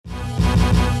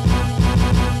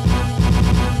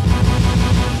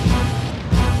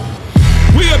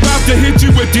about to hit you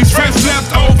with these fresh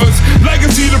leftovers.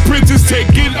 Legacy the Prince is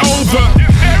taking over.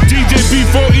 DJ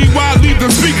B4EY, leave the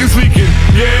speakers leaking.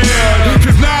 Yeah,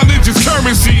 cause knowledge is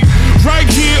currency. Right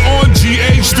here on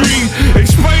GH3.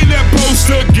 Explain that post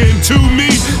again to me.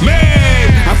 Man,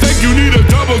 I think you need a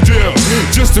double dip.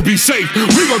 Just to be safe,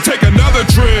 we gon' take another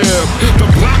trip. The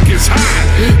block is hot,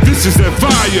 this is that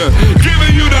fire.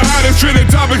 Giving you the hottest trending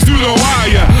topics through the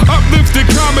wire. Uplifting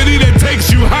comedy that takes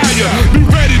you higher. Be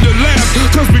ready to laugh,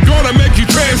 cause we gonna make you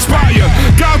transpire.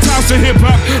 God's house of hip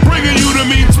hop, bringing you the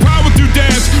means. Power through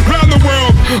dance, round the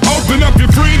world. Open up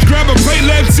your fridge, grab a plate,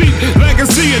 let's eat.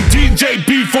 Legacy and DJ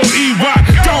B4EY.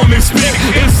 Don't expect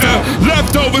it's the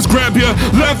leftovers. Grab your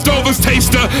leftovers,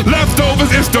 taster. Leftovers,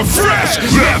 it's the fresh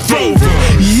leftover.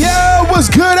 Yo, what's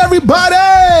good, everybody?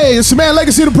 It's your man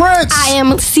Legacy the Prince. I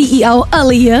am CEO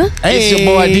Aaliyah. Hey. It's your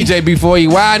boy DJ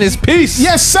B4EY and his peace.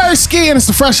 Yes, sir, Ski, and it's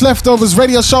the Fresh Leftovers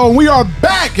radio show, and we are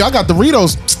back. Y'all got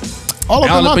Doritos all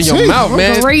up in your mouth,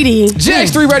 man. Greedy.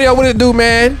 GH3 Radio, what it do,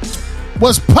 man?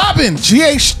 What's poppin'?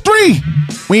 GH3.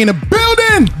 We in the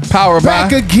building. Power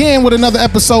back again with another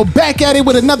episode. Back at it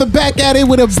with another back at it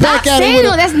with a Stop back at it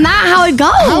with a... That's not how it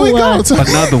goes. How it goes?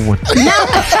 Another one.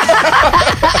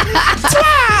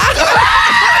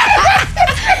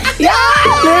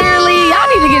 Y'all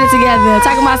need to get it together.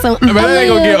 Talking about some. Man, that ain't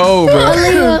gonna get old, bro.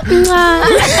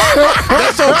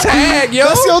 That's your tag, yo.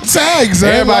 That's your tags,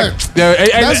 man. Everybody,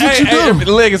 that's what you do.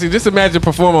 Legacy, just imagine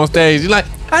perform on stage. You're like,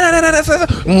 wow. I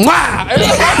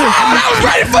was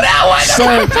ready for that one.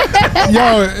 So,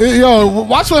 yo,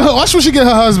 watch when she get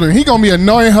her husband. He gonna be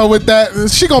annoying her with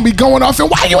that. She gonna be going off and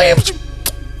why you ain't.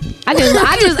 I just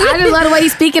love the way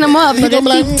he's speaking him up. But just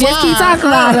keep talking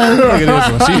about him. Look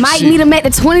at this one. Might meet him at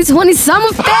the 2020 Summer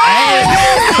Fest.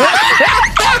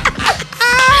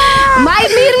 Might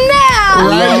meet him now.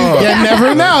 Right? You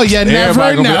never know. You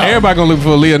never know. Everybody gonna look for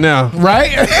Aaliyah now.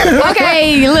 Right?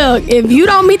 Okay, look. If you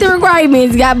don't meet the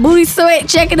requirements, got booty sweat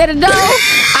checking at the door,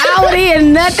 I don't hear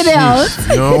nothing else.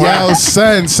 Yo,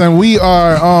 son, we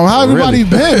are. How everybody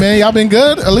been, man? Y'all been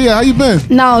good? Aaliyah, how you been?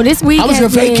 No, this week I was on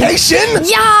vacation.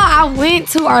 Yeah, I went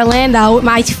to Orlando with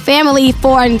my family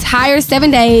for an entire 7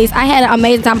 days. I had an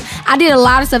amazing time. I did a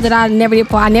lot of stuff that I never did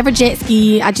before. I never jet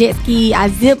ski. I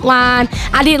zip line.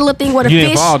 I did a little thing where the You fish.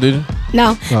 didn't fall, did you?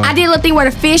 No, I did a little thing where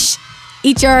the fish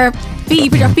eat your feet. You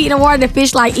put your feet in the water. The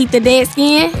fish like eat the dead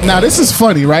skin. Now this is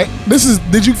funny, right?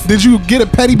 Did you get a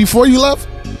petty before you left?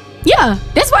 Yeah,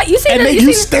 that's why you see. And then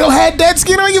you still had dead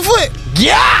skin on your foot.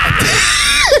 Yeah.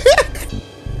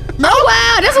 No. Oh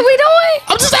wow, that's what we doing.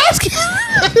 I'm just asking.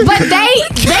 But they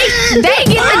get the.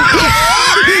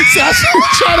 Sasha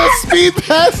trying to speed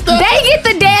past that. They get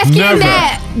the dead skin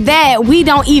that we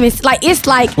don't even like. It's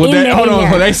like in there. Hold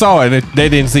on, they saw it. They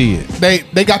didn't see it.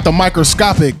 They got the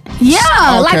microscopic.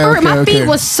 Yeah, my feet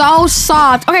was so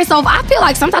soft. Okay, so I feel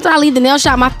like sometimes when I leave the nail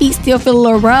shop, my feet still feel a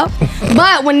little rough.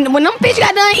 But when them bitch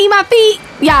got done eating my feet,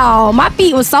 y'all, my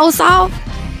feet was so soft.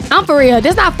 I'm for real.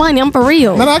 That's not funny. I'm for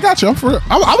real. No, I got you. I'm for real.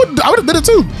 I would have did it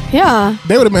too. Yeah.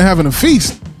 They would have been having a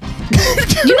feast.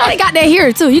 You know they got that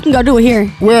here too. You can go do it here.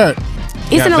 Where?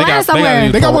 It's in Atlanta somewhere.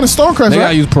 They got one in Stonecrest, They right?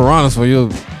 gotta use piranhas for you.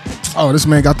 Oh, this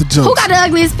man got the jokes. Who got the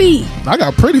ugliest feet? I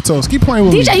got pretty toes. Keep playing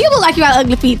with me. DJ, you look like you got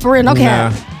ugly feet for real. No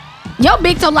cap. Your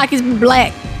big toe like it's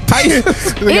black. Is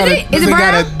it brown?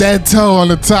 got a dead toe on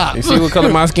the top. You see what color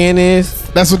my skin is?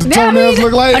 That's what the toenails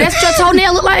look like? Oh, that's what your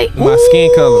toenail look like? My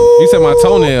skin color. You said my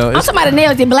toenail. I'm talking about the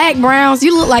nails. They're black, browns.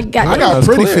 You look like... I got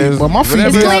pretty feet, but my feet...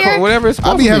 Whatever it's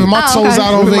I be having my toes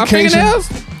out on vacation.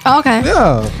 Oh, okay.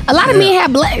 Yeah. A lot of men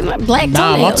have black toenails.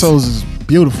 Nah, my toes is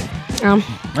beautiful. I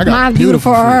got mine's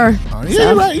beautiful for her.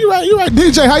 Yeah, you're right.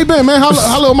 DJ, how you been, man? How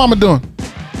little mama doing?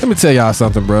 Let me tell y'all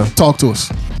something, bro. Talk to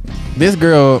us. This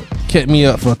girl kept me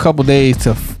up for a couple days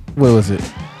to... What was it?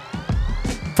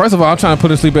 First of all, I'm trying to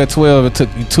put her to sleep at 12. It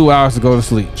took me 2 hours to go to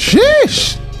sleep.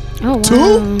 Sheesh. Oh,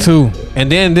 wow. Two.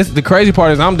 And then the crazy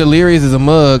part is I'm delirious as a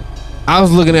mug. I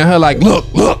was looking at her like, look,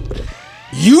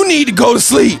 you need to go to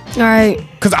sleep. All right.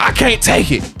 Because I can't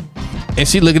take it. And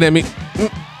she looking at me.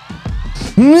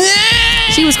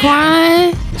 She was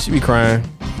crying. She be crying.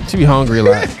 She be hungry a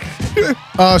lot.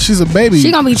 She's a baby.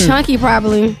 She gonna be chunky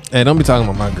probably. Hey, don't be talking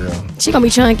about my girl. She gonna be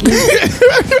chunky.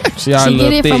 She get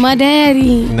it thick. from her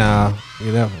daddy. Nah,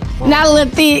 you never. Not a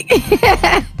little thick.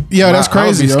 Yeah, that's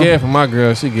crazy. I would be scared for my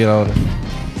girl. She get older.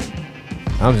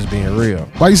 I'm just being real.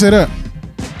 Why you say that?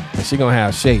 And she gonna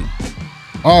have shape.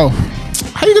 Oh,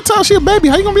 how you gonna tell she a baby?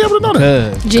 How you gonna be able to know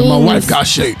that? Jeans. My wife got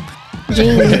shape.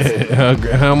 Jeans.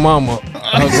 her mama,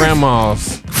 her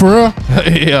grandma's. For real?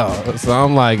 Yeah. So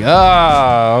I'm like,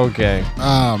 okay.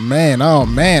 Oh man. I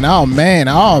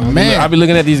be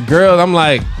looking at these girls. I'm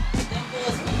like,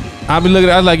 I'll be looking.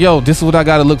 I was like, yo, this is what I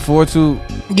got to look forward to.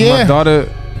 Yeah. My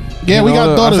daughter. Yeah, we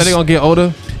got daughters. I said they gonna get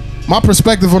older. My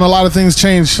perspective on a lot of things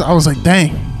changed. I was like,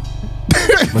 dang.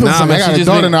 But nah, man, I got a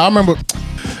daughter now. I remember.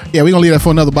 Yeah, we gonna leave that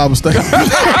for another Bible study.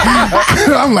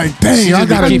 I'm like, dang, I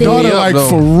got a daughter. Like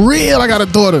for real, I got a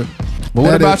daughter. But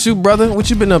what about you, brother? What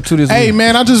you been up to this week? Hey,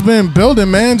 man, I just been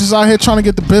building, man. Just out here trying to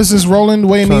get the business rolling the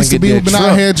way it needs to be. We've been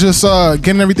out here just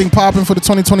getting everything popping for the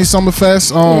 2020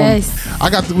 Summerfest. Yes. I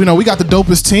got, we got the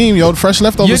dopest team, yo. The Fresh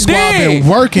Leftovers squad been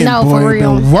working, no, boy. For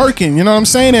real. Been working. You know what I'm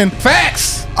saying? And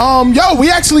facts. Yo,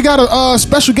 we actually got a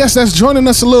special guest that's joining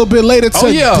us a little bit later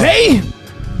today.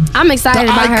 I'm excited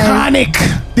about her.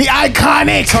 The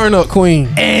iconic Turn Up Queen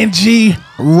Angie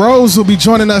Rose will be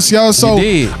joining us, yo. So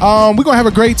we're gonna have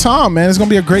a great time, man. It's gonna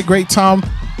be a great time.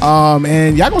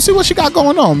 And y'all gonna see what she got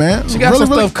going on, man. She got some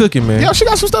stuff cooking, man. Yeah, she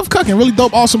got some stuff cooking. Really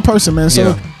dope, awesome person, man.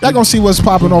 So y'all gonna see what's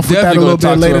popping off with that a little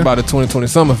bit later. About the 2020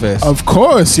 Summerfest, of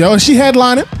course, yo. And she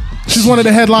headlining. She's one of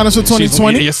the headliners for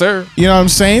 2020. Yes, sir. You know what I'm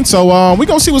saying? So we're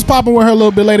going to see what's popping with her a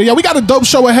little bit later. Yeah, we got a dope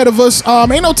show ahead of us.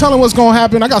 Ain't no telling what's going to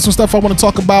happen. I got some stuff I want to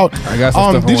talk about. I got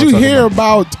some stuff Did you hear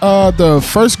about the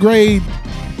first grade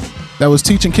that was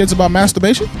teaching kids about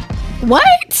masturbation?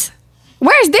 What?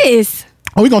 Where's this?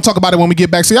 Oh, we're going to talk about it when we get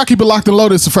back. So y'all keep it locked and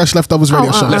loaded. It's the Fresh Leftovers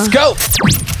Radio Show. Let's go.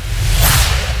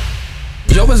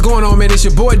 Yo, what's going on, man? It's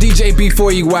your boy DJ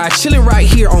B4EY, chilling right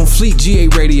here on Fleet GA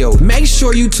Radio. Make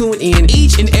sure you tune in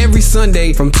each and every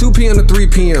Sunday from 2 p.m. to 3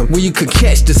 p.m. where you could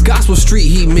catch this Gospel Street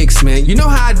Heat mix, man. You know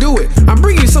how I do it. I'm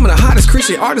bringing you some of the hottest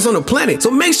Christian artists on the planet,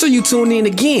 so make sure you tune in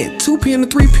again, 2 p.m. to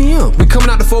 3 p.m. We coming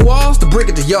out the 4 walls to break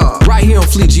it to y'all, right here on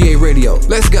Fleet GA Radio.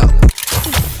 Let's go.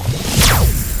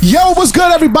 Yo, what's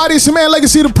good, everybody? It's your man,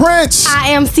 Legacy the Prince. I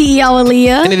am CEO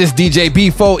Aaliyah. And it is DJ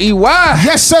B4EY.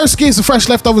 Yes, sir. It's the Fresh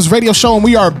Leftovers Radio Show, and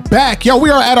we are back. Yo,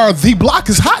 we are at our The Block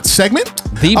is Hot segment.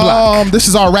 The Block. This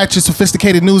is our ratchet,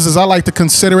 sophisticated news, as I like to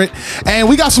consider it. And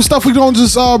we got some stuff we're going to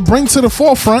just bring to the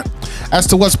forefront as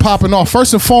to what's popping off.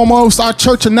 First and foremost, our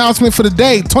church announcement for the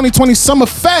day, 2020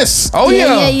 Summerfest. Oh,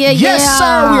 yeah. Yes,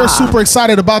 sir. We are super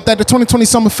excited about that. The 2020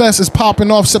 Summerfest is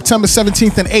popping off September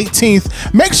 17th and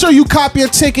 18th. Make sure you copy your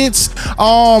tickets.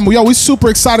 We super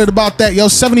excited about that. Yo,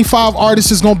 75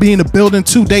 artists is going to be in the building,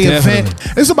 2-day event.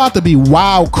 It's about to be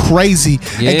wild crazy.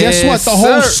 Yes, and guess what? The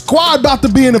whole squad about to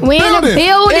be in the building.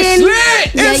 It's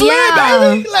lit. It's lit,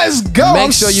 baby. Let's go.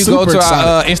 Make sure you go to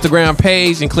our Instagram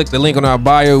page and click the link on our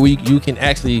bio. You can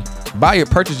actually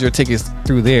purchase your tickets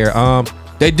through there.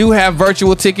 They do have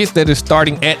virtual tickets that are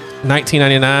starting at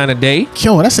 $19.99 a day.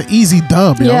 Yo, that's an easy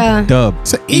dub, yo. Yeah. Dub.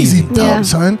 It's an easy dub,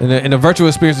 son. And the virtual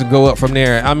experience will go up from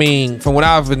there. I mean, from what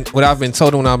I've been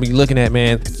told and what I'll be looking at,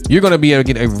 man, you're gonna be able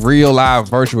to get a real live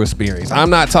virtual experience. I'm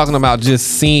not talking about just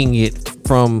seeing it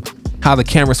from how the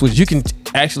camera switches. You can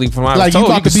actually, from what I was told,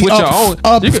 you can switch your own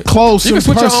close. You can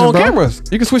switch your own cameras.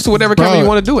 You can switch to whatever camera you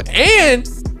want to do it. And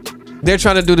they're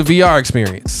trying to do the VR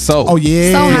experience. So, So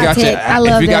high tech. I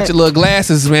love if you got your little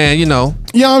glasses, man, You know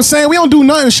what I'm saying? We don't do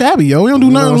nothing shabby, yo. We don't do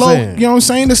nothing low. You know what I'm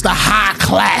saying? It's the high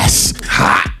class.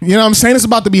 Hot. You know what I'm saying? It's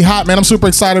about to be hot, man. I'm super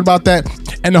excited about that.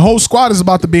 And the whole squad is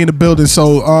about to be in the building.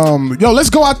 So,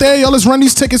 let's go out there. Yo, let's run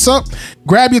these tickets up.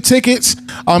 Grab your tickets.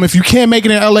 If you can't make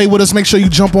it in LA with us, make sure you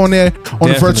jump on there on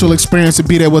the virtual experience and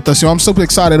be there with us. Yo, I'm super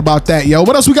excited about that, yo.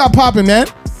 What else we got popping, man?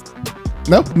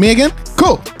 No? Me again?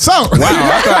 Cool. So.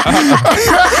 Wow.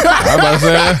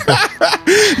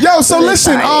 Yo, so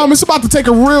listen, it's about to take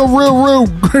a real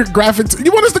graphic.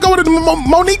 You want us to go with the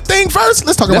Monique thing first?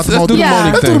 Let's talk about the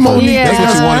Monique. Let's do the Monique thing. That's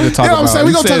what you wanted to talk about. You know what I'm saying?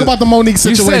 We're going to talk about the Monique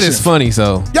situation. You said it's funny,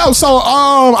 so. Yo, so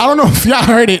I don't know if y'all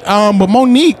heard it, but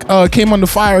Monique came under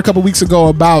fire a couple weeks ago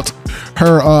about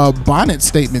her bonnet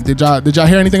statement. Did y'all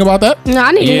hear anything about that? No,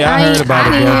 I didn't. Yeah, I heard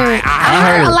about it.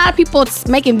 I heard a lot of people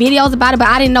making videos about it, but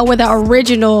I didn't know where the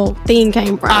original thing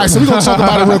came from. All right, so we're gonna talk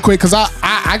about it real quick because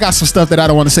I got some stuff that I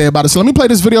don't want to say about it. So let me play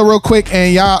this video real quick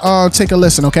and y'all take a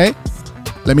listen, okay?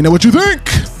 Let me know what you think.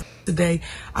 Today,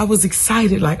 I was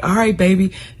excited, like, all right,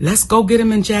 baby, let's go get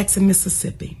him in Jackson,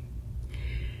 Mississippi.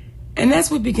 And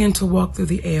as we began to walk through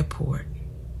the airport,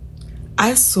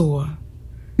 I saw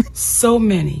so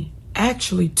many,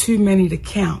 actually too many to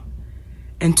count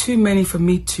and too many for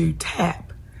me to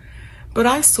tap. But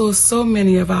I saw so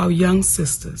many of our young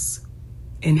sisters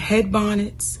in head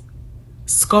bonnets,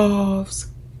 scarves,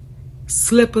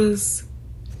 slippers,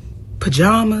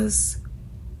 pajamas,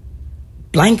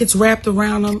 blankets wrapped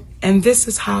around them, and this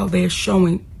is how they're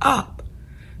showing up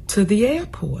to the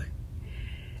airport.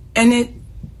 And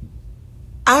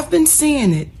I've been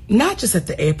seeing it, not just at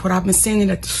the airport, I've been seeing it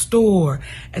at the store,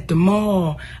 at the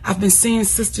mall. I've been seeing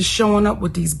sisters showing up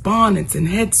with these bonnets and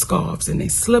headscarves and their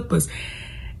slippers.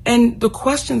 And the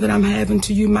question that I'm having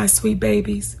to you, my sweet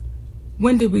babies,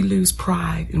 When did we lose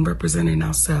pride in representing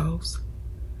ourselves?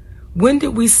 When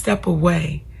did we step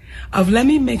away of let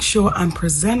me make sure I'm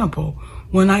presentable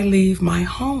when I leave my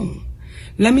home?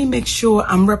 Let me make sure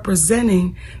I'm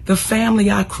representing the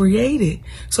family I created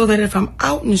so that if I'm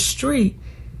out in the street,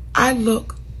 I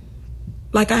look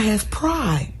like I have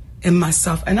pride in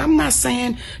myself. And I'm not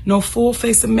saying no full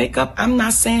face of makeup. I'm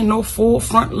not saying no full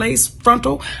front lace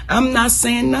frontal. I'm not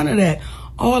saying none of that.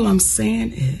 All I'm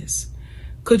saying is,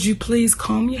 could you please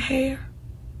comb your hair?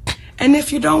 And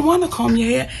if you don't want to comb your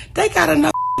hair, they got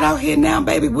enough out here now,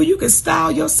 baby, where you can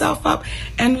style yourself up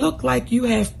and look like you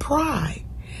have pride.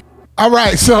 All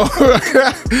right, so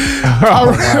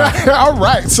all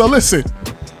right, so listen.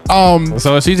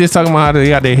 So she's just talking about how they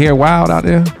got their hair wild out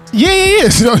there. Yeah.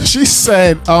 So she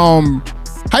said, how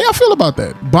y'all feel about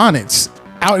that? Bonnets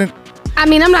out in. I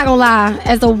mean, I'm not gonna lie.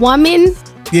 As a woman,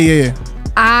 Yeah.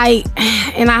 I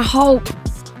hope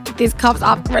this comes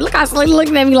off. Look, I was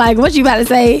looking at me like, what you about to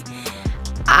say?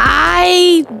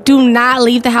 I do not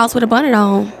leave the house with a bonnet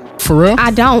on. For real?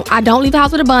 I don't leave the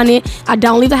house with a bonnet. I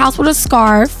don't leave the house with a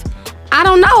scarf. I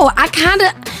don't know.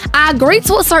 I agree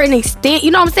to a certain extent.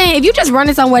 You know what I'm saying? If you just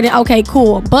running somewhere, then okay,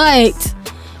 cool. But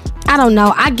I don't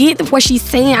know. I get what she's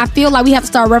saying. I feel like we have to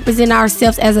start representing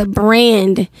ourselves as a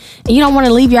brand. And you don't want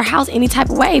to leave your house any type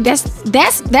of way.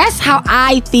 That's how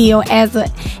I feel as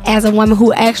a woman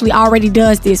who actually already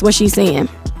does this. What she's saying.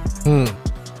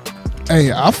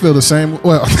 Hey, I feel the same.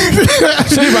 Well, She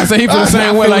about to say he feel the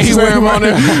same way, like he wear them on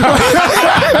there.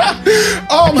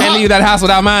 Can't leave that house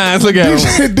without mine. Look at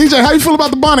him. DJ, how you feel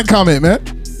about the bonnet comment, man?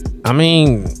 I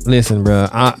mean, listen, bro.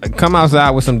 Come outside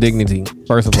with some dignity.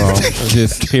 First of all,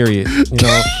 just period. You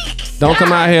know, don't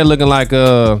come out here looking like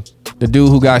the dude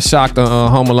who got shocked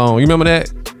on Home Alone. You remember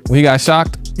that when he got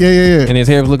shocked? Yeah. And his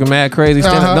hair was looking mad crazy.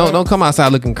 Don't come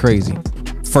outside looking crazy.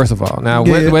 First of all, now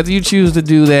whether you choose to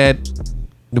do that,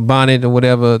 the bonnet or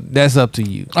whatever, that's up to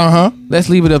you. Let's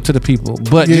leave it up to the people,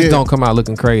 but just don't come out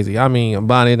looking crazy. I mean, a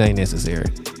bonnet ain't necessary.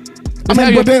 I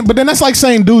mean, but then that's like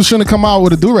saying dudes shouldn't come out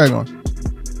with a do-rag on,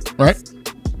 right?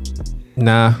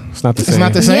 Nah, it's not the same. It's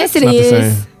not the same. Yes, it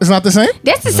is. It's not the same.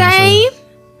 That's the same.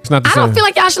 It's not the I same. don't feel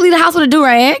like y'all should leave the house with a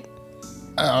do-rag.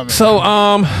 So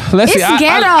let's see. It's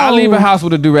ghetto. I leave a house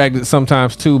with a do-rag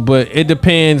sometimes too, but it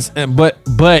depends. But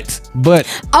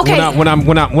Okay. when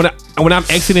I'm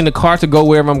exiting the car to go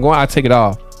wherever I'm going, I take it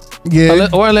off. Yeah.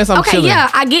 Or unless I'm Okay, chilling. yeah,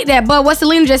 I get that. But what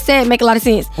Selena just said make a lot of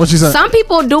sense. What she said? Some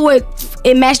people do it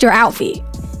match their outfit.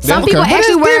 Some people But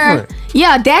actually that's wear. different.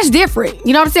 Yeah, that's different.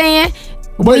 You know what I'm saying?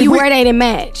 When you wear it, ain't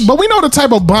match. But we know the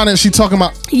type of bonnet she talking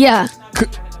about. Yeah.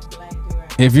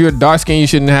 If you're dark skinned, you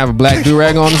shouldn't have a black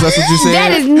do-rag on. That's what you said?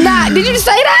 That is not. Did you just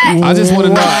say that? I just want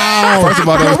to know. First of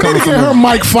all, that was We coming need to get her from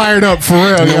mic fired up for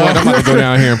real. You know what? I'm about to go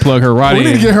down here and plug her right We in.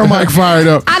 need to get her mic fired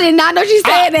up. I did not know she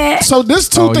said that. So there's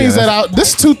two things yeah. that I.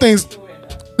 There's two things.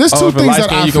 There's two If a things light that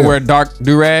skin, I you feel. can wear a dark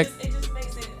do-rag.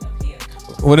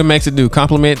 What it makes it do?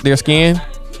 Compliment their skin?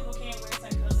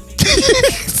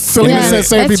 Selena Yeah, said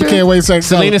same that's people true. can't wait sex.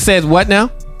 Selena says what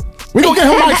now? We gonna get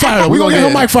her mic fired up. We gonna get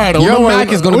her mic fired up. Your Don't worry.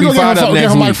 mic is gonna We be fired get her- up get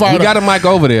next her mic week. fired We up. got a mic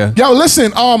over there. Yo,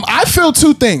 listen. I feel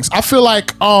two things. I feel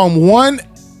like one,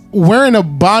 wearing a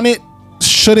bonnet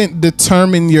shouldn't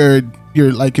determine your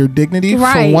dignity.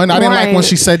 Right, For one, I didn't like when right.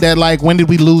 she said that. Like, when did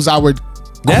we lose our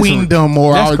queendom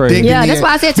or that's our crazy. dignity? Yeah, that's why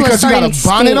I said to a because you got certain a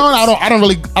bonnet extent. on. I don't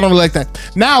really like that.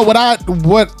 Now, what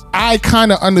I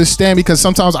kind of understand, because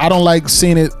sometimes I don't like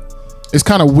seeing it. It's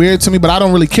kind of weird to me, but I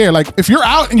don't really care. Like, if you're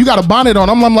out and you got a bonnet on,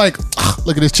 I'm like,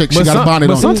 look at this chick. She got a bonnet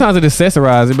but on. sometimes it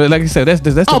accessorizes. But like you said, that's the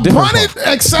A different bonnet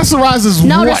accessorizes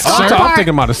No, the what? scarf sir? part- I'm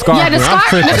thinking about the scarf. Yeah, the man. I'm scarf.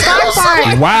 tripping. The scarf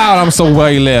part. Wow, I'm so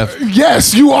way left.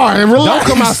 Yes, you are. And relax.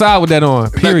 Don't come outside with that on.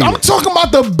 Period. I'm talking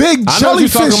about the big I know what you're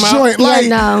jellyfish talking about. joint. Yeah, Like,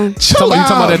 no. chill you out,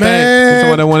 talking about that thing? You man.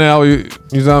 talking about that one that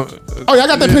you talking? Oh yeah, I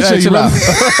got that picture. chill You out.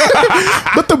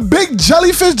 But the big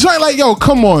jellyfish joint, like, yo,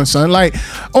 come on, son. Like,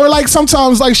 or like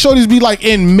sometimes like shorties be like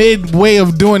in midway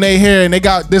of doing their hair and they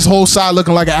got this whole side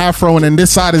looking like an afro and then this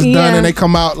side is done Yeah. and they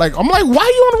come out like, I'm like, why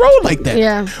you on the road like that?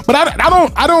 Yeah. But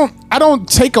I don't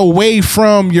take away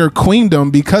from your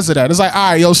queendom because of that. It's like,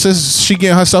 all right, yo, sis, she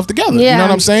getting herself together. You Yeah. know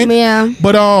what I'm saying? Yeah.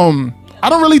 But I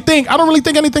don't really think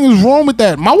anything is wrong with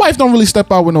that. My wife don't really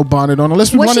step out with no bonnet on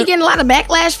unless we Was run she it. getting a lot of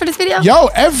backlash for this video? Yo,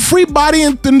 everybody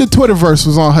in the Twitterverse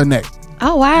was on her neck.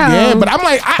 Oh wow. Yeah, but I'm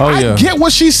like, I get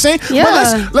what she's saying.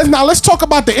 Yeah. But let's talk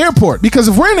about the airport, because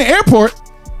if we're in the airport,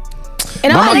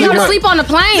 and Mama, also you you want to might- sleep on the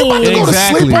plane. You about to go to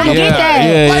sleep on I get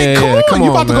that. like, come on,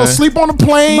 you about to go sleep on the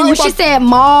plane. But you when she about- said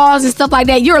malls and stuff like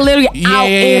that, you're literally out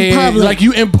in public.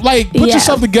 Like put Yeah.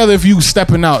 yourself together if you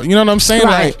stepping out. You know what I'm saying?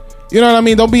 Right. Like, You know what I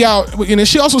mean? Don't be out. And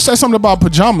she also said something about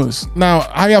pajamas. Now,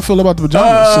 how y'all feel about the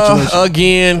pajamas situation?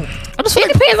 Again,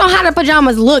 it depends on how the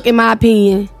pajamas look, in my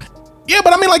opinion. Yeah,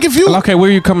 but I mean, like if you okay, where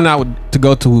are you coming out to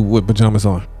go to with pajamas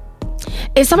on?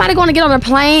 If somebody going to get on a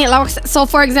plane, like, so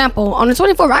for example, on the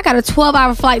 24th, I got a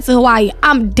 12-hour flight to Hawaii.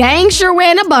 I'm dang sure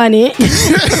wearing a bonnet. And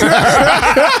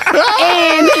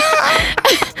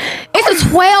it's a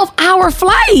 12-hour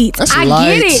flight. That's I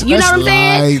light. get it. You know what I'm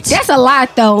saying? Light. That's a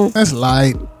lot, though. That's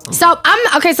light. So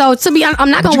So to be honest,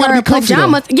 I'm not gonna wear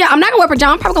pajamas. Yeah, I'm not gonna wear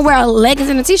pajamas. I'm probably gonna wear leggings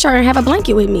and a t-shirt and have a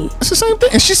blanket with me. It's the same thing.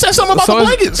 And she said something about the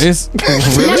blankets. Now,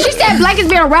 she said blankets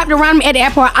being wrapped around me at the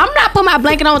airport. I'm not putting my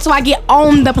blanket on until I get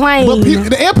on the plane. But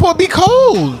the airport be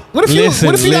cold. What if you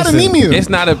got anemia? It's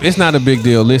not a big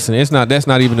deal. Listen, that's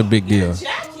not even a big deal.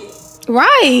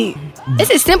 Right.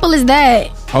 It's as simple as that.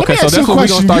 Okay, so that's what we're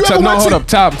gonna start. No, hold up.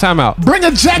 Time out. Bring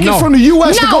a jacket from the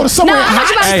U.S. to go to somewhere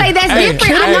hot. No, I know what you about to say. That's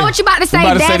different. I know what you about to say.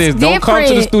 That's different. Don't come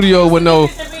to the studio with no.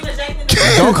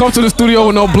 Don't come to the studio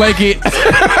with no blanket.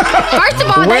 First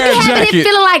of all, they be having it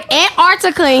feeling like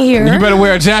Antarctica in here. You better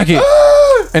wear a jacket.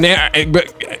 And then, I'm gonna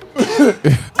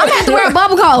have to wear a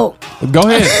bubble coat. Go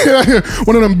ahead.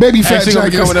 One of them baby fat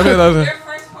jackets.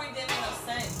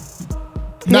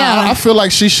 Nah, I feel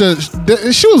like she should.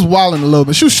 She was wilding a little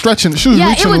bit. She was stretching. She was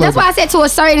reaching a little that's why I said to a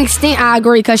certain extent I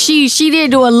agree, because she did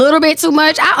do a little bit too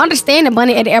much. I understand the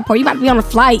bunny at the airport. You about to be on a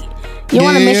flight. You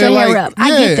want to mess your hair up.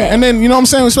 I get that. And then, you know what I'm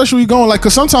saying? Especially when you going, like,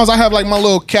 because sometimes I have, like, my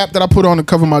little cap that I put on to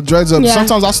cover my dreads up. Yeah.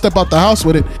 Sometimes I'll step out the house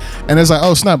with it, and it's like,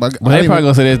 oh, snap. But they probably going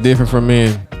to say that's different from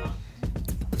men.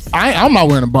 I'm not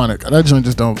wearing a bonnet. That joint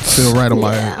just don't feel right on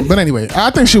my head. But anyway,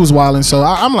 I think she was wilding, so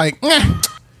I'm like,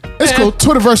 it's cool.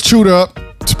 Twitterverse chewed her up.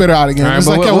 Spit her out again. Right, it's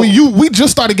like, we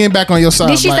just started getting back on your side.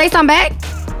 Did she say something back?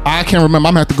 I can't remember. I'm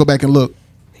going to have to go back and look.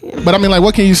 But I mean, like,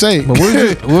 what can you say? But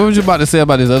what was you about to say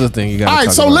about this other thing you got? All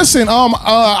right, so listen,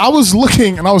 I was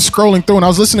looking and I was scrolling through and I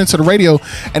was listening to the radio,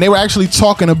 and they were actually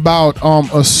talking about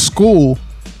a school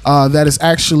that is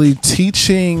actually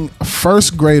teaching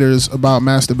first graders about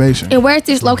masturbation. And where is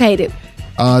this located?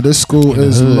 This school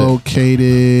is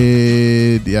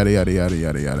located yada yada yada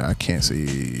yada yada. I can't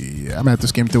see. I'm gonna have to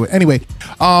skim through it. Anyway,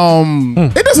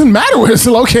 it doesn't matter where it's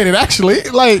located. Actually,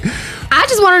 like, I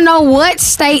just want to know what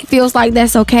state feels like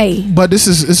that's okay. But this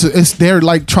is they're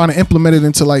like trying to implement it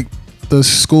into like the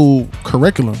school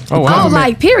curriculum.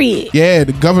 Like period. Yeah,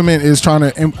 the government is trying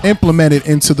to implement it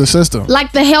into the system.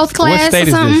 Like the health class. What state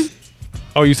or something? is this?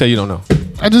 Oh, you say you don't know.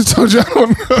 I just told you I don't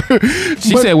know.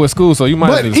 She said what school, so you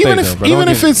might have to even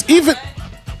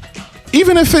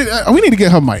if we need to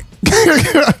get her mic.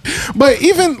 But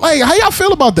even like, how y'all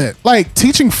feel about that? Like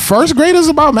teaching first graders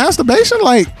about masturbation?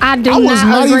 Like I was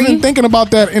not even thinking about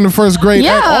that in the first grade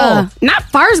at all. Not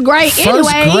first grade anyway.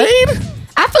 First grade?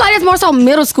 I feel like it's more so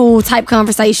middle school type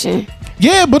conversation.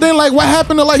 Yeah, but then like what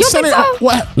happened to like Senate?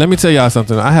 What? Let me tell y'all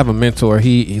something. I have a mentor.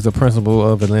 He's a principal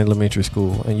of an elementary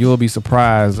school, and you'll be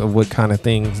surprised of what kind of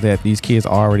things that these kids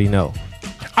already know.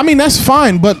 I mean, that's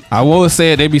fine, but I will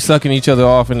say they be sucking each other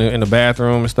off in the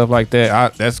bathroom and stuff like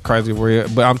that. That's crazy.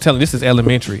 But I'm telling you, this is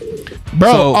elementary,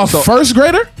 bro. First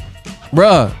grader,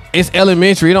 bruh. It's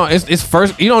elementary. It's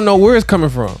first. You don't know where it's coming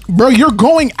from, bro. You're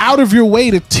going out of your way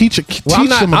to teach them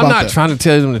about I'm not trying to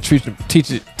tell them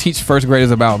to teach first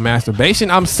graders about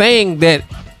masturbation. I'm saying that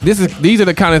these are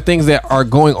the kind of things that are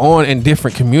going on in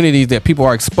different communities that people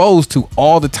are exposed to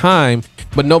all the time,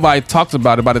 but nobody talks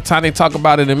about it. By the time they talk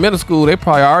about it in middle school, they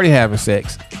probably already having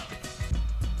sex.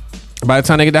 By the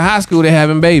time they get to high school, they're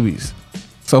having babies.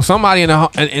 So somebody in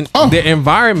their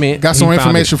environment got some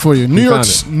information for you.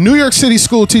 New York City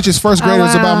school teaches first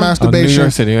graders about masturbation. New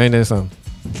York City, ain't that something?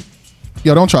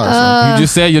 Yo, don't try this. You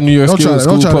just said your New York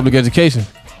school public education.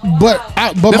 But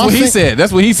that's what he said.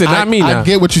 That's what he said. Not me. Now I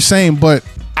get what you're saying, but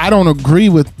I don't agree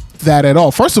with that at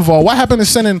all. First of all, what happened to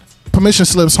sending permission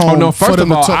slips home? Oh no. First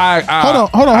of all,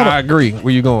 hold on. I agree.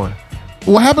 Where you going?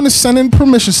 What happened to sending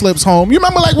permission slips home? You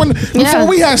remember like before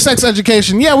we had sex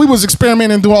education, we was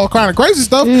experimenting and do all kind of crazy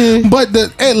stuff, but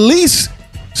at least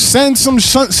send some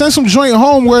joint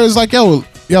home where it's like, yo,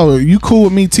 you cool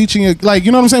with me teaching it? Like,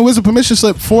 you know what I'm saying? Where's the permission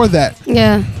slip for that?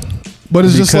 Yeah. But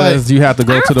it's just like you have to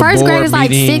go to the board first grade is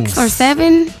meetings. like 6 or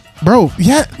 7. Bro,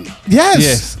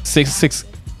 yes. 6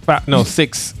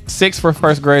 for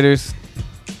first graders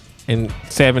and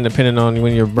 7 depending on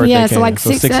when your birthday came. So like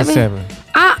 6 or 7.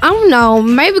 I don't know.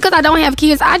 Maybe because I don't have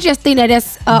kids. I just think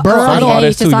that's early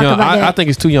age to talk about that. I think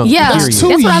it's too young. Yeah, that's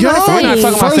too young. We're not talking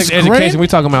about sex education. We're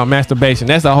talking about masturbation.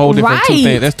 That's a whole different two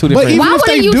things. That's two different things. Why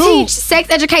wouldn't you teach sex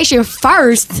education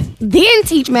first, then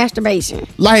teach masturbation?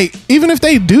 Like, even if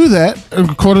they do that,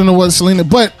 according to what Selena,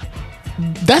 but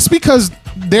that's because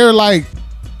they're like,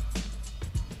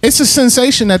 it's a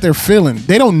sensation that they're feeling.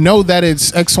 They don't know that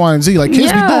it's X, Y, and Z. Like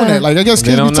kids be doing that. Like I guess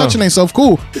kids be touching themselves.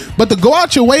 Cool, but to go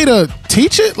out your way to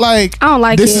teach it, like I don't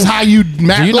like this it. is how you.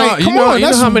 Like, come on,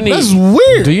 that's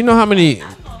weird. Do you know how many?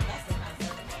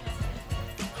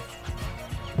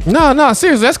 No,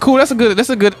 seriously, that's cool. That's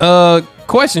a good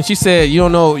question. She said you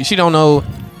don't know. She don't know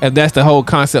if that's the whole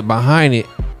concept behind it,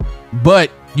 but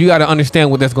you got to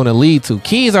understand what that's going to lead to.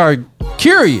 Kids are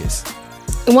curious.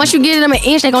 Once you give them an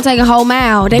inch, they're gonna take a whole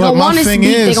mile. They gonna want to speak.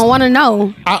 They gonna want to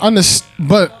know. I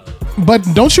understand, but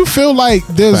don't you feel like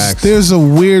there's a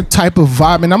weird type of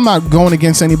vibe? And I'm not going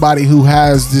against anybody who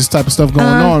has this type of stuff going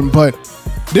on, but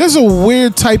there's a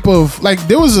weird type of like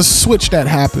there was a switch that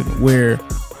happened where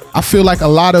I feel like a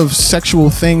lot of sexual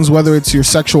things, whether it's your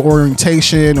sexual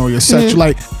orientation or your sexual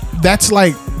like that's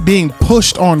like being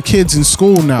pushed on kids in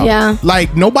school now. Yeah.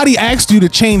 Like nobody asked you to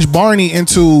change Barney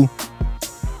into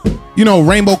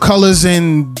rainbow colors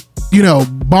and,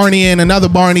 Barney and another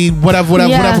Barney, whatever.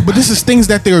 But this is things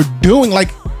that they're doing.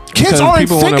 Like, kids aren't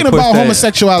thinking about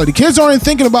homosexuality. Kids aren't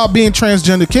thinking about being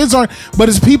transgender. Kids aren't, but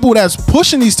it's people that's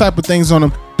pushing these type of things on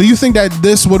them. Do you think that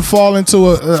this would fall into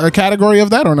a category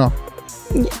of that or no?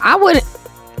 I wouldn't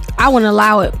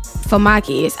allow it for my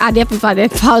kids. I definitely thought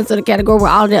that falls into the category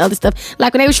with all that other stuff.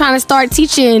 Like when they were trying to start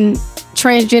teaching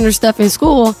transgender stuff in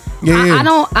school, I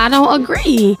don't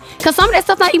agree because some of that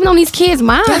stuff not even on these kids'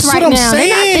 minds right now. They're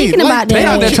not thinking about that. They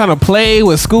out there trying to play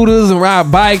with scooters and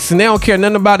ride bikes, and they don't care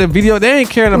nothing about the video. They ain't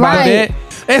caring about that.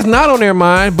 It's not on their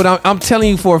mind. But I'm telling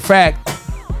you for a fact,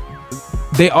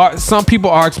 some people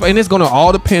are, and it's going to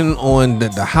all depend on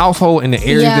the household and the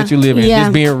area that you live in.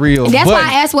 Just being real. And that's why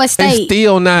I asked what state. It's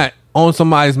still not on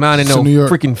somebody's mind and no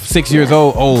freaking 6 years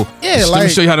old. Let me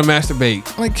show you how to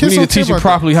masturbate. Like, we need to teach you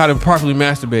properly how to properly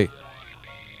masturbate.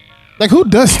 Like, who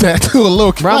does that to a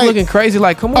little kid? Bro, I'm looking crazy.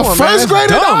 Like, come on, man. A first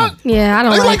grader, dog? Yeah, I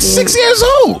don't like it. 6 years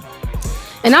old.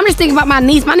 And I'm just thinking about my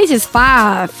niece. My niece is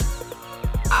 5.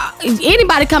 If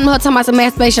anybody come to her talking about some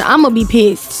masturbation, I'm gonna be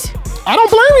pissed. I don't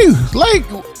blame you. Like,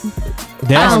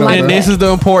 this is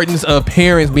the importance of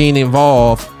parents being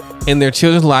involved in their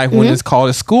children's life when it's called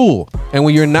a school. And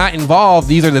when you're not involved,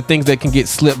 these are the things that can get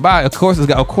slipped by. Of course,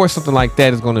 something like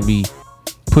that is going to be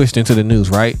pushed into the news,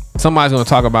 right? Somebody's going to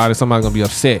talk about it. Somebody's going to be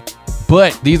upset.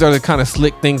 But these are the kind of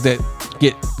slick things that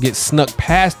get snuck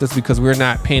past us because we're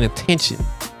not paying attention.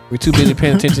 We're too busy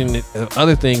paying attention to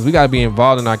other things. We got to be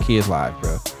involved in our kids' lives,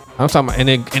 bro. I'm talking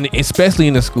about, and especially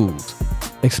in the schools,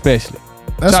 especially.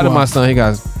 Shout out to my son. He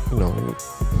got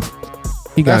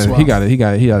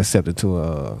accepted to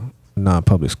a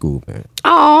non-public school, man.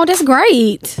 Oh, that's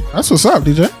great. That's what's up,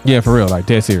 DJ. Yeah, for real, like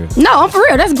dead serious. No, I'm for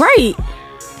real. That's great.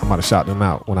 I might have shot them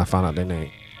out when I found out their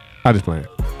name. I just playing.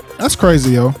 That's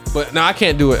crazy, yo. But no, I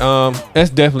can't do it. That's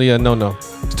definitely a no.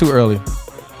 It's too early.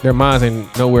 Their minds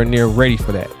ain't nowhere near ready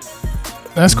for that.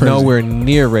 That's crazy. Nowhere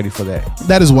near ready for that.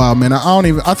 That is wild, man.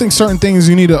 I think certain things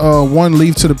you need to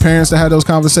leave to the parents to have those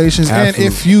conversations.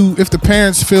 Absolutely. And if the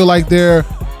parents feel like they're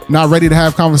not ready to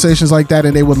have conversations like that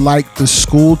and they would like the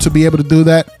school to be able to do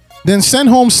that, then send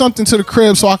home something to the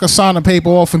crib so I can sign the paper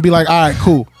off and be like, all right,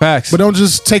 cool. Facts. But don't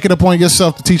just take it upon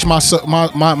yourself to teach my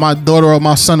daughter or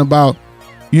my son about,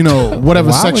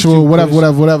 whatever sexual,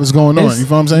 whatever's going on. You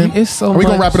feel what I'm saying? It's so We're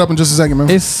going to wrap it up in just a second, man.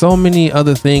 It's so many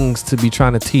other things to be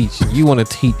trying to teach. You want to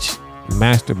teach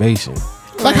masturbation.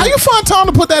 Like, how you find time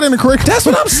to put that in the curriculum? That's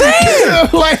what I'm saying.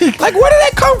 like where did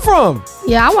that come from?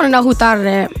 Yeah, I want to know who thought of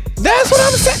that. That's what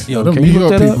I'm saying. Yo, them New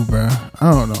York people, bro.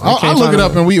 I don't know. I'll look it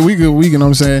up and we you know what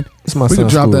I'm saying? We can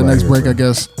drop that next break, I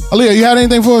guess. Aaliyah, you had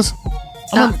anything for us?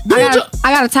 I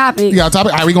got a topic. You got a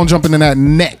topic? All right, we're going to jump into that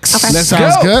next. Okay. That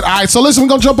sounds good. All right, so listen, we're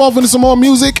going to jump off into some more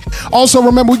music. Also,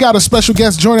 remember, we got a special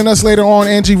guest joining us later on.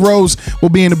 Angie Rose will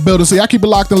be in the building. So y'all keep it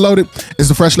locked and loaded. It's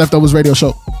the Fresh Leftovers Radio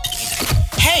Show.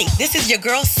 Hey, this is your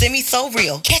girl, Simi So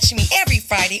Real. Catch me every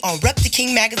Friday on Rep the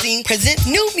King Magazine presents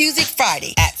New Music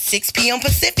Friday at 6 p.m.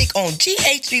 Pacific on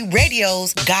GH3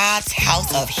 Radio's God's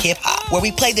House of Hip Hop, where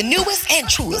we play the newest and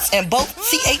truest in both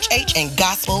CHH and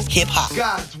gospel hip hop.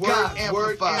 God's word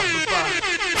amplified.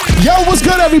 Yo, what's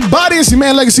good, everybody? It's your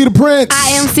man, Legacy the Prince. I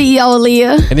am CEO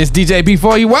Aaliyah. And it's DJ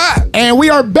B4EY. And we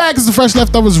are back. It's the Fresh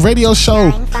Leftovers Radio Show.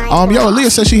 Yo,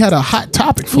 Aaliyah said she had a hot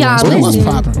topic for us.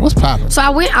 What's popping? So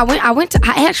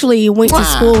I actually went to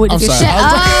school with this. Shut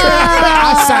up.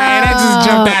 I'm sorry, that just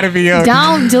jumped out of me.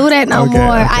 Don't do that no more.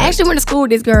 I actually went to school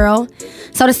with this girl.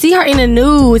 So to see her in the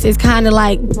news is kind of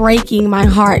like breaking my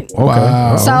heart. Okay.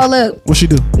 Wow. So look. What'd she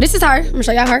do? This is her. I'm gonna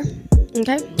show y'all her.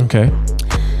 Okay.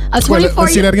 A 24-year-old.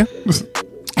 Let's see that again.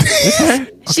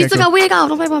 She took her wig off.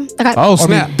 Don't play with me. Okay. Oh,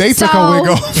 snap. They took her wig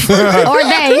off. Or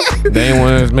they. They didn't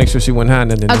want to make sure she wouldn't hide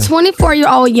nothing. A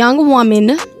 24-year-old young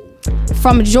woman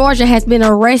from Georgia has been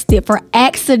arrested for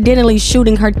accidentally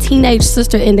shooting her teenage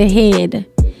sister in the head,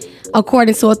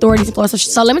 according to authorities in Florida.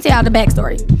 So let me tell y'all the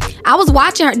backstory. I was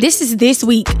watching her. This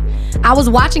week. I was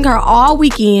watching her all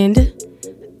weekend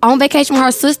on vacation with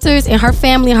her sisters and her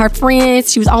family and her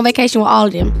friends. She was on vacation with all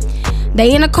of them.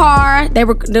 They in a car. They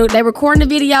recording the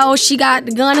video. She got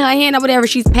the gun in her hand or whatever.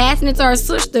 She's passing it to her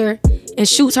sister and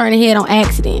shoots her in the head on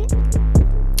accident.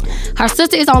 Her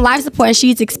sister is on life support and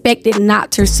she's expected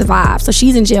not to survive. So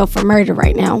she's in jail for murder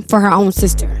right now for her own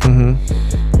sister. Mm-hmm.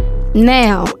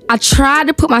 Now, I tried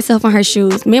to put myself in her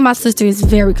shoes. Me and my sister is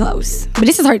very close. But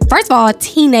this is her, first of all, a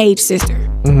teenage sister.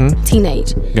 Mm-hmm.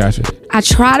 Teenage. Gotcha. I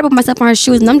tried to put myself in her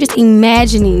shoes and I'm just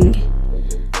imagining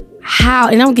how,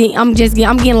 and I'm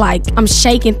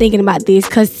shaking thinking about this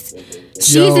because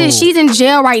she's in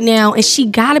jail right now and she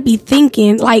gotta be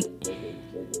thinking like,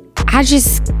 I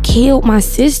just killed my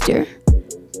sister.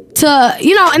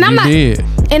 And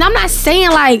I'm not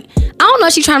saying like, I don't know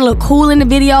if she's trying to look cool in the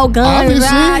video, gun,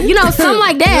 something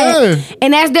like that. Yeah.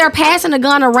 And as they're passing the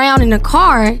gun around in the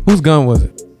car, whose gun was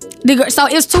it? So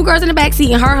it's two girls in the back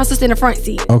seat and her sister in the front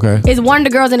seat. Okay. It's one of the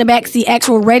girls in the back seat,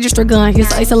 actual registered gun.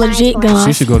 It's a legit gun.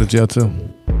 She should go to jail too.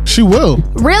 She will.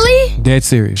 Really? Dead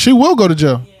serious. She will go to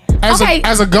jail. As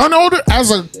a gun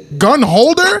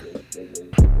holder.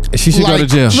 She should go to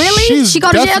jail. Really? She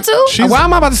go to jail too? Why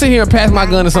am I about to sit here and pass my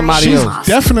gun to somebody else? She's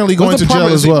definitely going to jail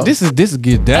as well. This is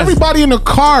good. Everybody in the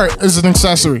car is an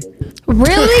accessory.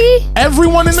 Really?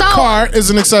 Everyone in the car is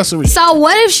an accessory. So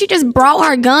what if she just brought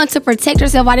her gun to protect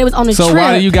herself while they was on the trip? So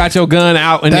why do you got your gun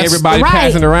out and everybody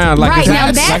passing around like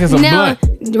it's a blunt?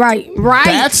 Right.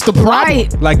 That's the problem.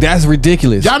 Right. Like that's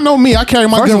ridiculous. Y'all know me. I carry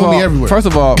my gun with me everywhere. First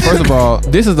of all,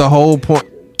 this is the whole point.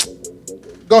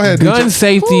 Go ahead. Gun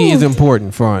safety is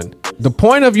important, Fron. The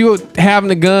point of you having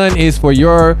a gun is for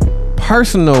your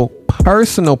personal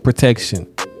protection,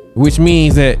 which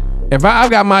means that if I've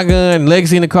got my gun,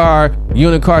 Legacy in the car, you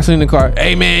in the car, sitting in the car,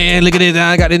 hey man, look at this,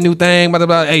 I got this new thing, blah, blah,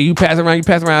 blah. Hey, you pass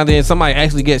around, then somebody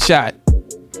actually gets shot.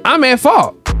 I'm at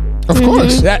fault. Of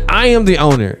course. That I am the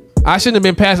owner. I shouldn't have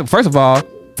been passing. First of all,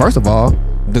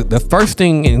 the first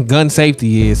thing in gun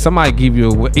safety is somebody give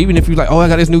you even if you like, oh, I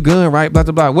got this new gun, right? Blah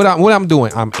blah blah. What I'm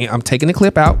doing, I'm taking the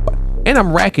clip out and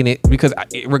I'm racking it because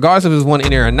regardless if there's one in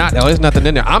there or not, there's nothing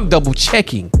in there. I'm double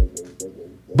checking.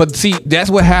 But see, that's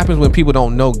what happens when people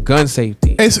don't know gun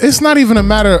safety. It's not even a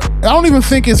matter. I don't even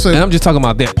think it's a. And I'm just talking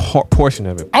about that portion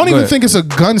of it. I don't even think it's a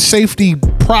gun safety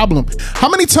problem. How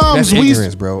many times that's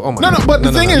ignorance, bro? Oh my God. But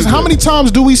the thing is, how many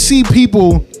times do we see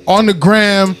people on the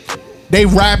gram? They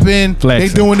rapping, flexing.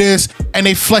 They doing this, and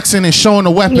they flexing and showing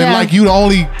a weapon like you the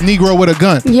only Negro with a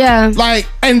gun. Yeah. Like,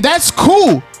 and that's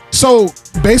cool. So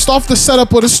based off the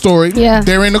setup of the story,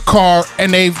 they're in the car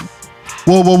and they,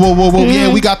 whoa,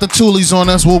 yeah, we got the toolies on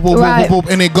us, whoa,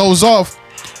 and it goes off.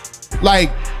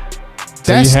 Like,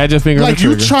 that's so you had your finger like on the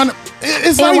trigger. You trying to.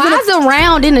 It's and not why is a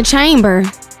round in the chamber?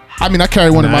 I mean, I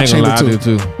carry one in my chamber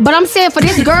too. But I'm saying for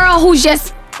this girl who's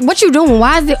just. What you doing?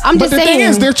 Why is it? I'm just saying. But the thing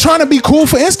is, they're trying to be cool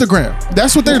for Instagram.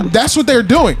 That's what they're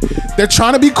doing. They're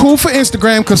trying to be cool for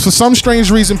Instagram because for some strange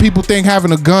reason, people think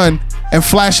having a gun and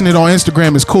flashing it on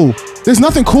Instagram is cool. There's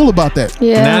nothing cool about that.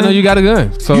 Yeah. Now I know you got a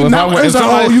gun. So you got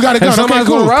a gun. If somebody's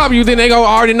gonna rob you, then they go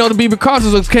already know to be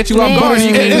precautious or catch you off guard and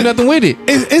you can't do nothing with it.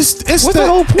 It's what's the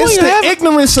whole point? It's the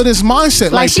ignorance of this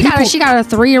mindset. Like she got a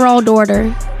 3-year-old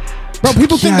daughter. Bro,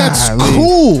 people think that's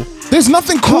cool. There's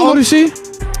nothing cool. How old is she?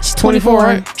 She's 24,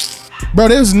 right? Bro,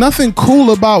 there's nothing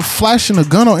cool about flashing a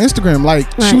gun on Instagram. Like,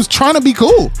 she was trying to be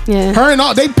cool. Yeah. Her and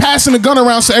all, they passing the gun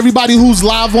around so everybody who's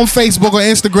live on Facebook or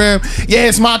Instagram, yeah,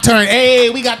 it's my turn. Hey,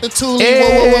 we got the toolie.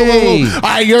 Hey. Whoa. All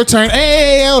right, your turn.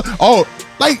 Hey. Oh,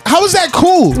 like, how is that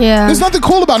cool? Yeah. There's nothing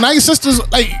cool about it. Now your sister's,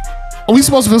 like, are we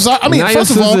supposed to feel sorry? I mean, now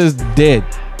first of all. your sister's dead.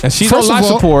 And she's on life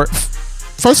support.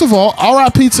 First of all,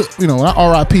 R.I.P. to, not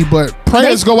R.I.P., but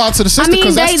prayers go out to the sister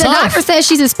because that's tough. The doctor says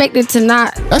she's expected to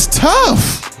not. That's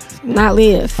tough. Not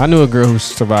live. I knew a girl who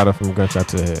survived from a gunshot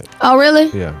to the head. Oh, really?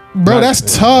 Yeah. Bro,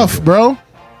 that's tough, bro.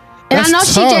 And I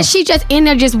know she just in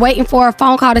there just waiting for a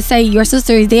phone call to say your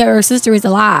sister is there or your sister is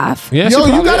alive. Yeah, yo,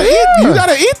 you gotta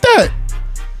eat that.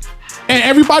 And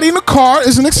everybody in the car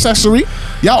is an accessory.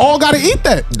 Y'all all gotta eat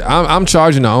that. I'm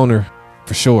charging the owner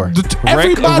for sure.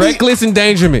 Reckless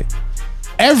endangerment.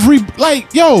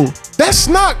 Yo, that's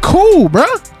not cool, bro.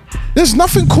 There's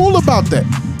nothing cool about that.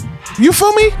 You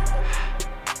feel me?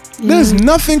 There's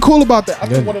nothing cool about that. I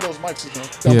think one of those mics is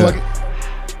going.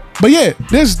 But yeah,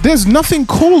 there's nothing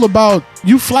cool about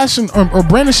you flashing or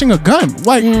brandishing a gun.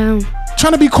 Like,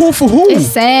 trying to be cool for who? It's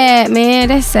sad, man.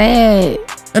 That's sad.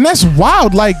 And that's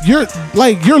wild. Like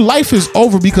your life is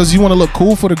over because you want to look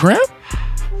cool for the gram.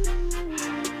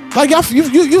 Like,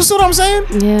 you see what I'm saying?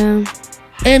 Yeah.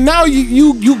 And now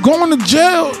you going to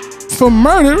jail for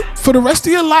murder for the rest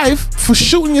of your life for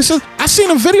shooting yourself. I seen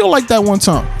a video like that one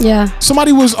time. Yeah.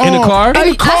 Somebody was in the car.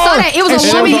 I saw that. It was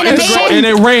a woman in a bed. And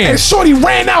it ran. And Shorty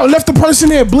ran out and left the person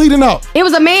there bleeding out. It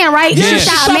was a man, right? Yeah, She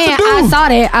shot a man.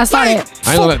 I saw that.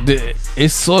 I ain't gonna, it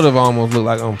sort of almost looked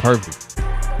like on purpose.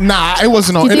 Nah, it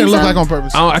wasn't on. It didn't look like on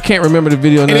purpose. I can't remember the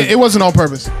video. It wasn't on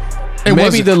purpose.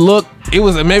 Maybe the look. Maybe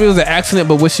it was an accident,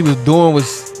 but what she was doing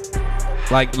was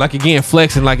like again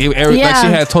flexing, like like she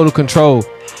had total control.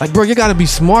 Like, bro, you gotta be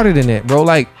smarter than that, bro.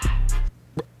 Like,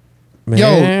 man.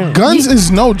 Yo, guns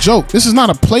is no joke. This is not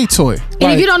a play toy.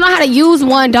 And if you don't know how to use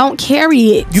one, don't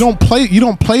carry it. You don't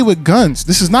play with guns.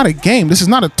 This is not a game. This is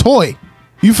not a toy.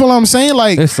 You feel what I'm saying?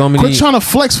 Like, quit trying to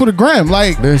flex for the gram.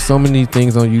 Like, there's so many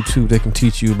things on YouTube that can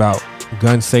teach you about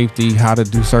gun safety, how to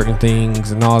do certain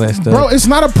things, and all that stuff. Bro, it's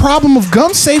not a problem of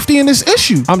gun safety in this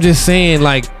issue. I'm just saying,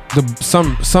 like,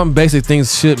 some basic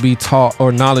things should be taught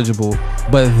or knowledgeable,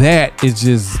 but that is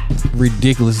just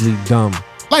ridiculously dumb.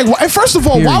 Like, first of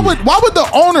all, why would the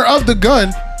owner of the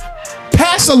gun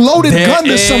pass a loaded gun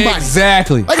to somebody?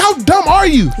 Exactly. Like, how dumb are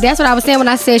you? That's what I was saying when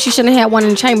I said she shouldn't have had one in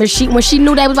the chamber. When she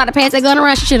knew they was about to pass that gun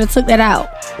around, she should have took that out.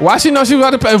 Why she know she was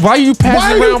about to pass? Why you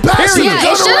passing around? Period.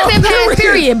 Yeah, it should have been passed.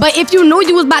 Period. But if you knew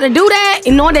you was about to do that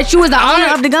and knowing that you was the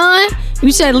owner of the gun,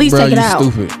 you should at least take it out.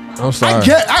 Stupid. I'm sorry.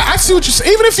 I see what you're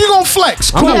saying. Even if you're gonna flex,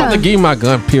 cool. I'm not about to give you my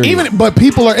gun. Period. But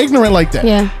people are ignorant like that.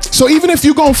 Yeah. So even if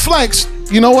you gonna flex,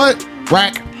 you know what?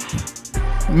 Rack,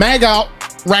 mag out,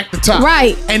 rack the top.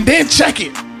 Right. And then check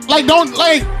it. Like, don't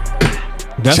like.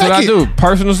 That's what I do.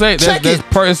 Personal safety.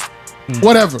 That's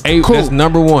whatever. Cool. That's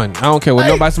number one. I don't care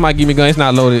what somebody give me a gun. It's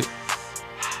not loaded.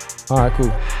 All right,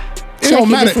 cool. It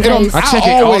don't matter. I check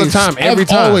it all the time, every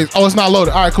time. Always. Oh, it's not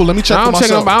loaded. All right, cool. Let me check for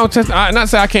myself. I don't check. Not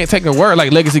say I can't take the word.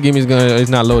 Like Legacy give me his gun. It's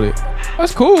not loaded.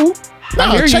 That's cool.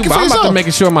 I hear you, but I'm about to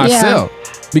make sure myself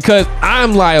because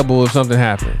I'm liable if something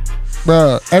happened.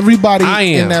 Bro,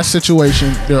 everybody in that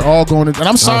situation, they're all going to. And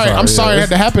I'm sorry it had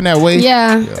to happen that way.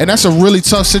 Yeah. And that's a really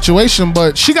tough situation,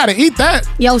 but she got to eat that.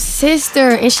 Yo, sister,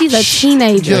 and she's a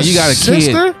teenager. Yeah, you got a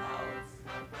kid.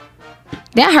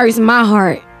 That hurts my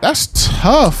heart. That's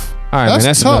tough. All right,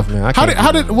 that's tough. Man.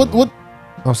 How did what?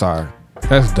 I'm sorry.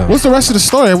 That's dumb. What's the rest of the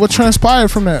story? What transpired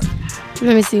from that?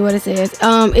 Let me see what it says.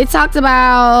 It talked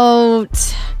about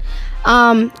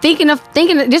thinking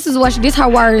this her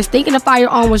words. Thinking the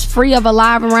firearm was free of a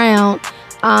live round.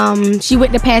 She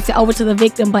went to pass it over to the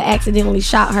victim, but accidentally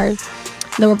shot her.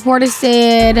 The reporter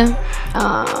said,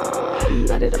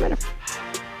 that didn't matter.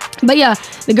 But yeah,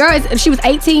 the girl she was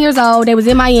 18 years old. They was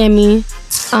in Miami.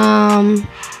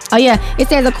 It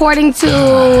says according to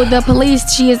the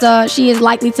police, she is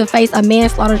likely to face a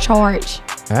manslaughter charge.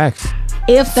 Facts.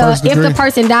 If the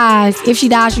person dies, if she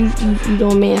dies, you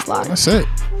doing manslaughter. That's it.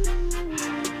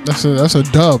 That's a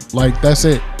dub. Like, that's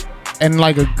it. And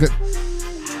like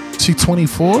she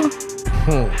 24?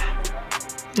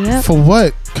 Yeah. For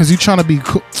what? Because you trying to be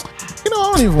cool. You know,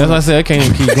 I don't even. That's what I said. I can't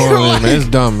even keep going, man. It's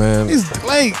dumb, man. It's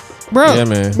like, bro. Yeah,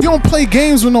 man. You don't play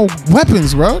games with no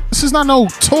weapons, bro. This is not no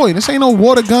toy. This ain't no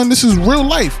water gun. This is real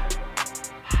life.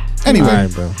 Anyway, all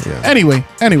right, bro. Yeah. Anyway.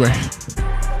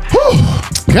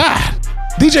 Whew. God.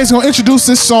 DJ's gonna introduce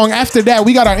this song. After that,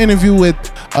 we got our interview with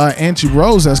Angie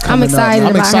Rose that's coming up.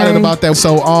 I'm excited about that.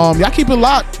 So y'all keep it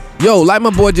locked. Yo, like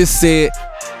my boy just said,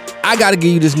 I gotta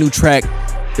give you this new track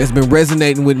that's been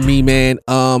resonating with me, man.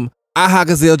 Aha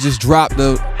Gazelle just dropped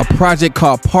a project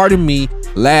called Pardon Me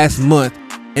last month,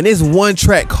 and this one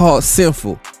track called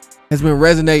Sinful has been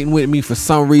resonating with me for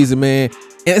some reason, man.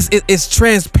 And it's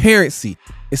transparency.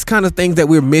 It's kind of things that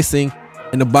we're missing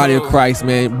in the body of Christ,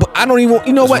 man. But I don't even,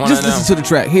 you know what? Just listen to the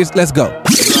track. Let's go.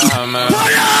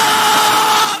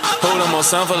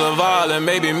 Sinful of all and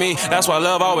maybe me. That's why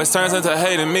love always turns into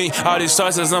hating me. All these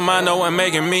choices of mine, no one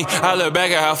making me. I look back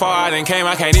at how far I done came.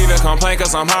 I can't even complain cause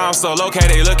somehow I'm still okay.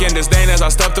 They look in disdain as I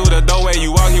step through the doorway.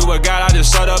 You walk, you with God, I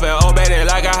just shut up and obey. They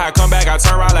like I come back, I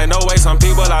turn around like no way. Some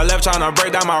people I left trying to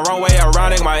break down my wrong way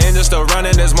around it. My engine still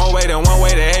running, there's more way than one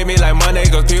way. They hate me like Monday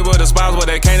cause people despise what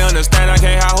they can't understand. I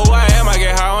can't hide who I am, I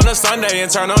get high on a Sunday and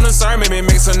turn on the sermon. Me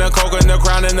mixing the coke and the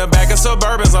crown in the back of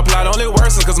Suburbans. I plot only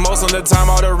worsens cause most of the time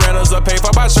all the rentals are paid for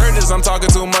off my churches. I'm talking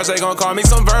too much, they gon' call me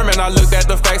some vermin. I looked at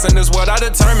the facts and this what I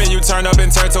determined. You turn up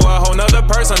and turn to a whole nother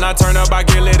person. I turn up, I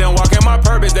get lit and walk in my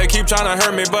purpose. They keep trying to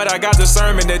hurt me, but I got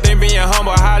discernment. They think being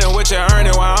humble, hiding what you're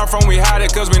earning. Where I'm from, we hide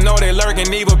it, cause we know they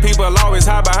lurking. Evil people always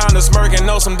hide behind the smirking.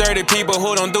 Know some dirty people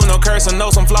who don't do no cursing.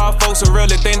 Know some flawed folks who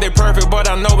really think they perfect, but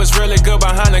I know it's really good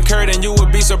behind the curtain. You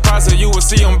would be surprised if you would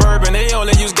see them bourbon. They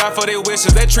only use God for their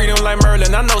wishes. They treat them like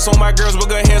Merlin. I know some white girls with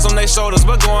good heads on their shoulders,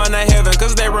 but going to heaven,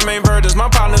 cause they remain virgins. My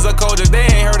partners are cultures, they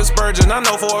ain't heard of Spurgeon. I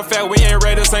know for a fact we ain't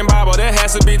read the same Bible. There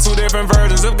has to be two different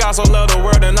versions. If God so love the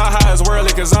world, then not how it's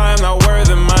worldly, cause I am not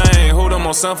worthy, man. Who the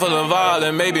most sinful of all?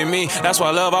 And maybe me. That's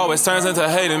why love always turns into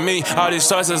hating me. All these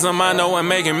choices of mine, no one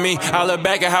making me. I look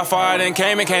back at how far I done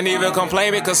came and can't even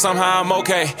complain because somehow I'm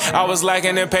okay. I was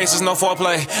lacking in patience, no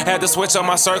foreplay. Had to switch up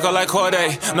my circle like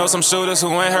Corday. Know some shooters who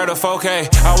ain't heard of 4K.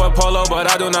 I wear polo, but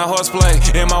I do not horseplay.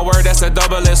 In my word, that's a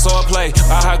double-edged sword play.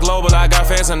 I high global, I got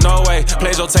fans in Norway.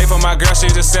 Played your tape for my girl, she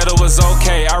just said it was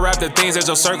okay. I rap the things that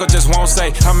your circle just won't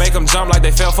say. I make them jump like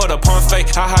they fell for the pump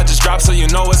fake. I high just drop so you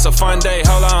know it's a fun day.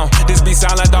 Hold on, this beat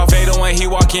sound like Darth Vader when he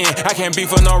walk in. I can't be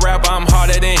for no rapper, I'm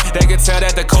harder than. They can tell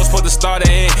that the coach put the starter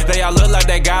in. They all look like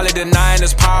that guy denying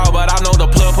his power, but I know the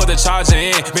plug put the charger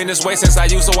in. Been this way since I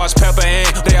used to watch Pepper in.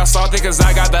 They all salty cause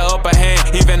I got the upper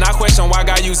hand. Even I question why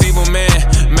God use evil men.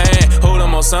 Man, who the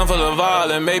most sinful of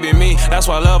all? And maybe me. That's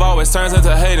why love always turns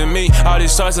into hating me. All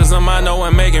these choices of mine, no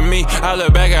one making me. I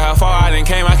look back at how far I done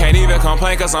came. I can't even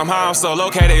complain cause somehow I'm still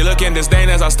okay. They look in disdain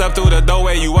as I step through the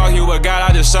doorway. You walk, you with God,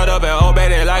 I just shut up and obey.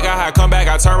 They like I come back,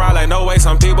 I turn around like no way.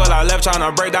 Some people I left trying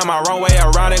to break down my wrong way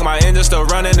around it. My engine still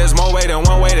running, there's more way than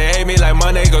one way. They hate me like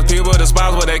Monday cause people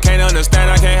despise what they can't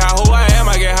understand. I can't hide who I am,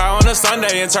 I get high on a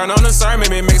Sunday and turn on the sermon.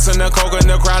 Me mixing the coke and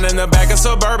the crown in the back of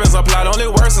Suburbans. A plot only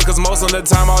worsens cause most of the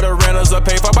time all the rentals are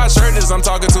paid for by churches. I'm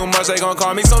talking too much, they gon'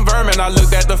 call me some vermin. I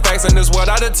looked at the facts and this what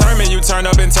I determined. You turn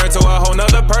up and turn to a whole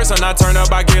nother person. I turn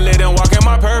up, I get lit and walk in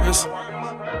my purpose.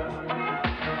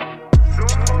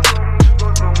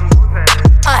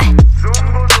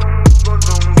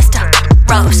 It's the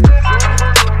Rose.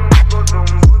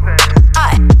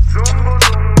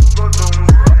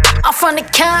 I'm from the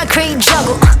concrete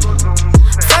jungle.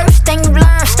 First thing you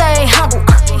learn, stay humble.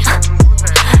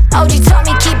 OG taught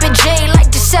me keep it J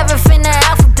like the 7th in the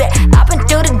alphabet. I've been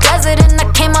through the desert and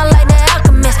I came out like the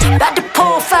alchemist. About to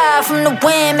pull fire from the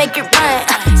wind, make it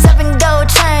rain. 7 gold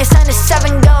chains, turn to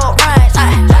 7 gold rings.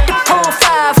 About to pull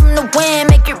fire from the wind,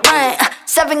 make it rain.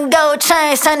 7 gold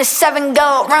chains, turn to 7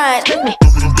 gold rings. Hit me.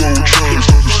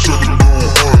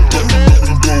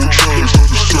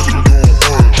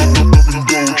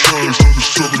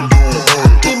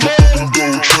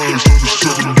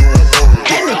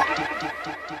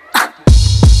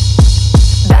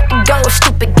 Go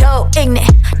stupid, go ignorant.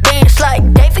 Dance like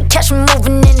David, catch me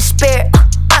moving in the spirit.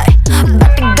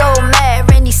 About to go mad,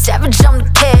 Randy Savage, I'm the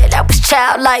kid. I was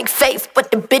childlike faith,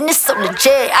 but the business so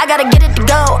legit. I gotta get it to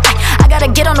go, I gotta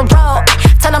get on the road.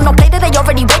 Tell them don't play that they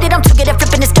already waited, I'm too good at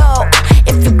flipping this dough.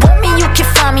 If you want me, you can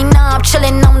find me now, I'm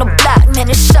chilling on the block. Man,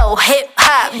 it's so hip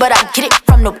hop, but I get it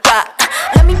from the rock.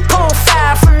 Let me pull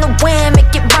fire from the wind, make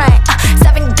it rain.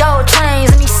 7 gold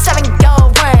chains and these 7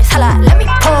 gold rings. Holla, let me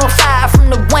pull fire from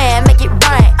the wind, make it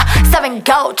rain. 7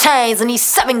 gold chains and these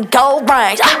 7 gold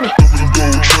rings.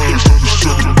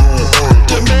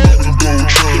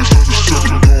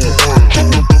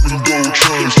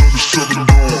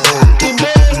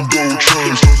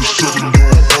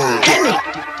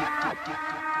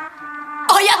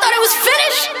 Oh, y'all thought it was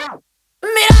finished?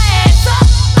 Mira eso.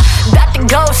 About to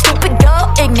go stupid, go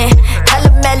ignorant. Hella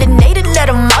melanated, let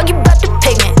them argue about the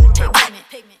pigment.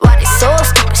 Why they so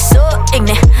stupid, so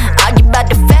ignorant? Argue about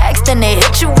the facts, then they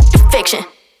hit you with the fiction.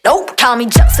 Nope, call me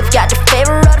Joseph, got the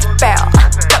favor of the pharaoh.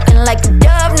 Talking like a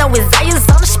dove, no his eyes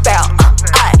on the sparrow.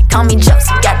 Call me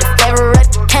Joseph, got the favor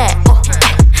of the king.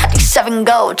 These 7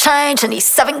 gold chains and these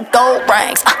 7 gold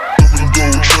rings.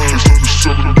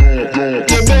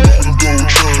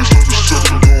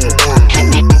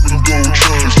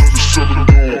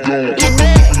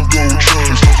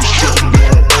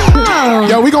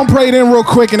 Yo, we gonna pray it in real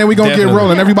quick and then we gonna get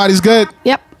rolling. Everybody's good?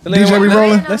 Yep. DJ, we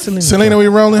rolling? Selena, we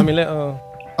rolling? I mean,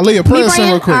 Aaliyah, pray us in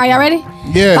real quick. All right, y'all ready?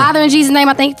 Yeah. Father, in Jesus' name,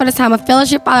 I thank you for this time of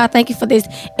fellowship. Father, I thank you for this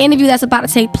interview that's about to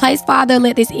take place. Father,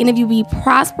 let this interview be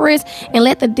prosperous and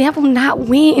let the devil not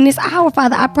win in this hour.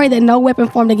 Father, I pray that no weapon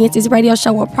formed against this radio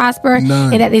show will prosper.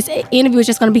 None. And that this interview is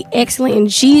just going to be excellent. In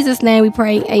Jesus' name we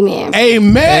pray. Amen.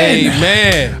 Amen.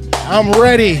 Amen. I'm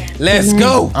ready. Let's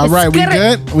go. All right, we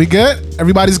good? We good?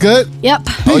 Everybody's good? Yep.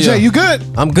 DJ, you good?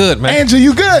 I'm good, man. Angel,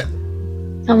 you good?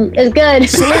 It's good.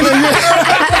 Selena,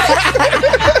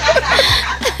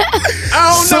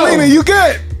 I don't know. Selena, you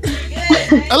good?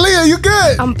 Aaliyah, you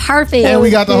good? I'm perfect. And we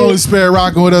got the Holy Spirit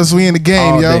rocking with us. We in the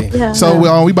game, All yo. day. Yeah.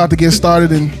 So we about to get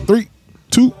started in 3,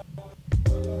 2.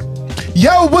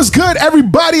 Yo, what's good,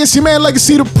 everybody? It's your man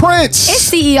Legacy the Prince.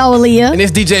 It's CEO Aaliyah. And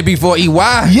it's DJ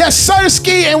B4EY. Yes, sir,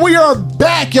 Ski, and we are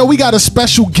back. Yo, we got a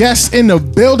special guest in the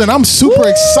building. I'm super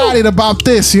excited about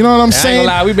this. You know what I'm I ain't saying?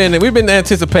 gonna lie, we've been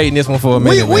anticipating this one for a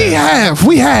minute. We man. have.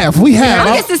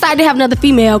 I'm just excited to have another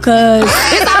female because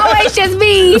it's always just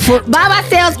me by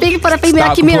myself speaking for the female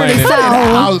Stop community.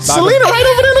 complaining. So Selena right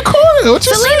over there in the corner. What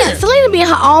you saying? Selena being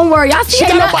her own word. Y'all see,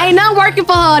 ain't nothing working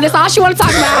for her. That's all she want to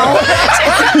talk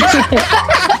about.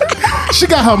 She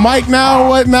got her mic now and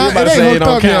whatnot. It It ain't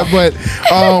hooked up yet, but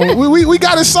we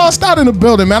got it sauced out in the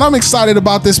building, man. I'm excited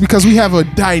about this because we have a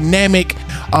dynamic,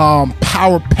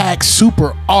 power pack,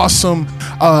 super awesome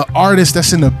artist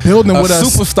that's in the building with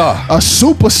us. A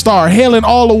superstar, hailing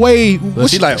all the way.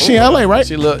 She in LA, right?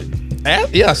 She look.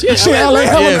 Yeah, she in LA,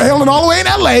 hailing all the way in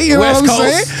LA. You know what I'm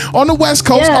saying? On the West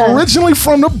Coast, originally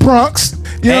from the Bronx.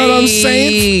 You know what I'm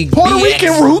saying? Puerto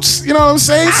Rican roots. You know what I'm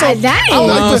saying? So dang. I would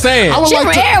like to. I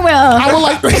would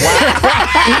like to.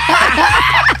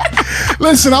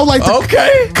 Listen, I would like to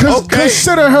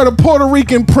consider her the Puerto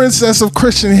Rican princess of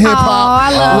Christian hip hop. Oh,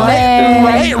 I love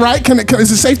it. Right?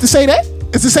 Is it safe to say that?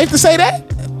 Is it safe to say that?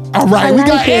 All right, we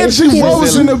got Angie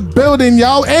Rose in the building,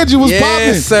 y'all. Angie was popping.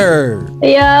 Yes, sir.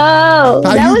 Yo,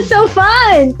 that was so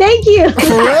fun. Thank you.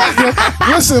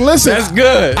 Listen. That's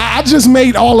good. I just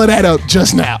made all of that up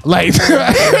just now. Like,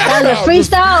 that was a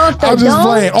freestyle off the dome. I'm just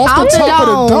playing off the top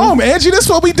of the dome. Angie, this is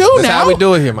what we do That's now. how we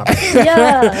do it here, my man.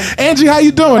 Yeah. Angie, how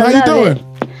you doing? How you doing?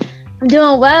 I'm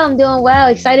doing well.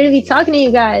 Excited to be talking to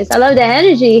you guys. I love the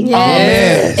energy.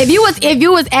 Yeah. If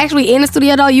you was actually in the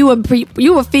studio though, you would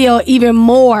feel even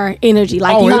more energy.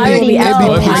 Like you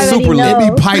it'd be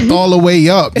piped all the way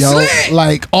up, yo.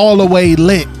 Like all the way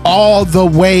lit.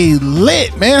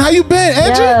 Man, how you been,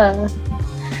 Angie? Yeah.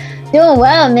 Doing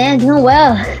well, man. Doing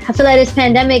well. I feel like this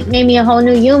pandemic made me a whole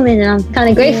new human, and I'm kind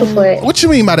of grateful for it. What you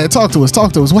mean by that? Talk to us.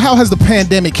 Well, how has the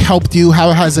pandemic helped you?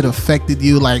 How has it affected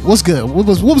you? Like, what's good? What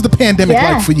was the pandemic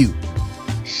like for you?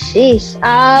 Sheesh.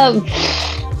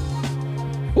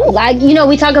 Like,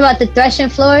 we talk about the threshing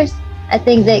floors. I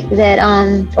think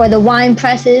that or the wine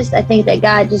presses. I think that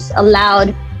God just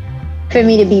allowed for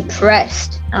me to be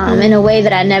pressed in a way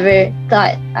that I never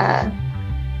thought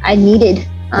I needed.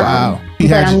 Wow. He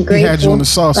had you on the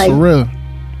sauce, like, for real.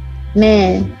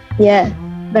 Man, yeah.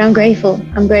 But I'm grateful.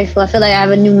 I feel like I have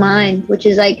a new mind, which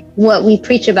is like what we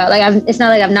preach about. Like it's not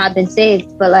like I've not been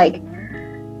saved, but like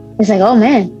it's like, oh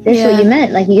man, this is what you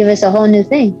meant. Like you give us a whole new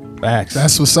thing. Facts.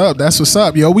 That's what's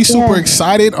up. Yo, we super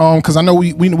excited. Because I know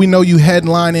we know you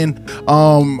headlining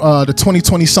the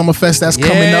 2020 Summerfest that's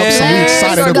coming up. So we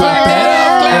excited about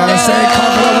that. You know what I'm saying?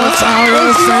 Coming up one time, you know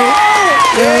what I'm saying?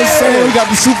 We got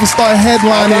the superstar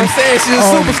headlining. I'm saying she's a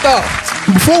superstar.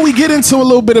 Before we get into a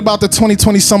little bit about the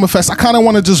 2020 Summerfest, I kind of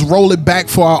want to just roll it back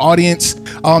for our audience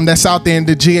that's out there in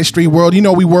the GH3 world. You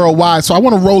know, we worldwide, so I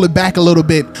want to roll it back a little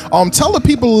bit. Tell the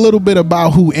people a little bit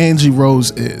about who Angie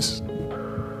Rose is.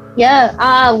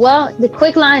 Yeah, well, the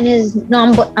quick line is,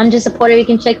 I'm just a Puerto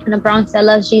Rican chick from the Bronx that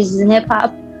loves Jesus and hip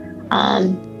hop.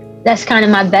 That's kind of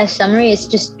my best summary. It's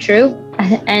just true.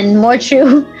 And more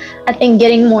true, I think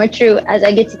getting more true as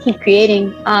I get to keep creating.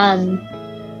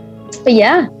 But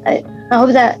yeah, I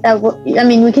hope that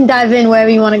we can dive in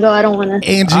wherever you want to go. I don't want to.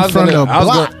 Angie from the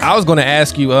block. I was going to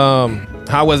ask you,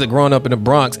 how was it growing up in the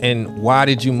Bronx, and why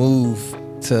did you move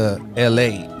to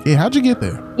LA? Yeah, how'd you get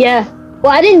there? Yeah,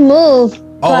 well, I didn't move.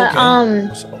 Oh, but,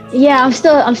 okay. Yeah, I'm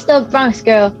still a Bronx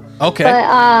girl. Okay.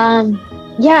 But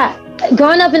yeah.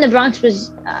 Growing up in the Bronx was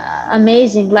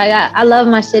amazing. Like I love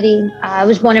my city. I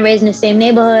was born and raised in the same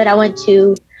neighborhood. I went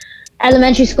to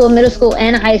elementary school, middle school,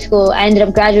 and high school. I ended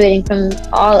up graduating from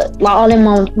all in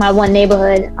my one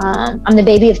neighborhood. I'm the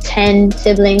baby of 10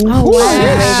 siblings. Oh,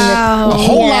 wow. A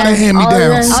whole lot of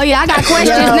hand-me-downs. Oh, yeah, I got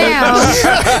questions now.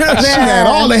 She had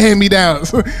all the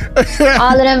hand-me-downs. All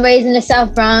of them raised in the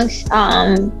South Bronx.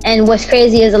 And what's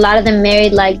crazy is a lot of them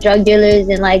married like drug dealers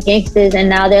and like gangsters, and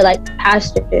now they're like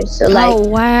pastors. So like, oh,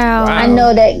 wow. I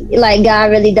know that like God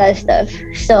really does stuff.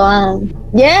 So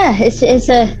yeah, it's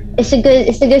a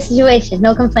good situation.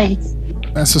 No complaints.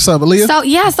 That's what's up,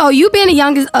 Aaliyah. So you being the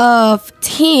youngest of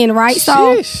 10, right?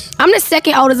 So I'm the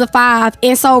second oldest of 5.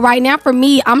 And so right now for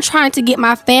me, I'm trying to get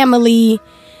my family,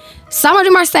 some of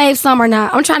them are saved, some are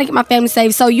not. I'm trying to get my family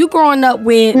saved. So you growing up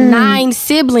with 9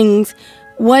 siblings,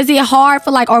 was it hard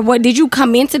for or what, did you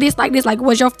come into this like this? Like,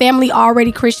 was your family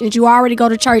already Christian? Did you already go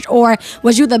to church? Or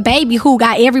was you the baby who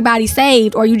got everybody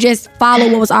saved? Or you just follow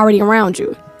what was already around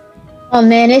you? Oh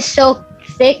man, it's so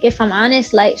thick, if I'm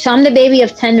honest. Like, so I'm the baby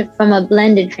of 10 from a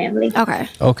blended family.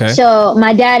 Okay. So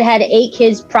my dad had 8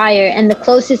 kids prior, and the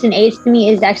closest in age to me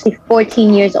is actually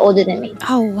 14 years older than me.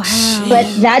 Oh wow. But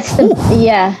that's the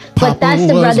but that's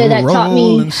the brother that taught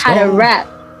me how to rap.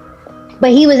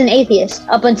 But he was an atheist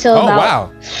up until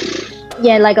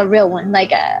like a real one.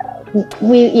 Like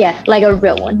like a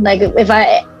real one. Like if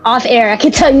I off air I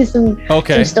could tell you some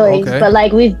stories. But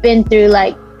like we've been through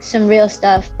like some real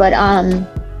stuff. But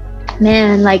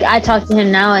man, like I talk to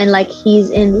him now and like he's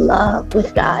in love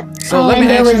with God. So let me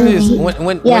ask you this.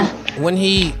 When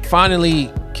he finally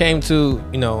came to,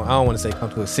 I don't want to say come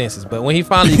to his senses, but when he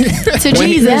finally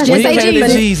Jesus,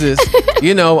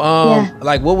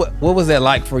 like what was that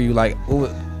like for you? Like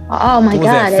oh my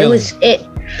God,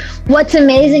 what's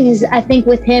amazing is I think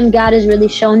with him, God has really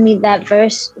shown me that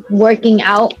verse, working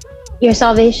out your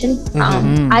salvation.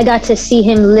 I got to see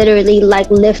him literally like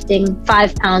lifting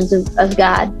 5 pounds of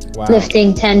God,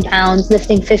 lifting 10 pounds,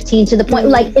 lifting 15, to the point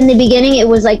like in the beginning it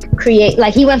was like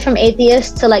he went from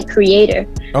atheist to like creator.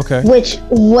 Which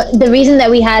the reason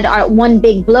that we had our one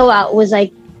big blowout was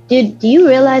like, dude, do you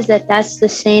realize that that's the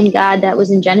same God that was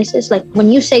in Genesis? Like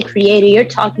when you say creator, you're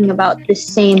talking about the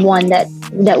same one that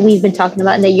we've been talking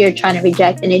about and that you're trying to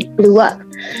reject, and it blew up.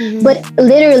 But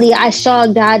literally I saw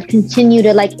God continue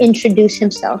to like introduce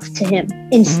himself to him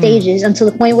in stages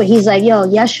until the point where he's like, yo,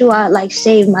 Yeshua like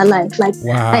saved my life. Like,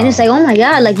 and it's like, oh my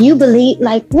God, like you believe,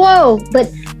 like, whoa.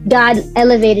 But God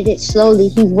elevated it slowly.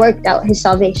 He worked out his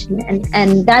salvation.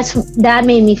 And that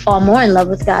made me fall more in love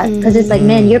with God. Because it's like,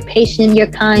 man, you're patient, you're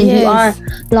kind, you are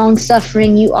long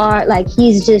suffering, you are like,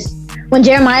 he's just, when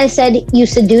Jeremiah said you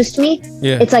seduced me,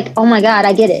 it's like, oh my God,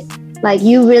 I get it. Like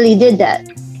you really did that.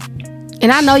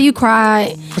 And I know you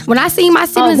cried. When I seen my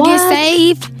siblings get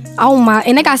saved,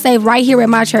 and they got saved right here at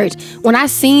my church. When I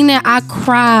seen it, I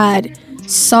cried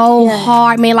so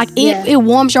hard, man. Like it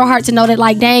warms your heart to know that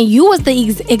like, dang, you was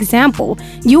the example.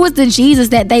 You was the Jesus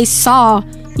that they saw.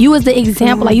 You was the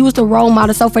example, like you was the role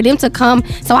model. So for them to come,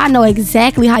 so I know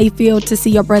exactly how you feel to see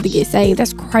your brother get saved.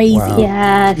 That's crazy. Wow.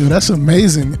 Yeah. Dude, that's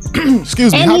amazing.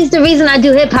 Excuse me. And he's the reason I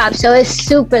do hip hop. So it's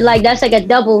super, like that's like a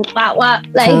double wop.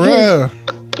 Like, for real?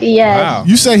 Yeah. Wow.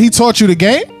 You say he taught you the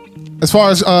game? As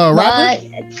far as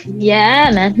rapping?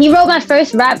 Yeah, man. He wrote my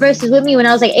first rap verses with me when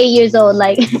I was like 8 years old.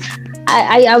 Like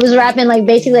I was rapping like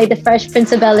basically like the Fresh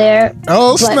Prince of Bel-Air.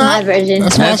 Oh, but my version.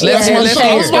 That's my shit.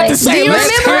 I was about to say, do you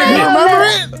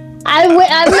remember it? I remember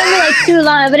like too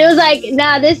long, but it was like,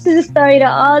 nah, this is a story to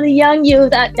all the young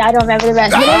youth. I don't remember the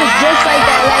rest, but it was just like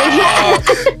that.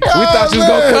 Like, we thought she was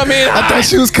gonna come in. I thought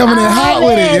she was coming in hot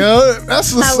with it, yo.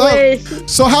 That's what's up.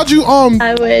 So how'd you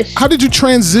I wish. How did you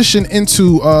transition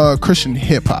into Christian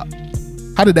hip hop?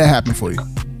 How did that happen for you?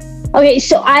 Okay,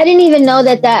 so I didn't even know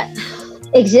that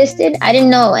existed. I didn't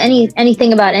know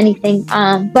anything about anything.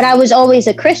 But I was always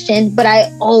a Christian, but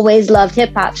I always loved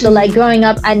hip hop. So like growing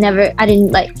up,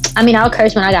 I'll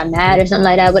curse when I got mad or something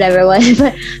like that, whatever it was.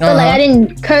 but like I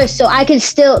didn't curse, so I could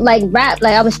still like rap.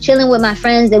 Like I was chilling with my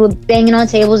friends, they were banging on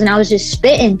tables and I was just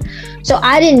spitting. So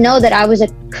I didn't know that I was a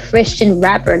Christian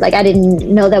rapper. Like I didn't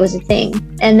know that was a thing.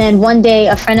 And then one day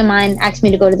a friend of mine asked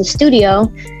me to go to the studio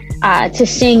to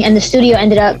sing, and the studio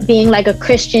ended up being like a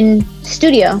Christian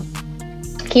studio.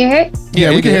 Can you hear it? Yeah,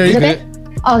 we can hear you.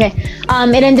 Okay.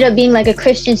 It ended up being like a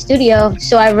Christian studio.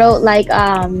 So I wrote like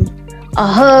a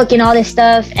hook and all this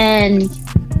stuff. And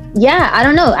yeah, I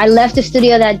don't know. I left the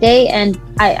studio that day and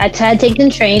I had taken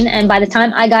the train. And by the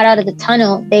time I got out of the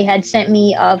tunnel, they had sent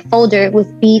me a folder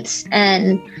with beats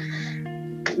and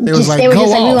they were just like, we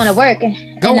want to work.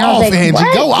 And I was like, Angie,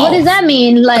 what does that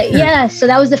mean? Like, yeah. So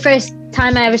that was the first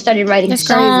time I ever started writing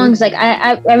songs. Like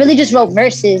I really just wrote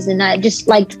verses, and I just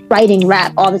liked writing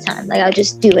rap all the time. Like I would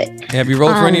just do it. Have you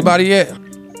wrote for anybody yet?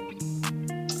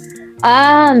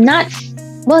 Not.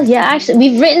 Well, yeah, actually,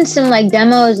 we've written some like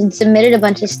demos and submitted a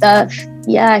bunch of stuff.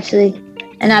 Yeah, actually,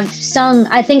 and I've sung.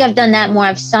 I think I've done that more.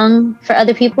 I've sung for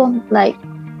other people. Like.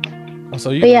 So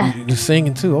you're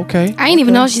singing too? Okay. I ain't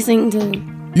even know she's singing too.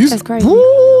 That's crazy.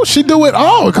 Ooh, she do it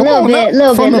all. Come on,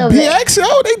 from the BX,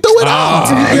 they do it all.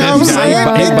 You know what I'm saying?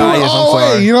 They do it all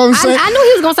way. You know what I'm saying? I knew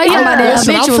he was gonna say something about that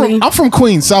eventually. I'm from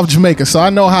Queens, South Jamaica, so I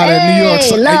know how that New York.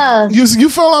 Love. You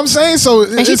feel what I'm saying? So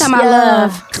and she talking about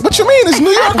love. What you mean? It's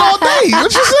New York all day.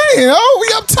 What you saying? Oh, we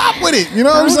up top with it. You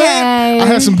know what I'm saying? I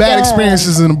had some bad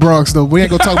experiences in the Bronx, though. We ain't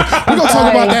gonna talk. We're gonna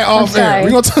talk about that off air.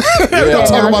 We're gonna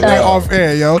talk about that off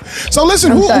air, yo. So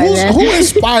listen, who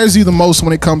inspires you the most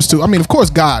when it comes to? I mean, of course,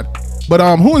 God. But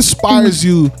who inspires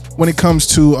you when it comes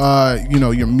to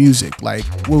your music? Like,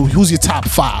 who's your top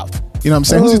 5? You know what I'm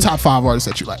saying? Who's your top 5 artists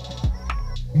that you like?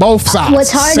 Both sides,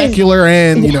 What's hard secular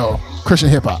and Christian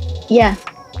hip hop. Yeah.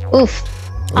 Oof.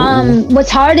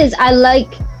 What's hard is I like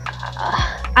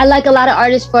a lot of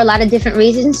artists for a lot of different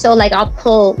reasons. So like I'll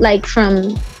pull like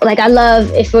from like I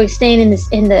love, if we're staying in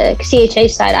the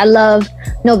CHH side, I love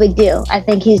No Big Deal. I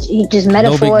think he just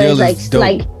metaphors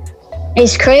like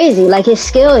it's crazy. Like his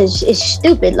skill is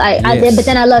stupid. Like but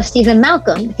then I love Stephen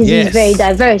Malcolm because he's very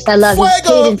diverse. I love his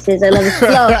cadences. I love his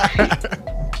flow.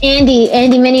 Andy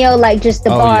Mineo, like just the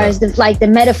bars, the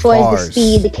metaphors, the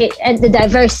speed, and the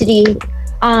diversity.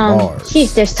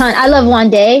 Jeez, there's ton. I love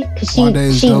Wande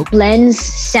because she blends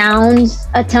sounds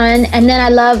a ton, and then I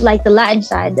love like the Latin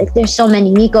side. Like there's so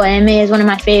many. Nico M is one of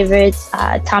my favorites.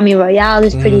 Tommy Royale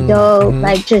is pretty dope.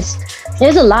 Like just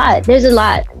there's a lot.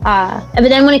 But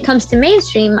then when it comes to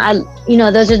mainstream,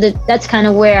 that's kind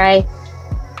of where I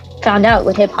found out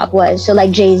what hip hop was. So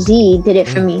like Jay-Z did it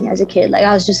for me as a kid. Like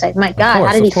I was just like, my God,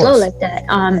 how did he flow like that?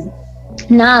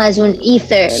 Nas, when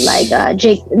Ether, like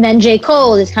J.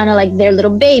 Cole is kind of like their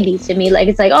little baby to me. Like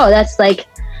it's like, oh, that's like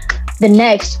the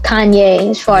next Kanye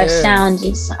as far as sounds.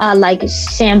 It's like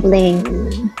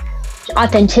sampling,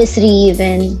 authenticity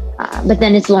even. But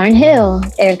then it's Lauryn Hill,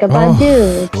 Erykah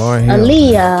Badu,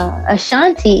 Aaliyah,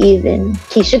 Ashanti even,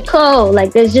 Keisha Cole.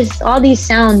 Like there's just all these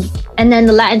sounds. And then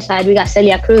the Latin side, we got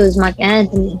Celia Cruz, Mark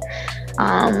Anthony,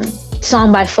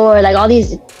 Song by Four, like all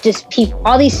these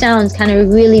all these sounds kind of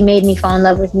really made me fall in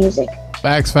love with music.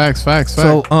 Facts.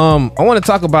 So I want to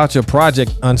talk about your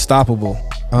project Unstoppable.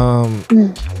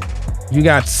 You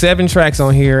got 7 tracks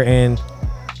on here, and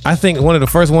I think one of the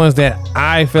first ones that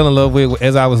I fell in love with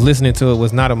as I was listening to it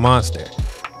was Not a Monster.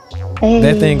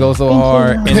 That thing goes so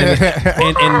hard.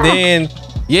 And then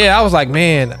I was like,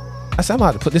 man, I said, I'm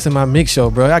about to put this in my mix show,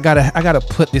 bro. I gotta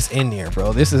put this in there,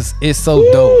 bro. It's so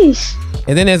dope.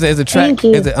 And then as a track,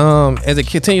 as it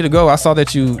continued to go, I saw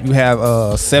that you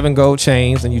have 7 gold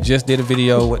chains, and you just did a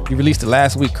video. You released it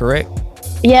last week, correct?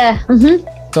 Yeah.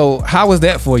 So how was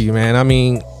that for you, man? I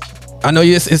mean, I know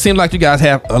it seemed like you guys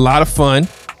have a lot of fun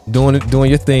doing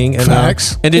your thing. And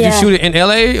facts. And did you shoot it in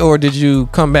LA or did you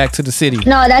come back to the city?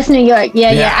 No, that's New York. Yeah.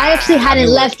 I actually hadn't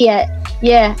left yet.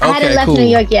 Yeah, I hadn't left New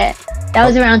York yet. That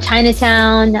was around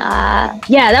Chinatown.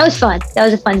 That was fun. That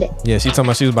was a fun day. Yeah, she told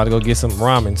me she was about to go get some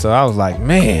ramen. So I was like,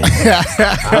 man. We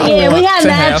had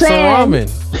that plan. Some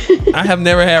ramen. I have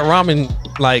never had ramen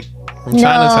like from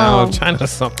Chinatown or China or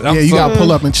something. You gotta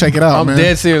pull up and check it out, man. I'm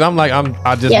dead serious. I'm like,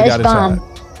 I just gotta try it.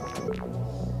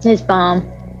 It's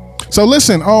bomb. So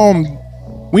listen,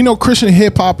 we know Christian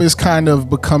hip hop is kind of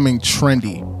becoming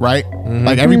trendy, right?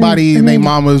 Like everybody and their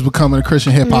mama is becoming a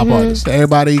Christian hip hop artist.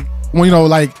 Everybody,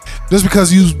 like just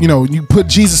because you put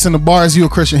Jesus in the bars, you a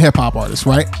Christian hip hop artist,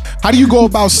 right? How do you go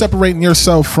about separating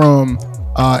yourself from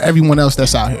everyone else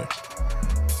that's out here?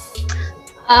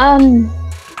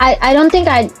 I don't think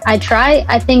I try.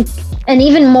 I think, and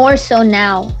even more so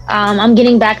now, I'm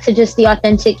getting back to just the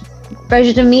authentic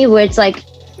version of me, where it's like,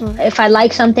 if I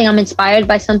like something, I'm inspired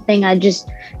by something,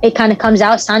 it kind of comes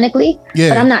out sonically.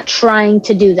 But I'm not trying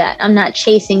to do that. I'm not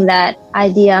chasing that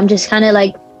idea. I'm just kind of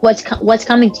like, what's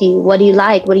coming to you? What do you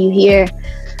like? What do you hear?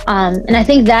 And I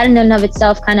think that in and of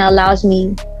itself kind of allows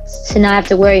me to not have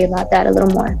to worry about that a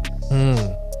little more.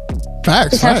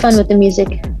 Facts. Just have fun with the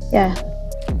music. Yeah.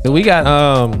 So we got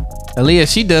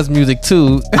Aaliyah, she does music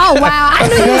too. Oh wow, I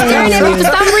knew you were staring at me for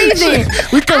some reason.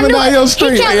 We coming down your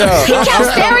street. He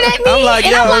kept staring at me, I'm like,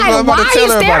 why are you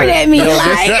staring at me?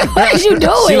 Like, what is you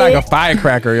doing? She like a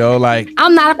firecracker, yo. Like,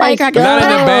 I'm not a firecracker. Not in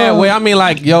a bad way. I mean,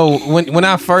 like, yo, when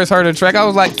I first heard her track, I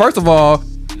was like, first of all,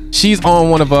 she's on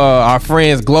one of our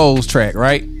friends Glow's track,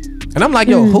 right? And I'm like,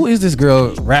 yo, who is this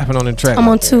girl rapping on the track? I'm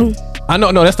on 2. I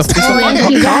know, no, that's the first one.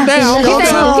 Calm down.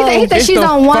 He said she's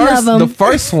on one of them. The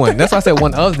first one. That's why I said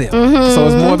one of them. So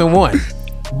it's more than one.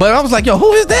 But I was like, yo,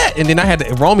 who is that? And then I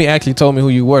had Romy actually told me who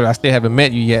you were. I still haven't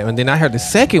met you yet. And then I heard the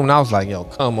second one. I was like, yo,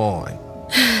 come on.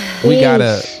 We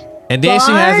gotta. And then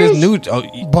she has this new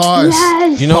bars.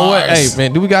 You know what? Hey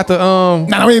man, do we got the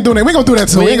Nah, we ain't doing that. We ain't gonna do that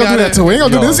too. We ain't gonna do that too. We ain't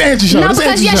gonna do this. Angie show. No,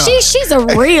 because she's a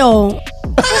real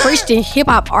Christian hip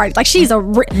hop artist. Like she's a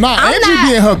Angie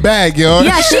be in her bag, yo.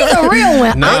 Yeah, she's a real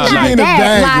one. Nah, I'm not in the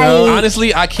that. bag, yo.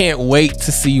 Honestly, I can't wait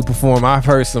to see you perform. I've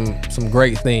heard some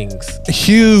great things.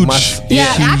 Huge.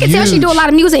 I can tell she do a lot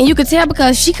of music, and you could tell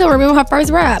because she couldn't remember her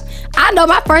first rap. I know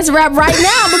my first rap right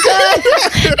now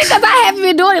because I haven't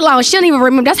been doing it long. She don't even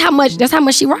remember. That's how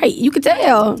much she write. You could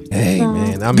tell. Hey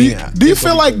man, I mean, do you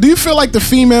feel like the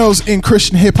females in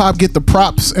Christian hip hop get the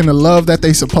props and the love that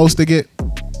they supposed to get?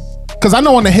 Because I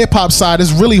know on the hip hop side,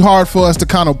 it's really hard for us to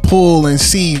kind of pull and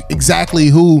see exactly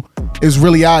who is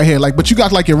really out here. Like, but you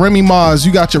got like your Remy Ma's,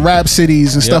 you got your Rap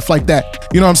Cities and stuff like that.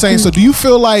 You know what I'm saying? So do you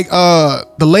feel like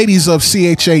the ladies of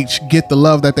CHH get the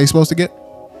love that they supposed to get?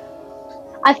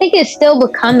 I think it's still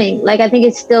becoming. Like, I think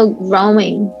it's still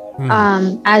growing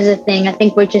as a thing. I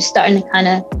think we're just starting to kind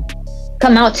of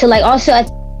come out to like also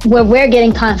where we're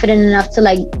getting confident enough to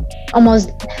like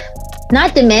almost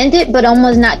not demand it, but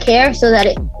almost not care, so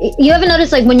that you ever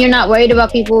notice like when you're not worried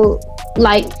about people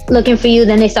like looking for you,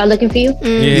 then they start looking for you.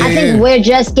 Yeah. I think we're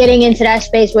just getting into that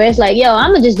space where it's like, yo,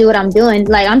 I'm gonna just do what I'm doing.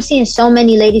 Like, I'm seeing so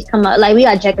many ladies come up. Like, we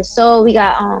got Jecca Soul, we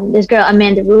got this girl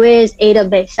Amanda Ruiz, Ada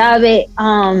Besabe,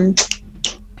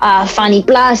 Fanny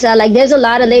Plaza. Like, there's a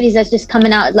lot of ladies that's just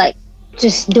coming out like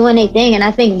just doing their thing, and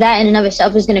I think that in and of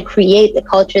itself is going to create the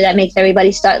culture that makes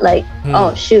everybody start like,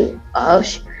 oh shoot.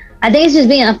 I think it's just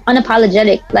being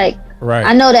unapologetic. Like, right.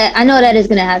 I know that is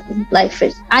going to happen. Like,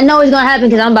 I know it's going to happen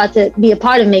because I'm about to be a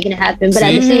part of making it happen. But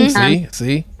at the same time,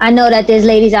 I know that there's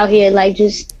ladies out here like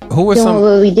just doing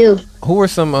what we do. Who are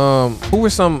some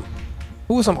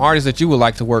artists that you would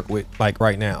like to work with like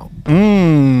right now?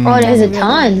 Oh, there's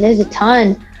a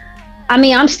ton. I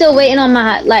mean, I'm still waiting on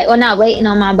my, not waiting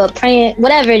on my, but praying,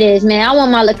 whatever it is, man. I want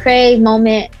my Lecrae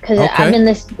moment, because I've been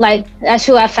that's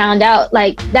who I found out.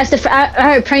 Like, that's I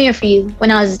heard Praying For You when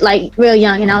I was like real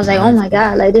young, and I was like, oh my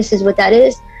God, like this is what that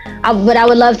is. But I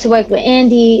would love to work with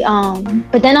Andy.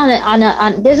 But then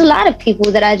on there's a lot of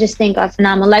people that I just think are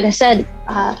phenomenal. Like I said,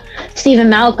 Stephen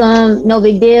Malcolm, No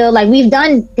Big Deal. Like, we've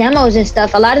done demos and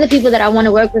stuff. A lot of the people that I want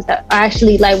to work with are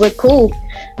actually like, we're cool.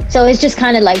 So it's just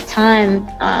kind of like time.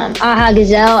 Aha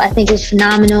Gazelle, I think is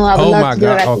phenomenal. I would love to do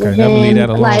a record with him. Never leave that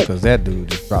alone, because that dude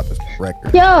just dropped this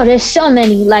record. Yo, there's so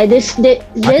many. Like, there's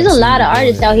a lot of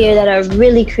artists out here that are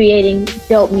really creating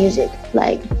dope music.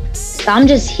 Like, I'm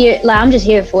just here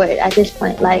for it at this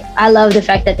point. Like, I love the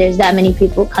fact that there's that many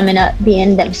people coming up,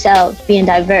 being themselves, being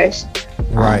diverse.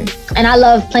 Right. And I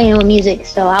love playing with music,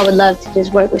 so I would love to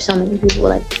just work with so many people.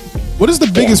 Like, what is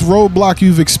the biggest roadblock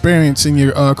you've experienced in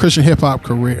your Christian hip hop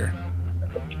career?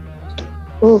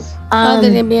 Oof. Other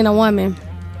than being a woman.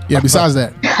 Yeah, besides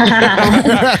that.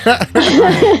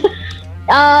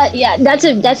 Yeah, that's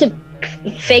a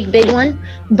fake big one.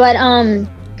 But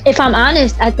if I'm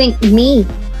honest, I think me.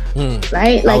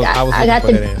 Right? Like, I got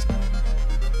the answer.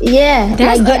 Yeah.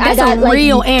 That's a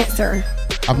real answer.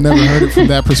 I've never heard it from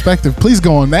that perspective. Please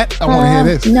go on that. I want to hear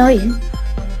this. No,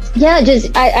 yeah,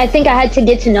 just I think I had to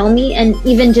get to know me and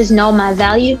even just know my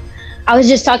value. I was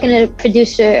just talking to the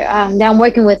producer that I'm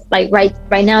working with like right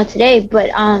now today, but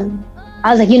I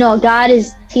was like, God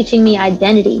is teaching me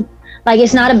identity. Like,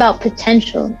 it's not about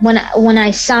potential. When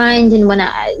I signed and when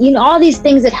I all these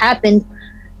things that happened,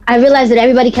 I realized that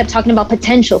everybody kept talking about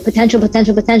potential, and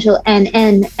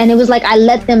it was like I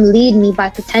let them lead me by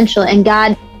potential, and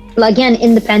God, again,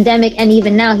 in the pandemic and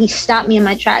even now, he stopped me in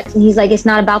my tracks, and he's like, it's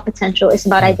not about potential, it's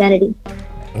about identity.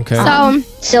 Okay.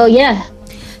 So yeah.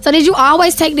 So did you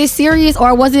always take this serious,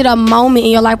 or was it a moment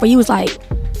in your life where you was like,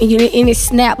 and it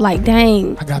snapped like,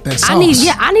 dang, I got that sauce.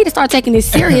 I need to start taking this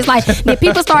serious. Like, did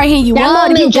people start hitting you up?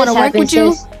 Did people want to work with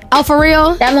you? Oh, for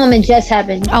real? That moment just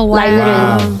happened. Oh, wow. Like,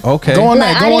 literally. Okay. Go on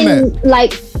that.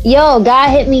 Like, yo, God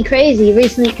hit me crazy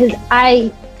recently because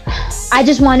I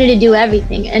just wanted to do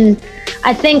everything. And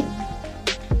I think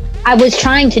I was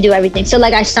trying to do everything. So,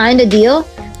 like, I signed a deal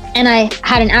and I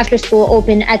had an after school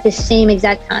open at the same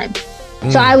exact time.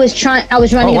 So I was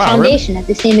running a foundation at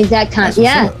the same exact time.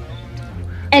 Yeah.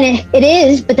 And it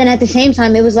is, but then at the same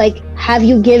time, it was like,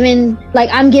 I'm giving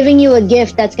you a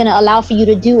gift that's going to allow for you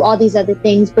to do all these other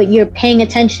things, but you're paying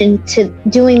attention to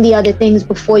doing the other things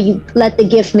before you let the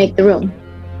gift make the room.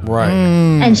 Right.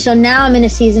 And so now I'm in a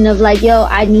season of like, yo,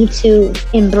 I need to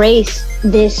embrace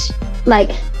this,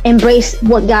 like, embrace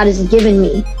what God has given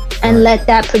me and let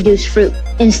that produce fruit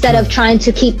instead of trying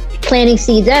to keep planting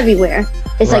seeds everywhere.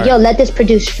 It's like, yo, let this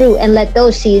produce fruit and let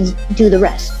those seeds do the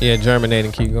rest. Yeah, germinate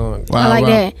and keep going. Wow, I like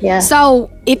that. Yeah.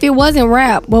 So if it wasn't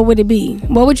rap, what would it be?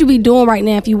 What would you be doing right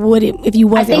now if you wasn't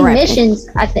rapping?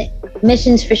 I think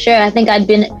missions for sure. I think I'd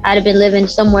have been living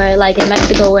somewhere like in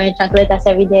Mexico wearing chocolatas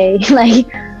every day, like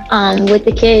with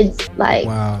the kids. Like,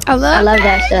 wow. I love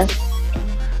that stuff.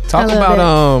 Talk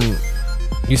about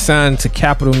you signed to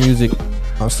Capital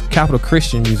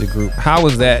Christian Music Group. How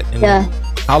was that? And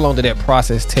how long did that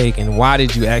process take, and why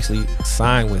did you actually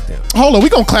sign with them? Hold on, we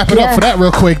gonna clap it up for that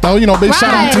real quick, though. Big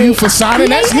shout out to you for signing.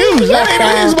 That's huge. That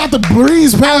ain't about to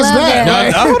breeze past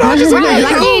that. Hold on,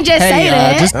 like you ain't just say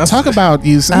that. Just talk about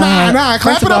you. Nah,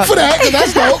 clap it up for that.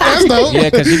 That's dope. That's dope. Yeah,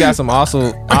 because you got some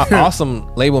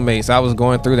awesome label mates. I was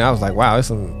going through there. I was like, wow, it's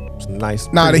some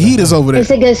nice. Nah, the heat is over there.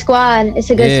 It's a good squad.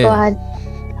 squad.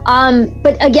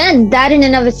 But again, that in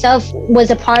and of itself was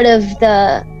a part of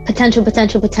the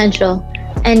potential.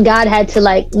 And God had to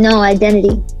know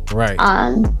identity. Right.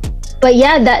 but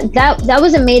yeah, that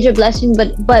was a major blessing.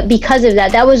 But because of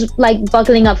that was like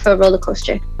buckling up for a roller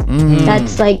coaster.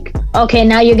 That's like, okay,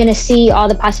 now you're gonna see all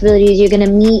the possibilities. You're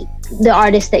gonna meet the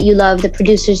artists that you love, the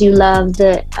producers you love.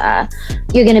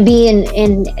 You're gonna be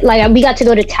in like, we got to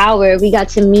go to Tower, we got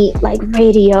to meet like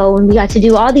radio, and we got to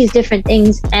do all these different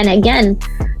things. And again,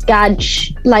 God,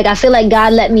 like, I feel like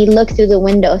God let me look through the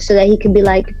window so that he could be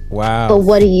like, wow, but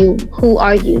who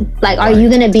are you? Like, are you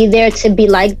gonna be there to be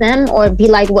like them or be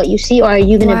like what you see, or are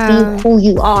you gonna be who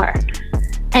you are?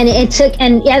 And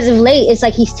and as of late, it's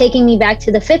like he's taking me back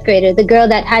to the 5th grader, the girl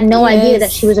that had no idea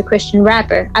that she was a Christian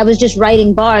rapper. I was just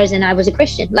writing bars and I was a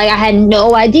Christian. Like, I had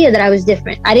no idea that I was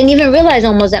different. I didn't even realize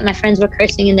almost that my friends were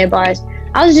cursing in their bars.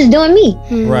 I was just doing me.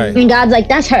 Right. And God's like,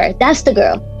 that's her. That's the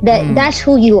girl. That's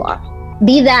who you are.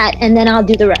 Be that, and then I'll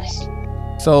do the rest.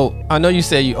 So I know you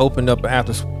said you opened up an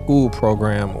after school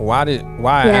program. Why an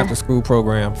after school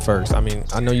program first? I mean,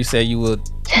 I know you said you would,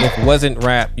 if it wasn't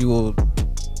rap, you will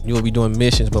be doing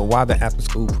missions, but why the after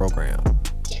school program?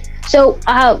 So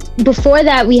before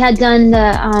that, we had done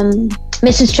the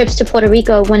missions trips to Puerto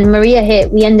Rico. When Maria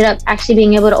hit, we ended up actually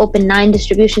being able to open 9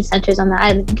 distribution centers on the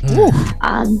island.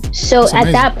 So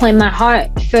at that point, my heart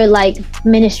for like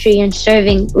ministry and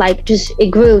serving, like, just,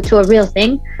 it grew to a real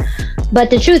thing. But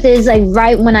the truth is, like,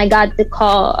 right when I got the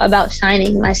call about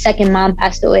signing, my second mom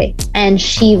passed away, and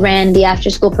she ran the after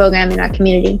school program in our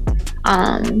community.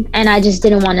 And I just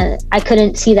didn't want to, I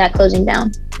couldn't see that closing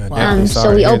down.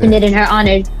 So we opened it in her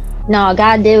honor. No,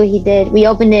 God did what he did. We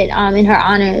opened it in her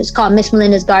honor. It's called Miss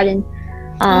Melinda's Garden.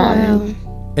 And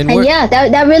yeah,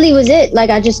 that really was it. Like,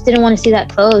 I just didn't want to see that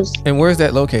close. And where's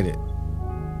that located?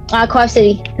 Car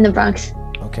City in the Bronx.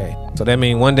 Okay. So that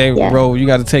means one day, bro, you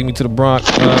got to take me to the Bronx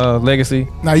Legacy.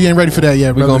 No, you ain't ready for that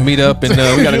yet, bro. We're going to meet up and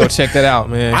we got to go check that out,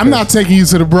 man. I'm not taking you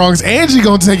to the Bronx. Angie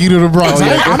going to take you to the Bronx.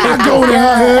 I'm not going in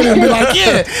her hood and be like,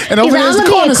 yeah. And over there's the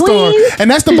corner store. And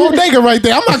that's the bodega right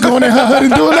there. I'm not going in her hood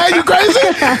and doing that. You crazy?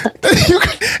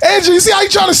 Angie, you see how you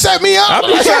trying to set me up? I'm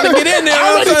just trying to get in there.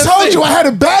 I already told you I had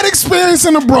a bad experience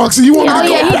in the Bronx. And you want me to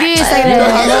go back? He did say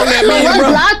that.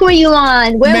 What block were you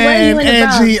on? Where were you in the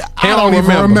Bronx? Angie, I don't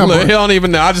even remember. He don't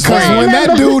even know. I just when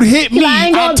that dude hit me,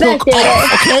 I took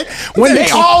off. Okay, when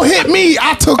they all hit me,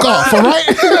 I took off. All right,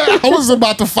 I was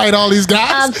about to fight all these guys.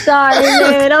 I'm sorry,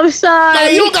 man. I'm sorry. Now,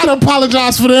 you don't gotta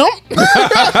apologize for them. We're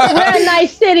a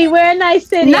nice city. We're a nice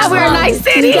city. Now we're a nice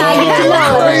city.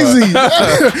 Crazy.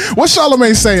 What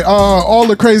Charlamagne say? All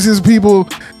the craziest people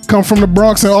come from the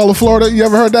Bronx and all of Florida. You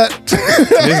ever heard that?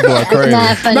 This boy crazy.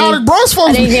 Nah, the Bronx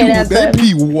folks they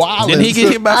be wild. Didn't he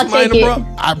get hit by somebody in the Bronx?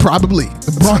 I probably.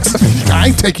 The Bronx. I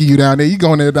ain't taking you down there. You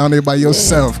going down there by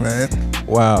yourself, man.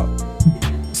 Wow.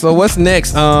 So what's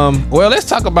next? Well, let's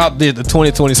talk about the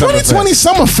 2020 Summer Fest. 2020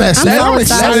 Summer Fest. I'm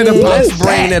excited about Let's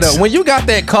bring that up. When you got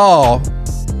that call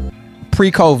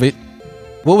pre-COVID,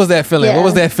 what was that feeling? Yeah. What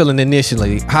was that feeling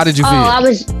initially? How did you feel? I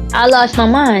lost my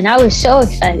mind. I was so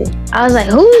excited. I was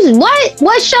like,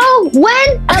 what show?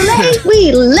 When? LA?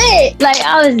 We lit. Like,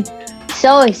 I was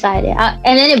so excited.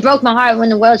 And then it broke my heart when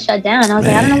the world shut down. I was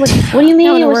like, I don't know what do you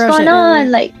mean? What's going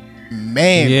on? Like,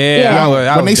 man,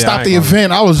 yeah. When they stopped the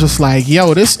event, I was just like,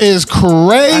 yo, this is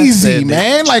crazy,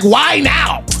 man. Like, why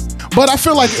now? But I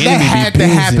feel like that had to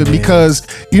happen because,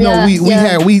 you know,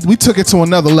 we took it to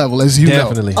another level, as you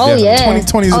know. Definitely.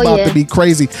 2020 is about to be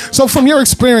crazy. So from your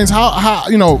experience, how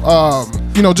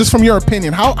just from your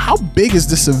opinion, how big is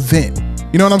this event?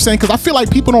 You know what I'm saying? Because I feel like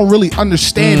people don't really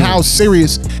understand how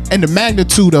serious and the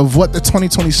magnitude of what the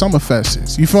 2020 Summer Fest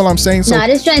is. You feel what I'm saying? So,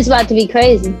 this joint's about to be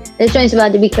crazy.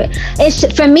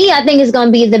 For me, I think it's going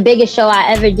to be the biggest show I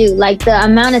ever do. Like, the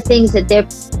amount of things that they're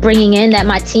bringing in, that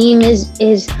my team is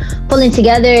pulling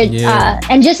together.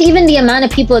 And just even the amount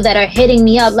of people that are hitting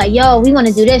me up like, yo, we want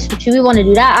to do this, but we want to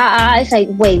do that. It's like,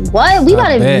 wait, what? We got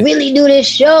to really do this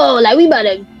show. Like, we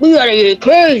gotta get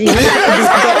crazy. We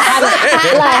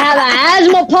have an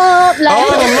asthma pump.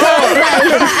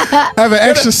 Have an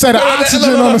extra set of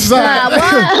oxygen on the side.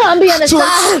 I'm be on the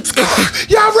side.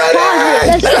 Y'all ready?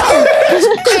 Let's go.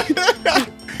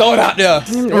 Throw it out there.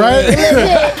 Right?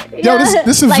 Yo,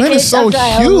 this event is so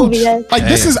huge. Like,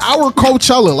 this is our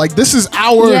Coachella. Like, this is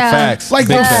our like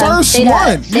the first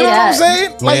one. You know what I'm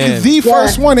saying? Like, the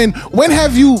first one. And when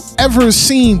have you ever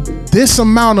seen this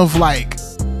amount of like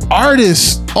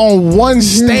artists on one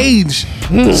stage?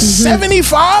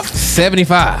 75?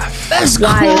 75. That's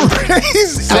crazy.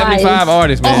 75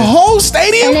 artists, man. A whole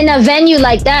stadium? And in a venue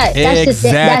like that.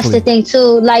 That's the thing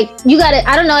too. Like, you gotta,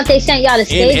 I don't know if they sent y'all the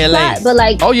stage spot, but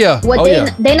like,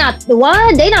 they not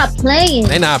playing.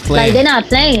 Like, they're not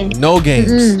playing. No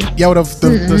games. Yo, the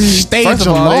stage First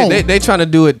of all, alone. they trying to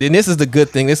do it, and this is the good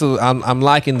thing. I'm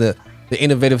liking the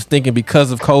innovative thinking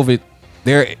because of COVID.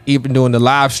 They're even doing the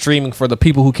live streaming for the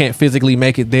people who can't physically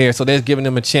make it there. So they're giving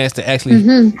them a chance to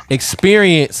actually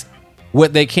experience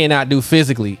what they cannot do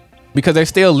physically, because they're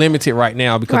still limited right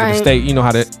now because of the state. You know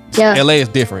how LA is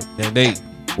different. And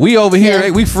we over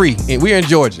here, we free, and we're in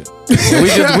Georgia.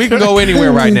 We can go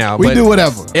anywhere right now. We do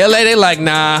whatever. LA, they like,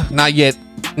 nah, not yet.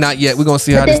 Not yet. We're gonna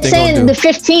see how this thing gonna do. The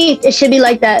 15th, it should be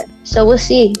like that. So we'll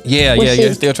see. Yeah.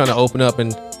 Still trying to open up,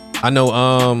 and I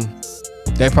know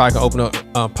they probably can open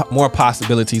up more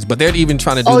possibilities, but they're even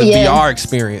trying to do the VR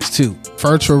experience too.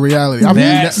 Virtual reality. I mean,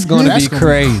 that's gonna be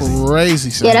crazy. Crazy.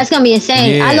 Son. Yeah, that's gonna be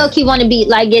insane. Yeah. I low key want to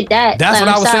get that. That's what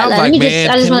I was saying. I was like, man,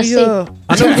 I just want to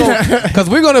see. Because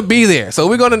we're gonna be there, so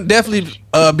we're gonna definitely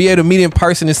be able to meet in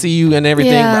person and see you and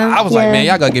everything. Yeah. But I was like, man,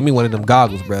 y'all gotta give me one of them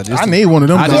goggles, bro. I need one of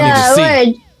them. I just need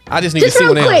to see. I just need to see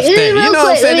when they on stage. You know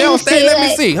what I'm saying? They on stage. Let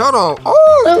me see. Hold on.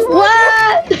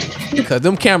 What? Because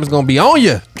them cameras gonna be on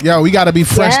you. Yo, we gotta be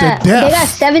fresh to death. They got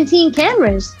 17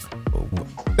 cameras.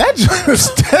 That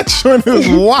joint is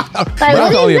wild. Like, I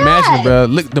can only is that? imagine, bro.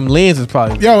 Look, them lenses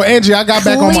probably. Yo, Angie, I got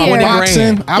back on my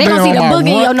boxing. I've been on my boogie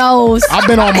in your nose. I've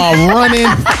been on my running.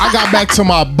 I got back to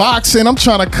my boxing. I'm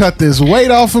trying to cut this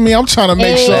weight off of me. I'm trying to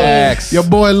make sure your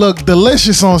boy look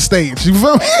delicious on stage. You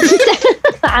feel me?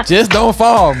 Just don't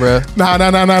fall, bro. Nah. We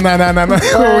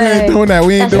ain't doing that.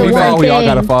 We ain't doing that. We all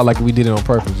gotta fall like we did it on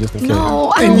purpose, just in case.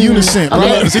 No, in unison.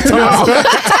 Okay.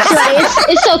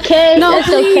 It's okay. No, it's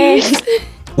okay.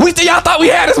 Y'all thought we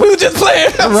had us. We were just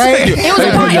playing. Right?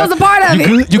 It was a part of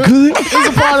it. You good? It's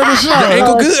a part of the show. Your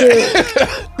ankle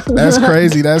good?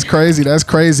 That's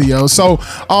crazy, yo. So,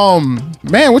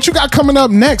 man, what you got coming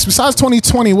up next besides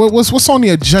 2020? What's on the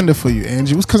agenda for you,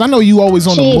 Angie? Because I know you always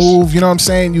on the move. You know what I'm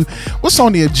saying? What's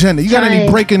on the agenda? You got any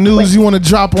breaking news you want to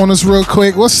drop on us real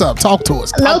quick? What's up? Talk to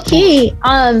us. Low key.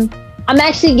 I'm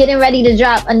actually getting ready to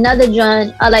drop another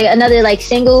another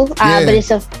single. But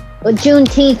it's a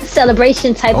Juneteenth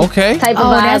celebration type of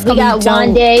vibe. We got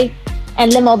Wande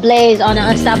and Limo Blaze on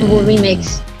an Unstoppable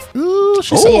remix.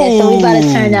 So we about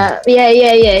to turn up. Yeah.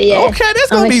 Okay, that's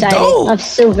gonna be dope. I'm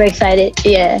super excited.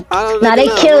 Yeah. Now they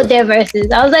killed their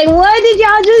verses. I was like, what did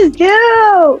y'all just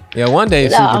do? Yeah, one day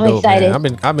is super dope. Excited.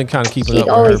 Man. I've been kind of keeping up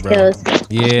with her, bro. Kills.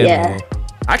 Yeah. Man.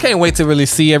 I can't wait to really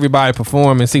see everybody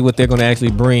perform and see what they're gonna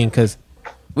actually bring, because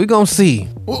we gonna see.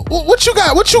 What you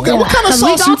got? What kind of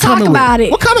sauce you coming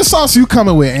with? What kind of sauce you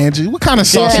coming with, Angie? What kind of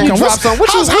sauce you coming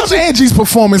with? How's Angie's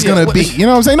performance gonna be? You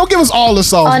know what I'm saying? Don't give us all the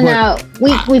sauce. Oh no,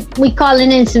 we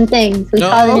calling in some things.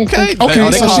 Okay,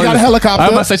 so she got a helicopter.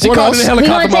 I'm about to say she called in a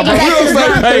helicopter.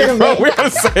 We're gonna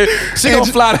say she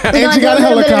gonna fly down. Angie got a helicopter.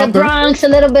 A little bit of the Bronx, a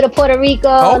little bit of Puerto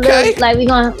Rico. Okay, we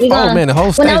gonna. Oh man, the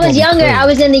whole state. When I was younger, I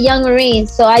was in the Young Marines,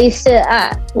 so I used to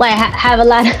have a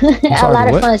lot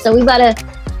of fun. So we about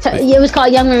to. It was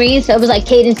called Young Marines, so it was like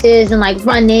cadences and like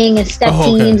running and step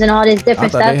teams and all this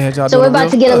different stuff. So we're about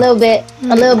to get a little bit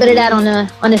of that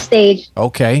on the stage.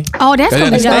 Okay. Oh, that's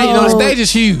gonna be dope. The stage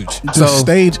is huge. The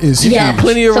stage is huge. You got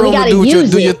plenty of room to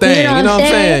do your thing. You know what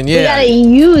I'm saying? Yeah. We gotta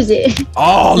use it.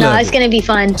 It's gonna be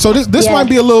fun. So this might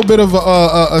be a little bit of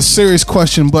a serious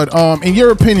question, but in your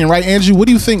opinion, right, Angie, what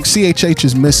do you think CHH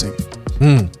is missing?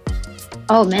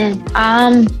 Oh man.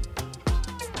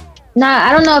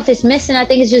 I don't know if it's missing. I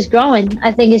think it's just growing.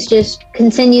 I think it's just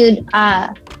continued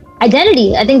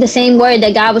identity. I think the same word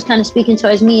that God was kind of speaking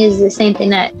towards me is the same thing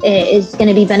that is going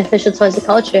to be beneficial towards the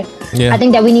culture. Yeah. I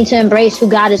think that we need to embrace who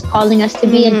God is calling us to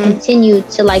be and continue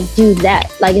to do that.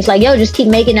 It's just keep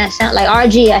making that sound. Like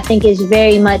RG, I think is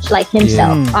very much like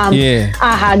himself.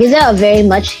 Aha Gazelle, very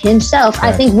much himself.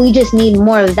 Right. I think we just need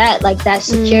more of that, that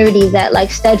security, that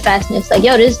steadfastness.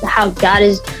 This is how God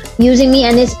is using me,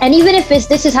 and even if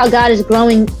this is how God is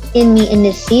growing in me in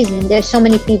this season. There's so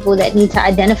many people that need to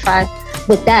identify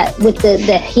with that, with the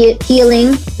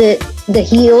healing, the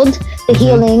healed, the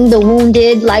healing, the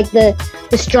wounded,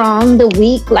 the strong, the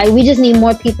weak. We just need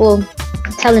more people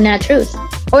telling that truth.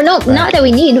 Or not that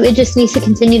we need, it just needs to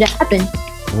continue to happen.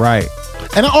 Right.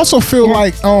 And I also feel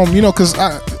because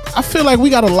I feel like we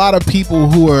got a lot of people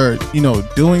who are,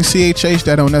 doing CHH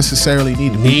that don't necessarily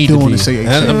need to be doing the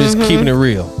CHH. I'm just keeping it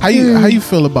real. How you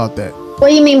feel about that? What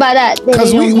do you mean by that?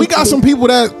 Because we got some people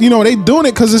that, they doing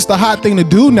it because it's the hot thing to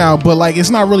do now, but it's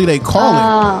not really they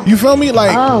calling. You feel me? You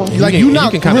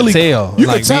can kind of tell. You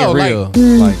can tell. Real.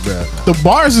 The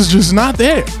bars is just not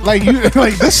there.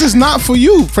 This is not for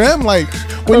you, fam.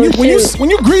 When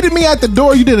you greeted me at the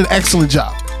door, you did an excellent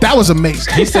job. That was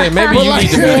amazing. He said maybe you need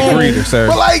to be the greeter, sir.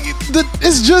 But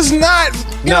it's just not.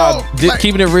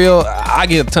 Keeping it real, I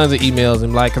get tons of emails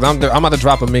and because I'm about to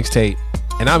drop a mixtape,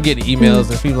 and I'm getting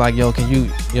emails and people yo, can you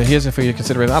here's it for your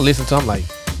consideration. I listen to them,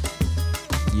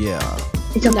 yeah,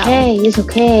 It's okay. It's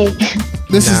okay.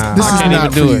 This is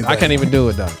not for you. I can't even do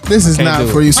it though. This is not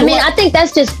for you. So I think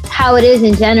that's just how it is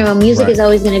in general. Music is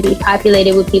always going to be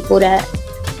populated with people that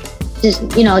just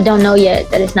don't know yet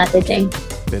that it's not their thing.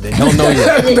 They don't know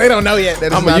yet. They don't know yet.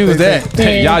 That I'm gonna use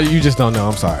that. Y'all, you just don't know.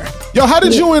 I'm sorry. Yo, how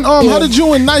did you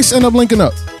and Nice end up linking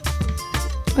up?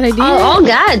 All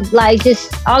God, like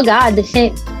just all God. The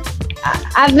same.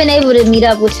 I've been able to meet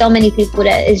up with so many people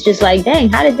that it's just like, dang,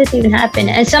 how did this even happen?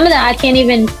 And some of that I can't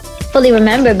even fully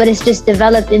remember, but it's just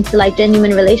developed into like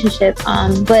genuine relationship.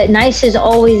 But Nice has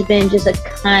always been just a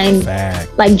kind,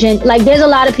 like there's a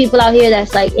lot of people out here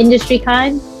that's like industry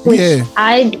kind, which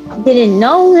I didn't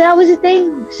know that was a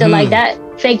thing. So like that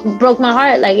fake broke my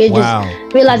heart. Like it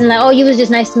just realizing like, oh, you was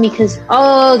just nice to me because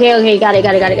okay, got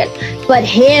it. But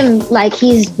him, like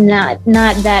he's not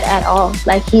that at all.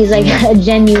 Like he's like a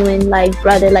genuine like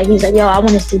brother. Like he's like, yo, I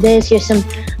want us to do this. Here's some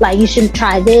like you should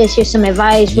try this. Here's some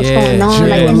advice. What's going on?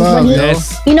 Like when he,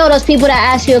 those people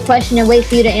that ask you a question and wait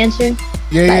for you to answer.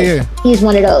 Yeah. He's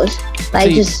one of those.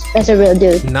 Like that's a real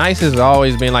dude. Nice has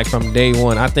always been like from day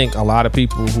one. I think a lot of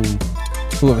people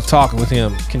who have talked with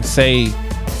him can say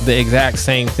the exact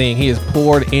same thing. He has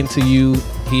poured into you.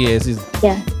 He's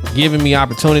giving me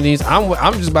opportunities.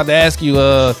 I'm just about to ask you,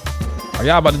 are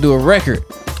y'all about to do a record?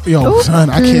 Yo, son,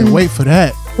 I can't wait for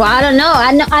that. Well, I don't know.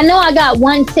 I know I got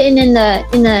one sitting in the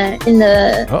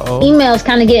emails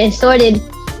kind of getting sorted.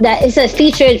 That it's a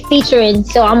featuring.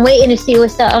 So I'm waiting to see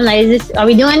what's up. I'm like, are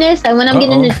we doing this? Like when I'm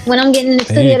getting in the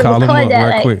studio to record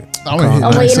that, like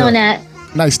I'm waiting on that.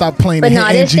 Nice, stop playing and hit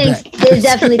Angie back. There's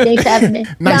definitely things happening.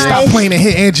 Nice, stop playing and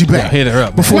hit Angie back. Hit her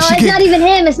up. Before it's not even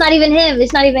him. It's not even him.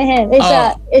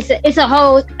 It's a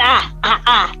whole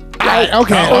Like,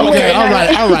 okay, all right.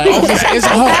 It's a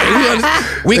whole.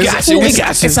 We got you.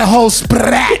 It's a whole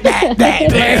sprat.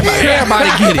 Everybody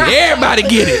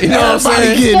get it. You know what I'm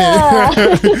saying?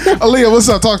 Aaliyah, what's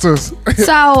up? Talk to us.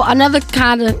 So another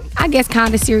kind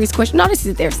of serious question. No, this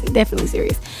is definitely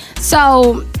serious.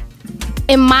 So,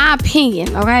 in my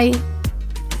opinion, okay,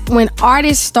 when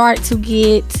artists start to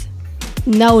get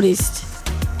noticed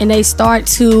and they start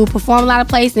to perform a lot of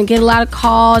places and get a lot of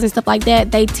calls and stuff like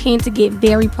that, they tend to get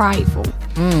very prideful.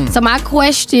 So my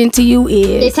question to you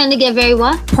is... They tend to get very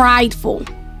what? Prideful.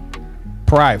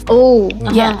 Oh,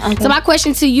 yeah. Okay. So my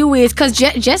question to you is, because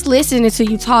just listening to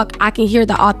you talk, I can hear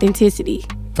the authenticity.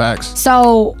 Facts.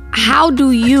 So how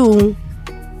do you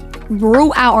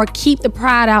root out or keep the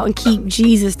pride out and keep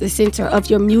Jesus the center of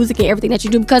your music and everything that you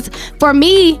do? Because for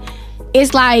me,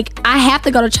 it's like I have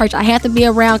to go to church. I have to be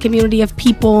around a community of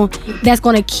people that's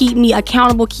going to keep me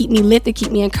accountable, keep me lifted,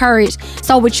 keep me encouraged.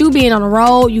 So with you being on the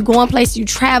road, you going places, you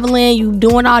traveling, you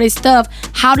doing all this stuff,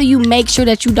 how do you make sure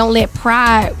that you don't let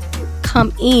pride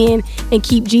come in and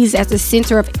keep Jesus as the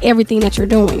center of everything that you're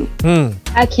doing?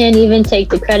 I can't even take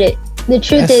the credit. The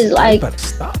truth is, like,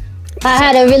 I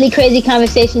had a really crazy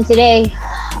conversation today,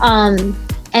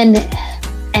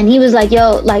 and he was like,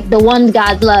 yo, like the one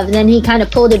God love. And then he kind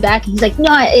of pulled it back. And he's like, no,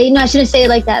 I shouldn't say it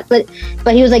like that. But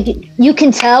he was like, you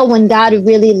can tell when God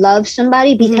really loves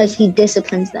somebody because he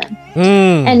disciplines them.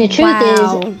 And the truth is,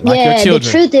 the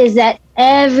truth is that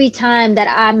every time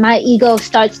that my ego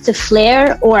starts to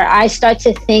flare or I start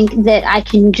to think that I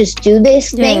can just do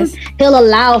this thing, he'll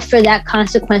allow for that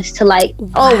consequence to like,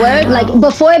 word. Like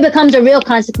before it becomes a real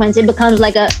consequence, it becomes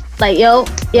like yo.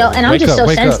 And I'm just so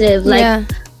sensitive.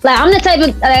 Like I'm the type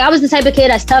of, like I was the type of kid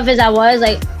as tough as I was,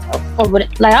 like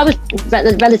I was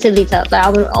relatively tough. Like I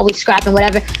was always scrapping,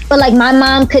 whatever. But like my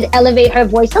mom could elevate her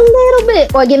voice a little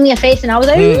bit or give me a face, and I was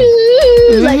like,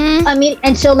 like I mean,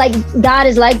 and so like God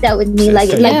is like that with me.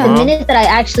 Like the minute that I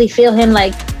actually feel him,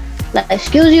 like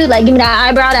excuse you, like give me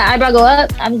that eyebrow go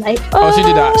up. I'm like, oh, she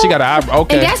did that. She got an eyebrow.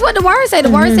 Okay. And that's what the word said.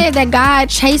 The word said that God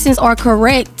chastens or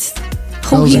corrects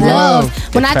who he loves.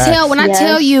 When I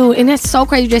tell you, and that's so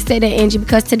crazy you just said that, Angie,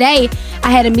 because today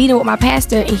I had a meeting with my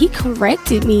pastor and he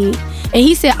corrected me. And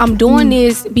he said, I'm doing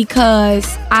this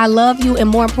because I love you, and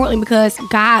more importantly, because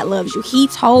God loves you. He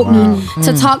told me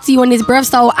to talk to you in this breath.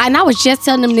 So, and I was just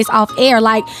telling him this off air.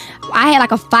 Like, I had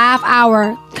like a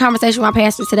 5-hour conversation with my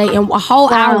pastor today, and a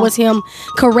whole hour was him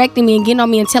correcting me and getting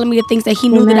on me and telling me the things that he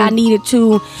knew that I needed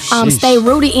to stay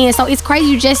rooted in. So it's crazy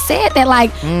you just said that,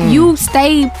 like, you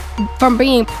stay from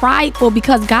being prideful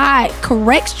because God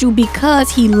corrects you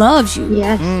because he loves you.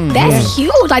 That's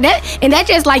huge. Like that, and that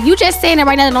just like you just saying that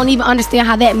right now, I don't even understand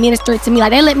how that ministered to me.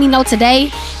 Like they let me know today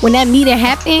when that meeting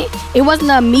happened, it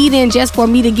wasn't a meeting just for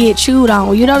me to get chewed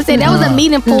on. You know what I'm saying? That was a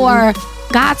meeting for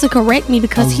God to correct me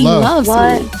because he loves me.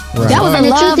 That was a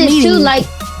love meeting. Too, like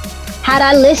had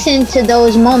I listened to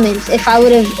those moments, if I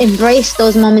would have embraced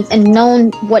those moments and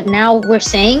known what now we're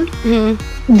saying,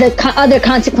 the other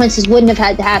consequences wouldn't have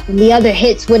had to happen. The other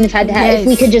hits wouldn't have had to happen if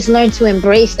we could just learn to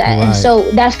embrace that. Right. And so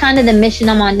that's kind of the mission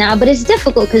I'm on now. But it's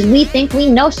difficult because we think we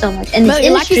know so much. And but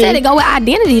like you said, it go with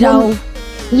identity though.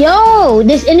 Yo,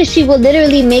 this industry will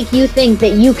literally make you think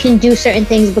that you can do certain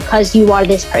things because you are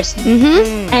this person.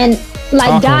 And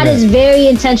like God is very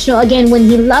intentional. Again, when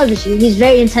he loves you, he's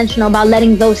very intentional about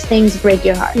letting those things break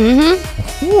your heart.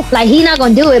 Like he's not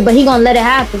gonna do it, but he gonna let it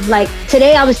happen. Like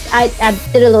today I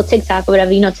did a little TikTok or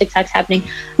whatever, TikTok's happening.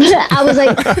 I was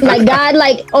like God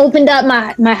like opened up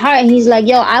my heart and he's like,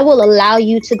 yo, I will allow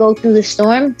you to go through the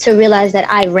storm to realize that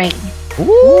I reign.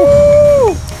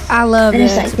 I love it. And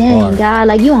it's like, dang, God,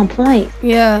 like you on point.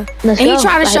 Yeah. And he's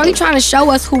trying to show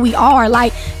us who we are.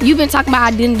 Like you've been talking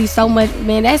about identity so much,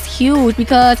 man. That's huge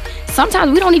because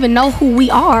sometimes we don't even know who we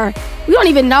are. We don't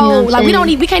even know,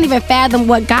 we can't even fathom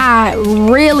what God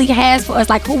really has for us,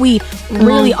 like who we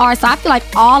really are. So I feel like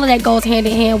all of that goes hand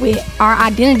in hand with our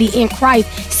identity in Christ,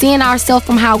 seeing ourselves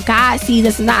from how God sees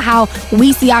us, not how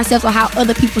we see ourselves or how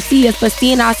other people see us, but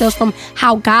seeing ourselves from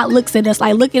how God looks at us,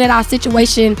 like looking at our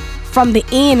situation from the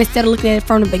end instead of looking at it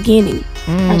from the beginning.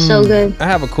 That's so good. I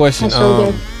have a question. That's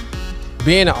so good.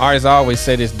 Being an artist, I always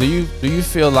say this. Do you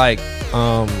feel like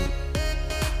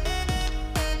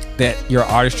that your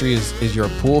artistry is your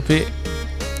pulpit?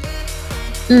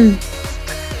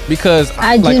 Because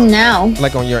I do now.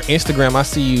 Like on your Instagram, I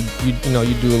see you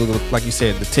do a little, like you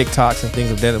said, the TikToks and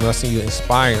things of that, but I see you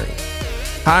inspiring.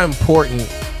 How important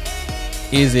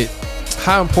is this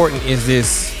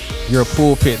your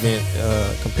pulpit then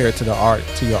compared to your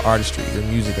artistry, your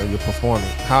music, or your performing?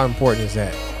 How important is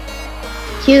that?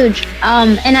 Huge.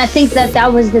 And I think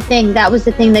that was the thing. That was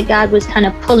the thing that God was kind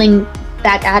of pulling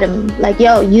back out of me. Like,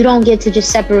 yo, you don't get to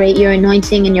just separate your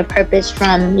anointing and your purpose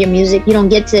from your music. You don't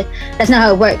get to, that's not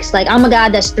how it works. Like, I'm a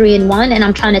God that's 3 in 1, and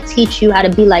I'm trying to teach you how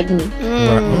to be like me.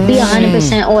 Be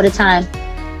 100% all the time.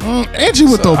 Angie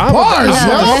with the bars,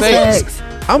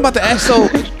 I'm about to ask, so,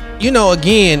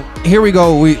 again, here we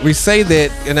go. We say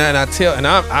that, and I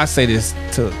say this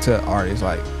to artists,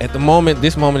 like, at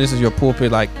this moment, this is your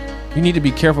pulpit. Like, you need to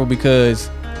be careful because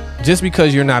just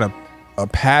because you're not a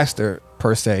pastor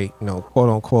per se, quote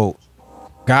unquote,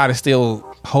 God is still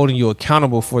holding you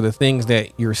accountable for the things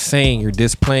that you're saying, you're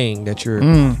displaying, that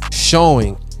you're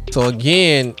showing. So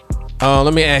again,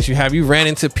 let me ask you: Have you ran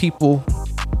into people?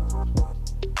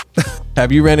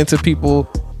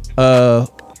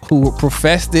 Who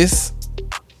profess this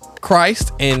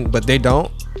Christ but they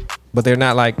don't? But they're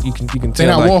not like you can tell. They're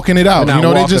not walking it out.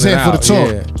 They just here for the talk.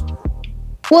 Yeah.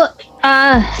 Well,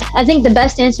 I think the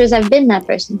best answer is I've been that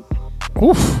person.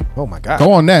 Oof. Oh my God.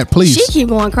 Go on that, please. She keep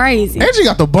going crazy. Angie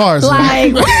got the bars.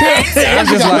 Like,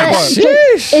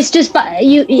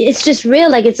 it's just real.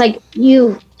 Like, it's like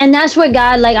you, and that's where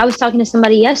God, like, I was talking to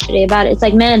somebody yesterday about it. It's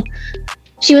like, man,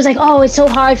 she was like, oh, it's so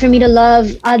hard for me to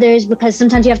love others because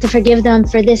sometimes you have to forgive them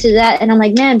for this or that. And I'm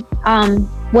like, man,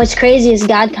 what's crazy is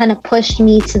God kind of pushed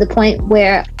me to the point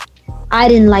where I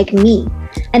didn't like me.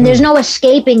 And there's no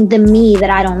escaping the me that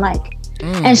I don't like.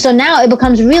 And so now it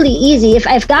becomes really easy.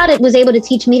 If God was able to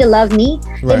teach me to love me,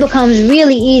 it becomes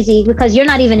really easy because you're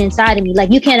not even inside of me.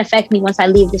 Like, you can't affect me once I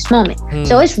leave this moment.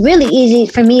 So it's really easy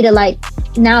for me to like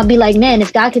now be like, man,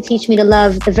 if God could teach me to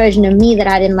love the version of me that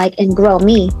I didn't like and grow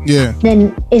me,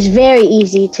 then it's very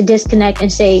easy to disconnect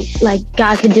and say, like,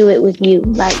 God could do it with you.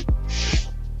 Like,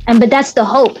 but that's the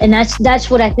hope. And that's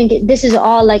what I think. This is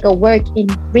all like a work in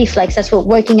reflex. That's what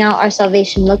working out our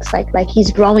salvation looks like. Like, he's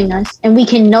growing us and we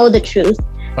can know the truth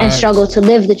and struggle to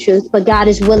live the truth. But God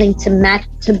is willing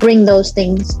to bring those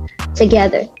things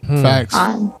together. Facts.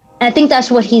 I think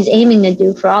that's what he's aiming to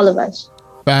do for all of us.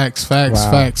 Facts.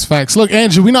 Look,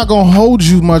 Angie, we're not gonna hold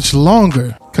you much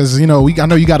longer because I know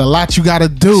you got a lot you gotta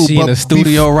do. She in the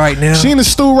studio right now. She in the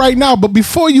studio right now. But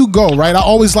before you go, right, I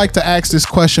always like to ask this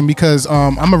question because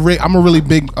I'm a really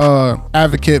big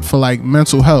advocate for like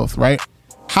mental health, right?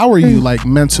 How are you like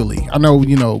mentally? I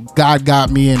know God got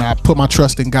me and I put my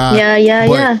trust in God.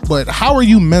 Yeah. But how are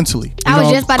you mentally? I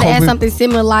was just about to ask something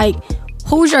similar. Like,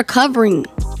 who's your covering?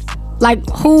 Like,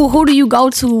 who do you go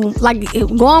to? Like,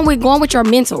 going with your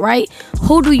mental, right?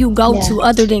 Who do you go to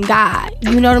other than God?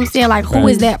 You know what I'm saying? Like, who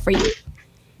is that for you?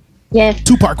 Yeah.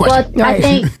 2-part question. Well, I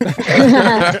think,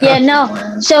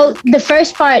 So the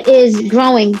first part is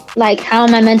growing. Like, how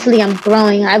am I mentally? I'm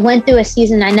growing. I went through a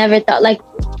season I never thought, like,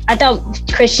 I thought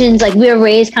Christians, like, we were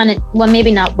raised kind of, well,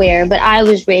 maybe not where, but I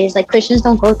was raised like Christians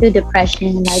don't go through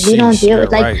depression. Like, we don't deal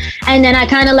with, like, right. And then I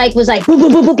kind of like was like, boop,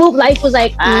 boop, boop, boop, boop. Life was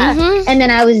like, and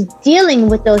then I was dealing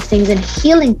with those things and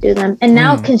healing through them. And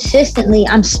now consistently,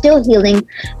 I'm still healing,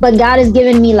 but God has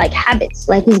given me like habits,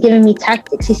 like he's given me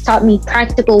tactics. He's taught me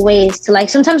practical ways to, like,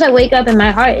 sometimes I wake up and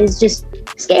my heart is just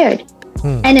scared.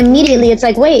 And immediately it's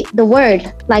like, wait, the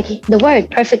word,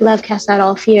 perfect love casts out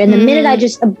all fear. And the minute I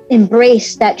just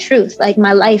embrace that truth, like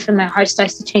my life and my heart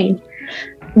starts to change.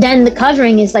 Then the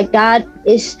covering is like God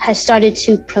has started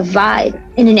to provide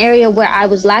in an area where I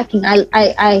was lacking.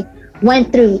 I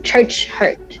went through church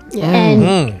hurt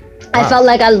and I felt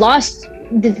like I lost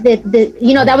the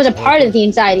you know, that was a part of the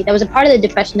anxiety, that was a part of the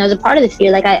depression, that was a part of the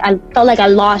fear. Like I felt like I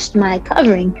lost my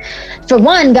covering. For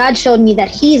one, God showed me that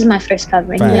he's my first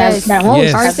covering. That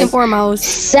first and foremost.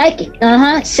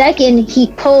 Second, he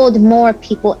pulled more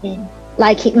people in.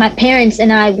 Like my parents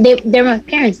and I, they're my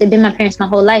parents. They've been my parents my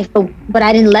whole life, but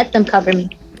I didn't let them cover me.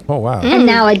 Oh wow. And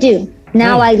now I do.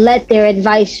 Now I let their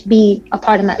advice be a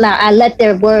part of my life. I let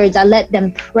their words, I let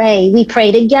them pray. We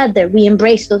pray together. We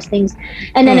embrace those things.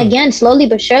 And then again, slowly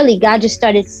but surely, God just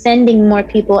started sending more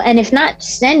people. And if not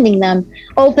sending them,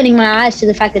 opening my eyes to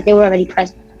the fact that they were already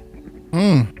present.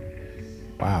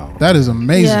 Wow. That is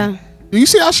amazing. Yeah. You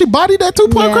see how she bodied that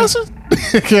 2-point question?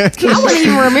 I wouldn't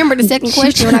even remember the second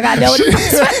question when I got done with it.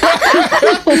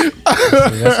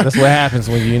 That's what happens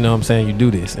when you know what I'm saying, you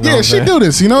do this. You know she do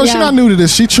this. You know, she's not new to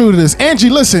this. She true to this. Angie,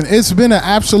 listen, it's been an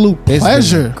absolute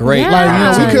pleasure. Great.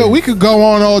 Like, you know, we could go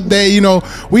on all day. You know,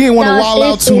 we ain't want to wild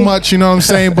out too much. You know what I'm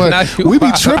saying? But we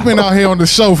be tripping out here on the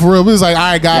show for real. We was like, all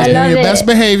right, guys, be your best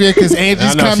behavior because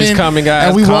Angie's coming. She's coming, guys.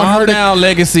 And we want her down,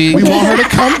 Legacy. We want her to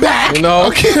come back. You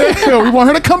know, we want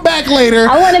her to come back later.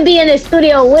 I want to be in the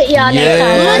studio with y'all next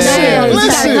time.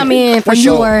 Listen, come in for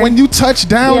sure. When you touch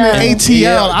down in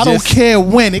ATL, I don't care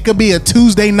when. It could be a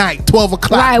Tuesday night, 12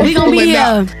 o'clock. Right, we gonna be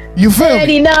here. You feel me?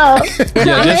 Already know. I'm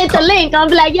gonna hit the link. I'm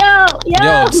like, yo.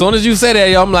 As soon as you say that,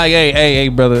 yo, I'm like, hey,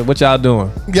 brother, what y'all doing?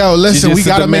 Yo, listen, we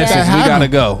gotta make that happen. We gotta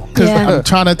go. Because I'm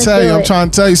trying to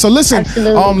tell you. So listen,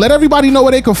 let everybody know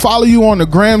where they can follow you on the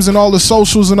grams and all the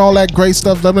socials and all that great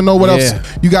stuff. Let them know what else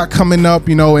you got coming up,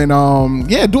 you know, and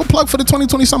do a plug for the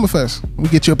 2020 Summerfest. We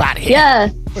get you up out of here. Yeah.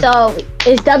 So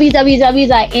it's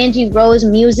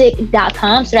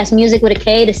www.angierosemusic.com. So that's music with a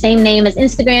K, the same name as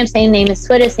Instagram, same name as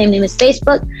Twitter, same name as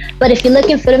Facebook. But if you're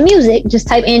looking for the music, just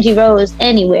type Angie Rose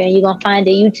anywhere. You're going to find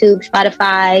it. YouTube,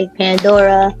 Spotify,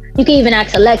 Pandora. You can even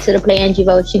ask Alexa to play Angie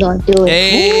Rose. She's going to do it.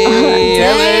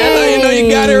 Hey, you know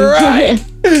you got it right.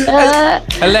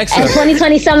 Alexa. At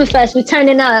 2020 Summerfest, we're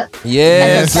turning up.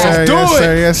 Yes, sir.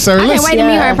 Yes, sir. I can't wait to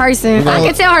meet her in person. I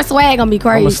can tell her swag gonna be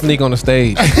crazy. I'm gonna sneak on the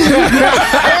stage.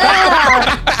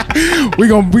 we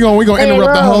gonna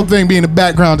interrupt the whole thing, be in the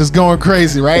background, just going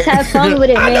crazy, right? Let's have fun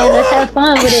with it, man. Let's have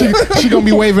fun with it. She gonna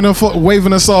be waving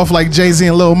us off like Jay-Z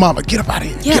and Lil Mama. Get up out of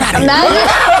here. Get out of here.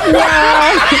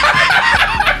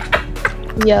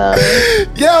 Yo,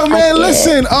 man,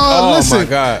 listen. Listen. My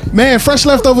God. Man, Fresh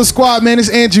Leftover Squad, man. It's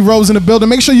Angie Rose in the building.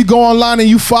 Make sure you go online and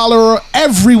you follow her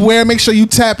everywhere. Make sure you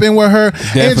tap in with her.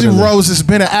 Definitely. Angie Rose, it's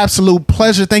been an absolute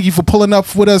pleasure. Thank you for pulling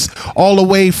up with us all the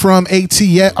way from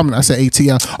ATL. I said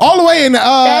ATL. All the way in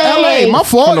LA. My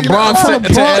fault. From the Bronx to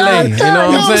LA. You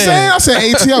know what I'm saying? I said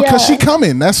ATL because she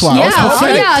coming. That's why. That's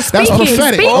prophetic. That's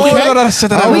prophetic.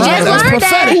 Okay. We just learned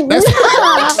that.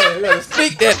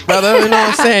 Speak that, brother. You know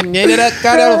what I'm saying?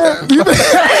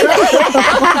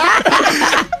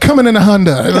 Coming in a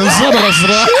Honda. I'm not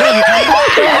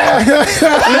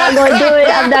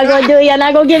gonna do it. You're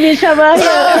not gonna get me in trouble. Go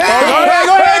ahead.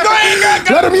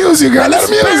 Let him use you, girl. Let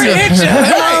him use you.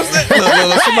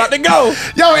 It's about to go.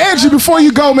 Yo, Angie, before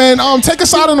you go, man, take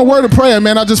us out in a word of prayer,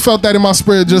 man. I just felt that in my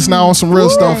spirit just now on some real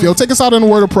stuff. Yo, take us out in a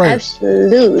word of prayer.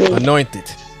 Absolutely.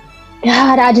 Anointed.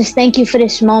 God, I just thank you for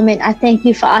this moment. I thank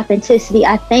you for authenticity.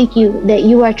 I thank you that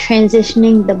you are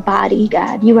transitioning the body,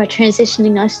 God. You are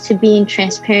transitioning us to being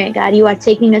transparent, God. You are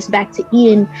taking us back to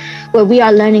Eden, where we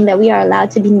are learning that we are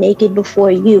allowed to be naked before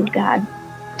you, God.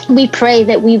 We pray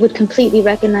that we would completely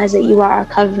recognize that you are our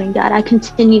covering, God. I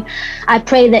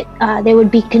pray that there would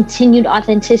be continued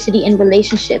authenticity in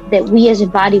relationship, that we as a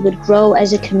body would grow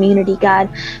as a community, God,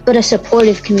 but a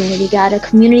supportive community, God, a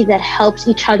community that helps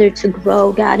each other to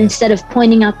grow, God. Instead of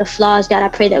pointing out the flaws, God, I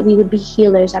pray that we would be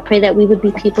healers. I pray that we would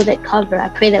be people that cover. I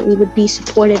pray that we would be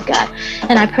supportive, God.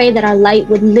 And I pray that our light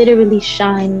would literally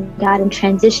shine, God, and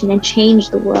transition and change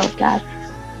the world, God.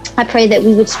 I pray that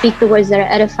we would speak the words that are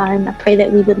edifying. I pray that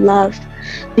we would love.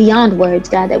 beyond words,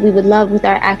 God, that we would love with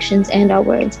our actions and our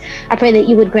words. I pray that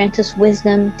you would grant us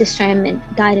wisdom, discernment,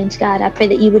 guidance, God. I pray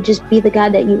that you would just be the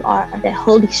God that you are, that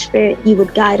Holy Spirit, you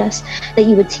would guide us, that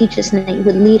you would teach us, and that you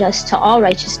would lead us to all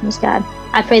righteousness, God.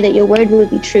 I pray that your word would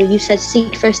be true. You said,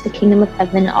 seek first the kingdom of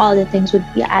heaven, and all other things would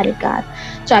be added, God.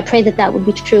 So I pray that that would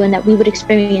be true, and that we would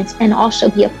experience and also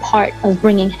be a part of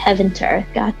bringing heaven to earth,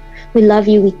 God. We love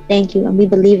you, we thank you, and we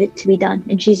believe it to be done.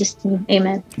 In Jesus' name,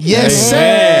 amen. Yes, sir.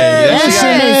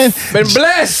 Yes, been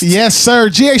blessed. Yes, sir.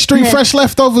 GH3 Fresh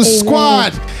Leftovers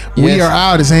Squad. We are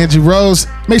out. It's Angie Rose.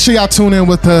 Make sure y'all tune in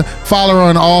with her. Follow her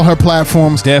on all her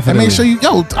platforms. Definitely. And make sure you,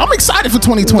 I'm excited for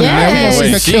 2020, man. We're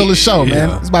going to see her kill the show, man.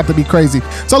 It's about to be crazy.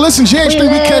 So listen, GH3,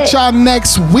 we catch y'all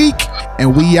next week,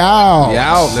 and we out. We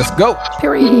out. Let's go.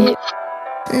 Period.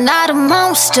 Not a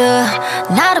monster,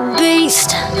 not a beast,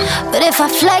 but if I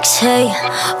flex, hey,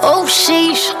 oh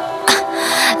sheesh,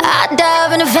 I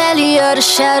dive in the valley of the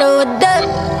shadow of death.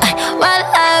 While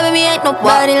I, baby, ain't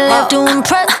nobody left to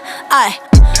impress. I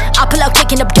pull up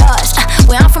kicking up dust.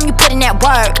 Where I'm from, you put in that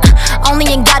work. Only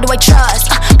in God do I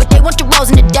trust. But they want the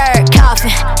rose in the dirt,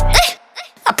 coffin.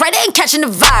 I pray they ain't catching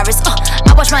the virus.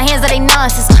 I wash my hands of they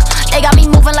nonsense. They got me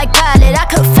moving like pilot. I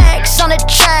could flex on the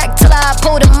track till I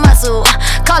pull the muscle.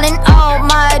 Calling all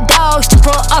my dogs to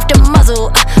pull off the muzzle.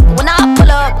 But when I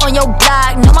pull up on your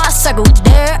block, know my circle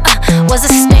there was a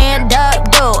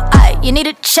stand-up dude. You need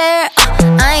a chair.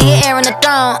 I ain't here airing the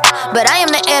throne, but I am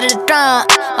the heir to the throne.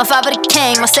 My father the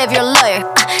king, my savior lawyer,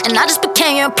 and I just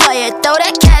became your employer. Throw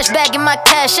that cash back in my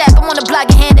cash app. I'm on the block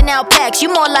and handing out packs. You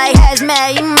more like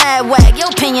hazmat, you mad whack. Your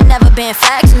opinion never been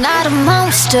facts. Not a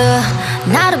monster,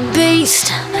 not a beast,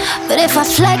 but if I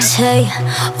flex, hey,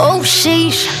 oh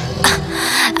sheesh,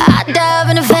 I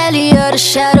dive in the valley of the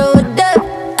shadow of death.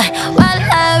 While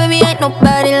I, baby, ain't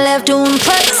nobody left to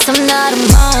impress. I'm not a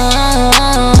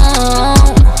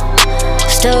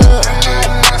monster,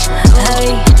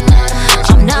 hey,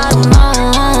 I'm not a monster.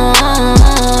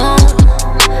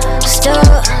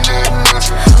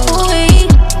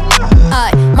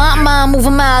 My mind move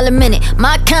a mile a minute.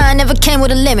 My kind never came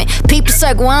with a limit. People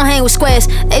circle, I don't hang with squares.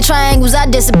 They triangles, I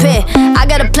disappear. I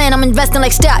got a plan, I'm investing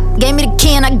like stock. Gave me the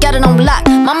key and I got it on lock.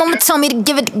 My mama told me to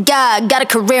give it to God. Got a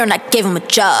career and I gave him a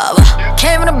job.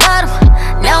 Came from the bottom,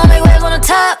 now I make waves on the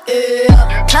top.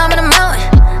 Climbing the mountain,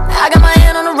 I got my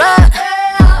hand on the rock.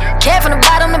 Came from the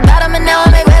bottom, and now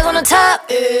I make waves on the top.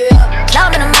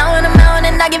 Climbing the mountain,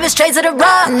 and I give it straight to the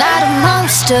rock. Not a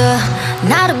monster,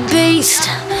 not a beast,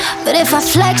 but if I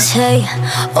flex, hey,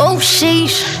 oh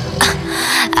sheesh,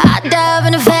 I dive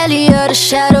in the valley of the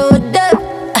shadow of death.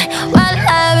 While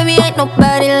I, baby, ain't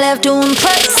nobody left to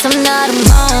impress. I'm not a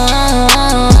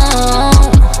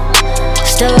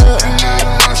monster,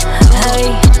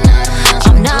 hey,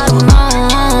 I'm not a monster.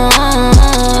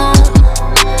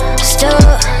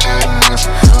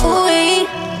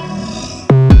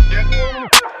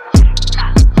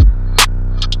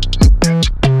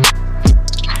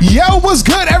 Yo, what's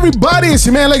good, everybody? It's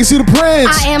your man, Legacy the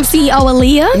Prince. I am CEO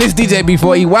Aaliyah. And it's DJ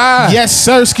B4EY. Yes,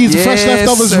 sir. Skis the Fresh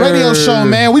Leftovers radio show,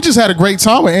 man. We just had a great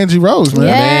time with Angie Rose, man.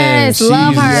 Yes,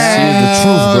 love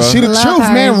her. She the truth,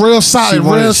 man. Real solid,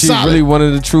 real She solid. really one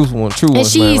of the true ones, And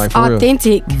she's man, like, for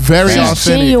authentic. Very she's authentic.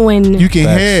 genuine. You can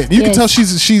hear it. You can Yes. tell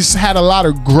she's had a lot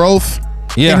of growth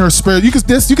in her spirit. You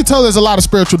can tell there's a lot of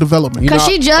spiritual development. Because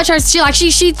she judged her,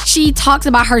 she talks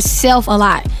about herself a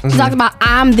lot. She talks about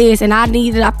I'm this and I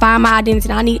need to find my identity.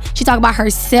 And she talk about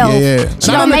herself. Yeah. She Not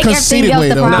don't in a make everything conceited else way,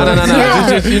 the though. problem. No.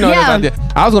 Yeah. It's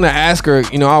just, I was gonna ask her.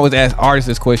 I always ask artists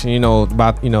this question.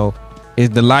 About is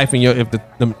the life in your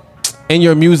in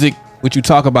your music, what you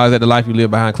talk about, is that the life you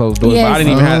live behind closed doors? Yes. But I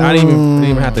didn't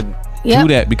even have to do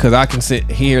that because I can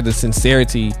hear the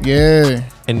sincerity. Yeah.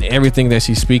 And everything that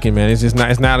she's speaking, man. It's just not.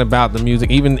 It's not about the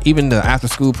music. Even the after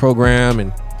school program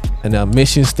and the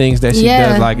missions things that she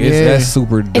does. Like that's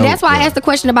super dope. And that's why I asked the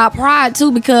question about pride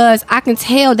too, because I can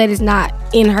tell that it's not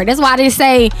in her. That's why I didn't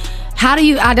say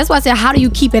that's why I said how do you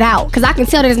keep it out, because I can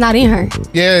tell that it's not in her.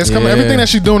 Yeah, it's coming. Everything that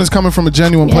she's doing is coming from a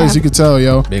genuine place. You can tell,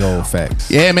 yo. Big old facts.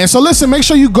 Yeah, man. So listen, make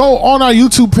sure you go on our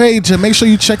YouTube page and make sure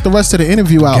you check the rest of the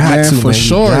interview out, for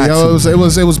sure. Yo,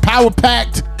 it was power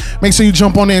packed. Make sure you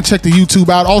jump on there and check the YouTube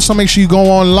out. Also, make sure you go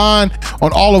online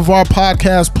on all of our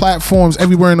podcast platforms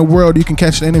everywhere in the world. You can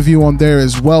catch the interview on there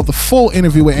as well. The full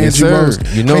interview with Angie Rose.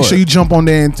 Make sure you jump on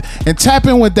there and tap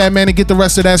in with that, man, and get the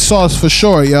rest of that sauce for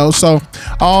sure, yo. So,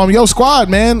 yo, squad,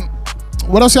 man.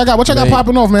 What else y'all got? What y'all got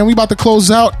popping off, man? We about to close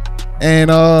out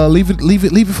and leave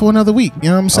it for another week. You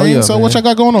know what I'm saying? What y'all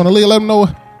got going on? Aaliyah, let them know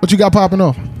what you got popping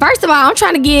off. First of all, I'm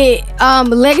trying to get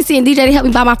Legacy and DJ to help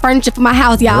me buy my furniture for my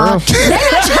house, y'all. They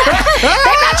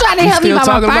not trying to help me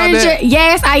buy my furniture.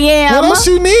 Yes, I am. What else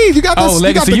you need? You got this.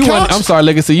 Legacy, you got the couch. I'm sorry,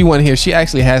 Legacy, you wasn't here. She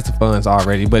actually has the funds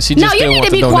already, but she just no, you still need wants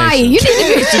to be the quiet. donation. You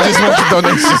need to be. She just wants the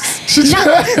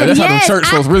donations. That's how the church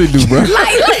folks really do, bro.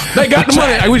 They got the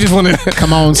money. We just want to.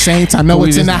 Come on, Saints. I know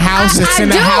it's in the house. It's in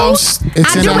the house.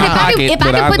 It's in the house. If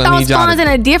I can put those funds in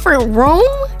a different room,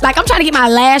 like I'm trying to get my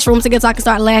lash room together so I can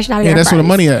start lashing out. Yeah, that's where the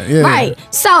money at. Yeah. Right.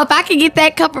 So if I can get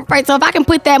that covered first, so if I can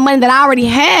put that money that I already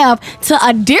have to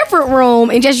a different room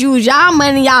and just use y'all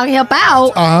money, y'all help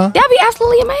out. That'd be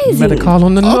absolutely amazing. Better call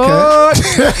on the Lord.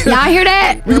 Y'all hear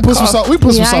that? We can put some sauce. We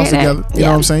put some sauce together. You know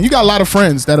what I'm saying? You got a lot of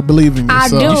friends that'll believe in you. I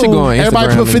do. You should go on Instagram.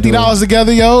 Everybody put $50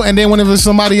 together, yo, and then whenever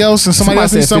somebody else and somebody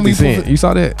else needs something, you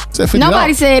saw that? Said $50.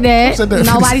 Nobody said that.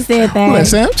 Nobody said that.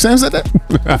 Sam said that.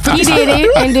 He did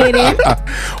it and did it.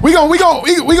 We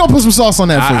gonna put some sauce on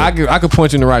that for you. I could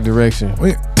point you in the right direction.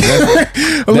 A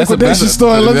liquidation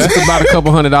store. That's about a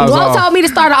couple $100 Will off. told me to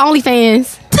start an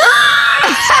OnlyFans.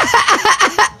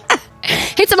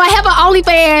 He told me I have an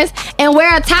OnlyFans and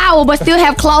wear a towel but still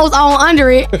have clothes on under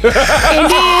it. And then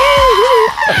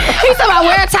he told me I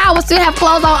wear a towel but still have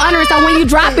clothes on under it. So when you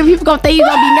drop it, people gonna think you're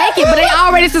gonna be naked, but they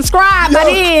already subscribed by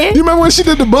then. You remember when she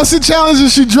did the busted challenge and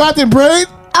she dropped in braid?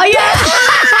 Oh yeah.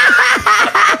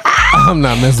 I'm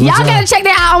not messing with y'all gotta check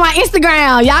that out on my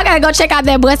Instagram. Y'all gotta go check out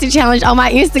that busted challenge on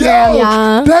my Instagram,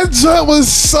 y'all. That joint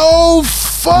was so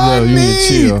funny. Yo, you need to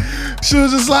chill. She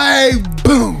was just like,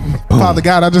 boom. Father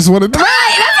God, I just wanted to.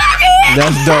 Right,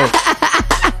 that's dope.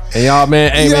 And y'all,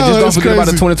 man, hey, Yo, man, just don't forget about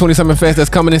the crazy. 2020 Summer Fest that's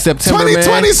coming in September,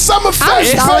 2020 man. Summer Fest. I'm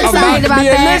so excited about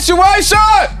that. Situation.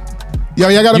 Yo,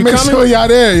 y'all gotta You make coming? sure y'all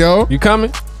there, yo. You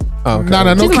coming? Oh, okay.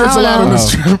 No Just cancel out on hold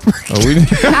this trip. Oh, we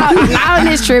Not on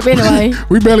this trip anyway.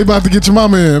 We barely about to get your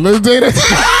mama in. Let's do that.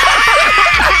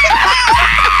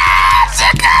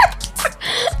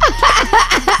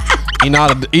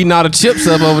 eating all the chips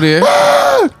up over there.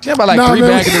 Yeah, about like 3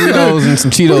 bags of Doritos and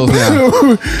some Cheetos now.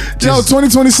 Yo,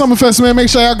 2020 Summerfest, man. Make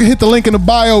sure y'all can hit the link in the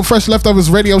bio. Fresh Leftovers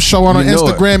Radio Show on our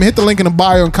Instagram. Hit the link in the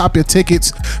bio and copy your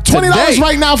tickets. $20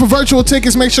 right now for virtual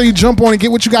tickets. Make sure you jump on and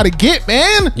get what you got to get,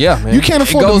 man. Yeah, man. You can't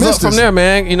afford it to goes miss up from this. there,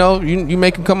 man. You know, you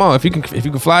make them come on. If you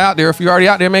can fly out there, if you're already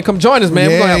out there, man, come join us, man.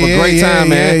 We're gonna have a great time,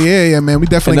 man. Yeah, man. We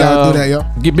definitely gotta do that, yo.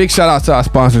 Get big shout out to our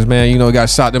sponsors, man. You know, we gotta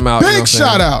shout them out. Big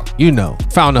shout out. You know,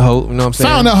 Found the Hope. You know what I'm saying?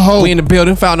 Found the Hope. We in the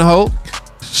building. Found the Hope.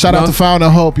 Shout out to Found the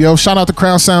Hope, yo. Shout out to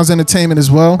Crown Sounds Entertainment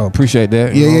as well. Oh, appreciate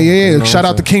that. Yeah. You know Shout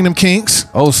out to Kingdom Kinks.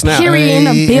 Oh, snap. Period in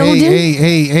the building.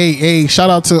 Hey. Shout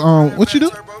out to what you do?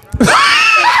 What's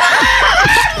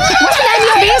the name of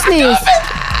your business?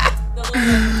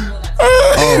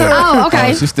 Oh,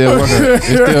 okay. She's still working.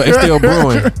 It's still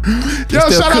brewing. Yo,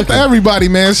 shout out to everybody,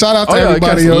 man. Shout out to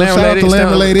everybody, yo. Shout out to Lamb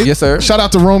Related. Yes, sir. Shout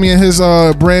out to Romy and his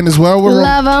brand as well.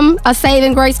 Love them. A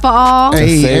saving grace for all.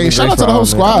 Hey, shout out to the whole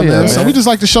squad, man. So we just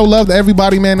like to show love to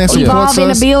everybody, man, that supports Evolve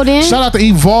in us. the building. Shout out to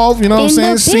Evolve, you know what I'm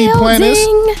saying? Seed Planners.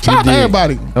 Shout out to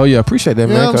everybody. Oh yeah, appreciate that,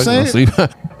 You man. know what I'm saying?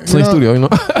 Sleep studio, you know.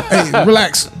 Hey,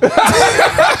 relax.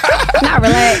 Not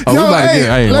relax. Oh, we about to get,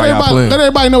 hey, why y'all playing? Let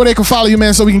everybody know where they can follow you,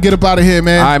 man, so we can get up out of here,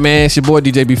 man. All right, man. It's your boy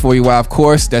DJ B4EY, of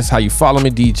course. That's how you follow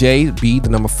me, DJ B, the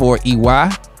number 4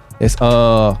 EY. It's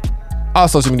all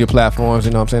social media platforms.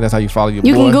 You know what I'm saying? That's how you follow your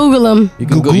You boy. can Google them. You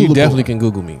can you definitely can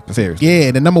Google me. Seriously. Yeah,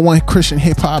 the number 1 Christian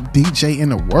hip hop DJ in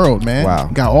the world, man. Wow.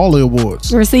 Got all the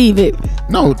awards. Receive it.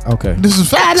 No. Okay. This is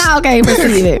facts. No, okay,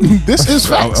 receive it. This is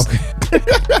facts. Okay.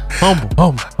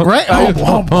 humble. Right?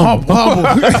 Humble.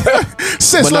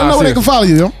 Sis, let them know where they can follow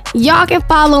you, yo. Y'all can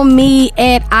follow me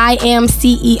at I am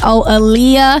CEO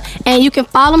Aaliyah. And you can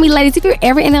follow me, ladies, if you're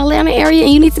ever in the Atlanta area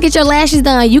and you need to get your lashes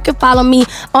done, you can follow me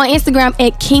on Instagram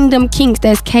at Kingdom Kinks.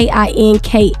 That's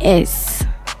KINKS.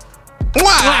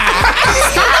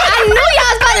 I knew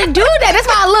y'all was about to do that. That's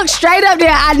why I looked straight up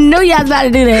there. I knew y'all was about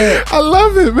to do that. I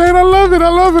love it, man. I love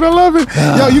it.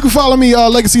 Yo, you can follow me,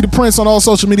 Legacy the Prince, on all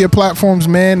social media platforms,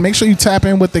 man. Make sure you tap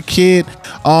in with the kid.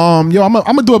 I'm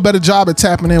gonna do a better job at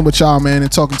tapping in with y'all, man,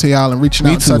 and talking to y'all and reaching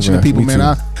out and touching the people,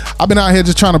 man. I've been out here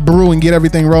just trying to brew and get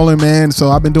everything rolling, man. So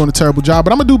I've been doing a terrible job,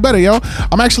 but I'm gonna do better, yo.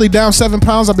 I'm actually down 7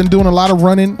 pounds. I've been doing a lot of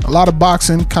running, a lot of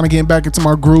boxing, kind of getting back into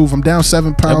my groove. I'm down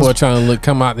 7 pounds. That boy trying to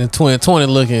come out in 2020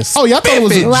 looking. Oh, y'all thought it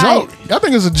was a joke. Y'all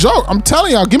think it's a joke. I'm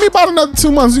telling y'all, give me about another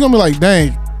 2 months. You're gonna be like,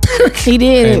 dang. He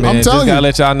did. Hey, man, I'm telling just gotta you.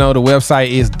 let y'all know the website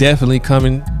is definitely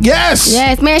coming. Yes,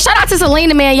 man. Shout out to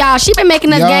Selena, man. Y'all, she been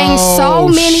making us gain so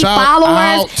many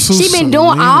followers. She been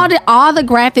doing all the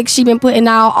graphics. She been putting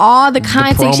out all the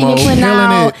content. She been putting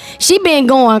out. She been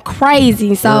going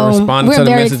crazy. So we're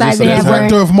very excited to have her.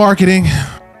 Director of marketing.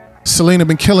 Selena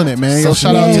been killing it, man. Yo,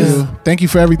 shout out to you. Thank you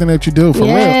for everything that you do, for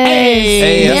real.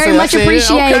 Hey, very much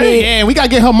appreciated. Okay. Yeah, we gotta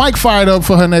get her mic fired up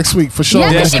for her next week, for sure.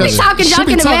 Yeah, she be talking junk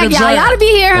in the back, y'all. Y'all to be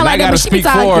here. And like I gotta speak for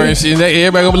her, and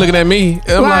everybody gonna be looking at me.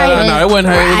 I'm like, no, it wasn't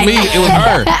her, it was me, it was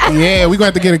her. Yeah, we gonna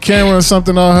have to get a camera or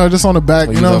something on her, just on the back.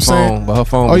 You know what I'm saying? But her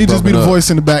phone. Or you just be the voice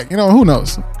in the back. You know, who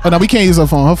knows? Oh no, we can't use her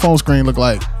phone. Her phone screen look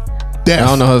like death.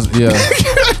 I don't know.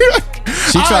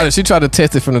 She tried to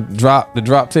test it from the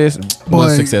drop test.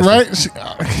 Wasn't successful. Right?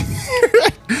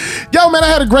 Yo, man, I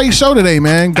had a great show today,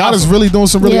 man. God is really doing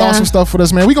some really awesome stuff for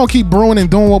us, man. We gonna keep brewing and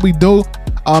doing what we do.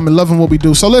 And loving what we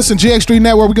do. So listen, GX3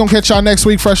 Network, we're gonna catch y'all next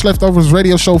week. Fresh Leftovers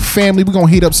Radio Show family. We're gonna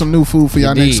heat up some new food for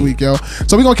y'all next week, yo.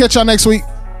 So we're gonna catch y'all next week.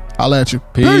 I'll at you.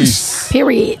 Peace.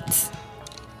 Period.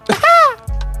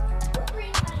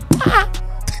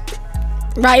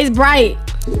 Right, it's bright.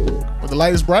 But the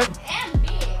light is bright?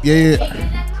 Yeah.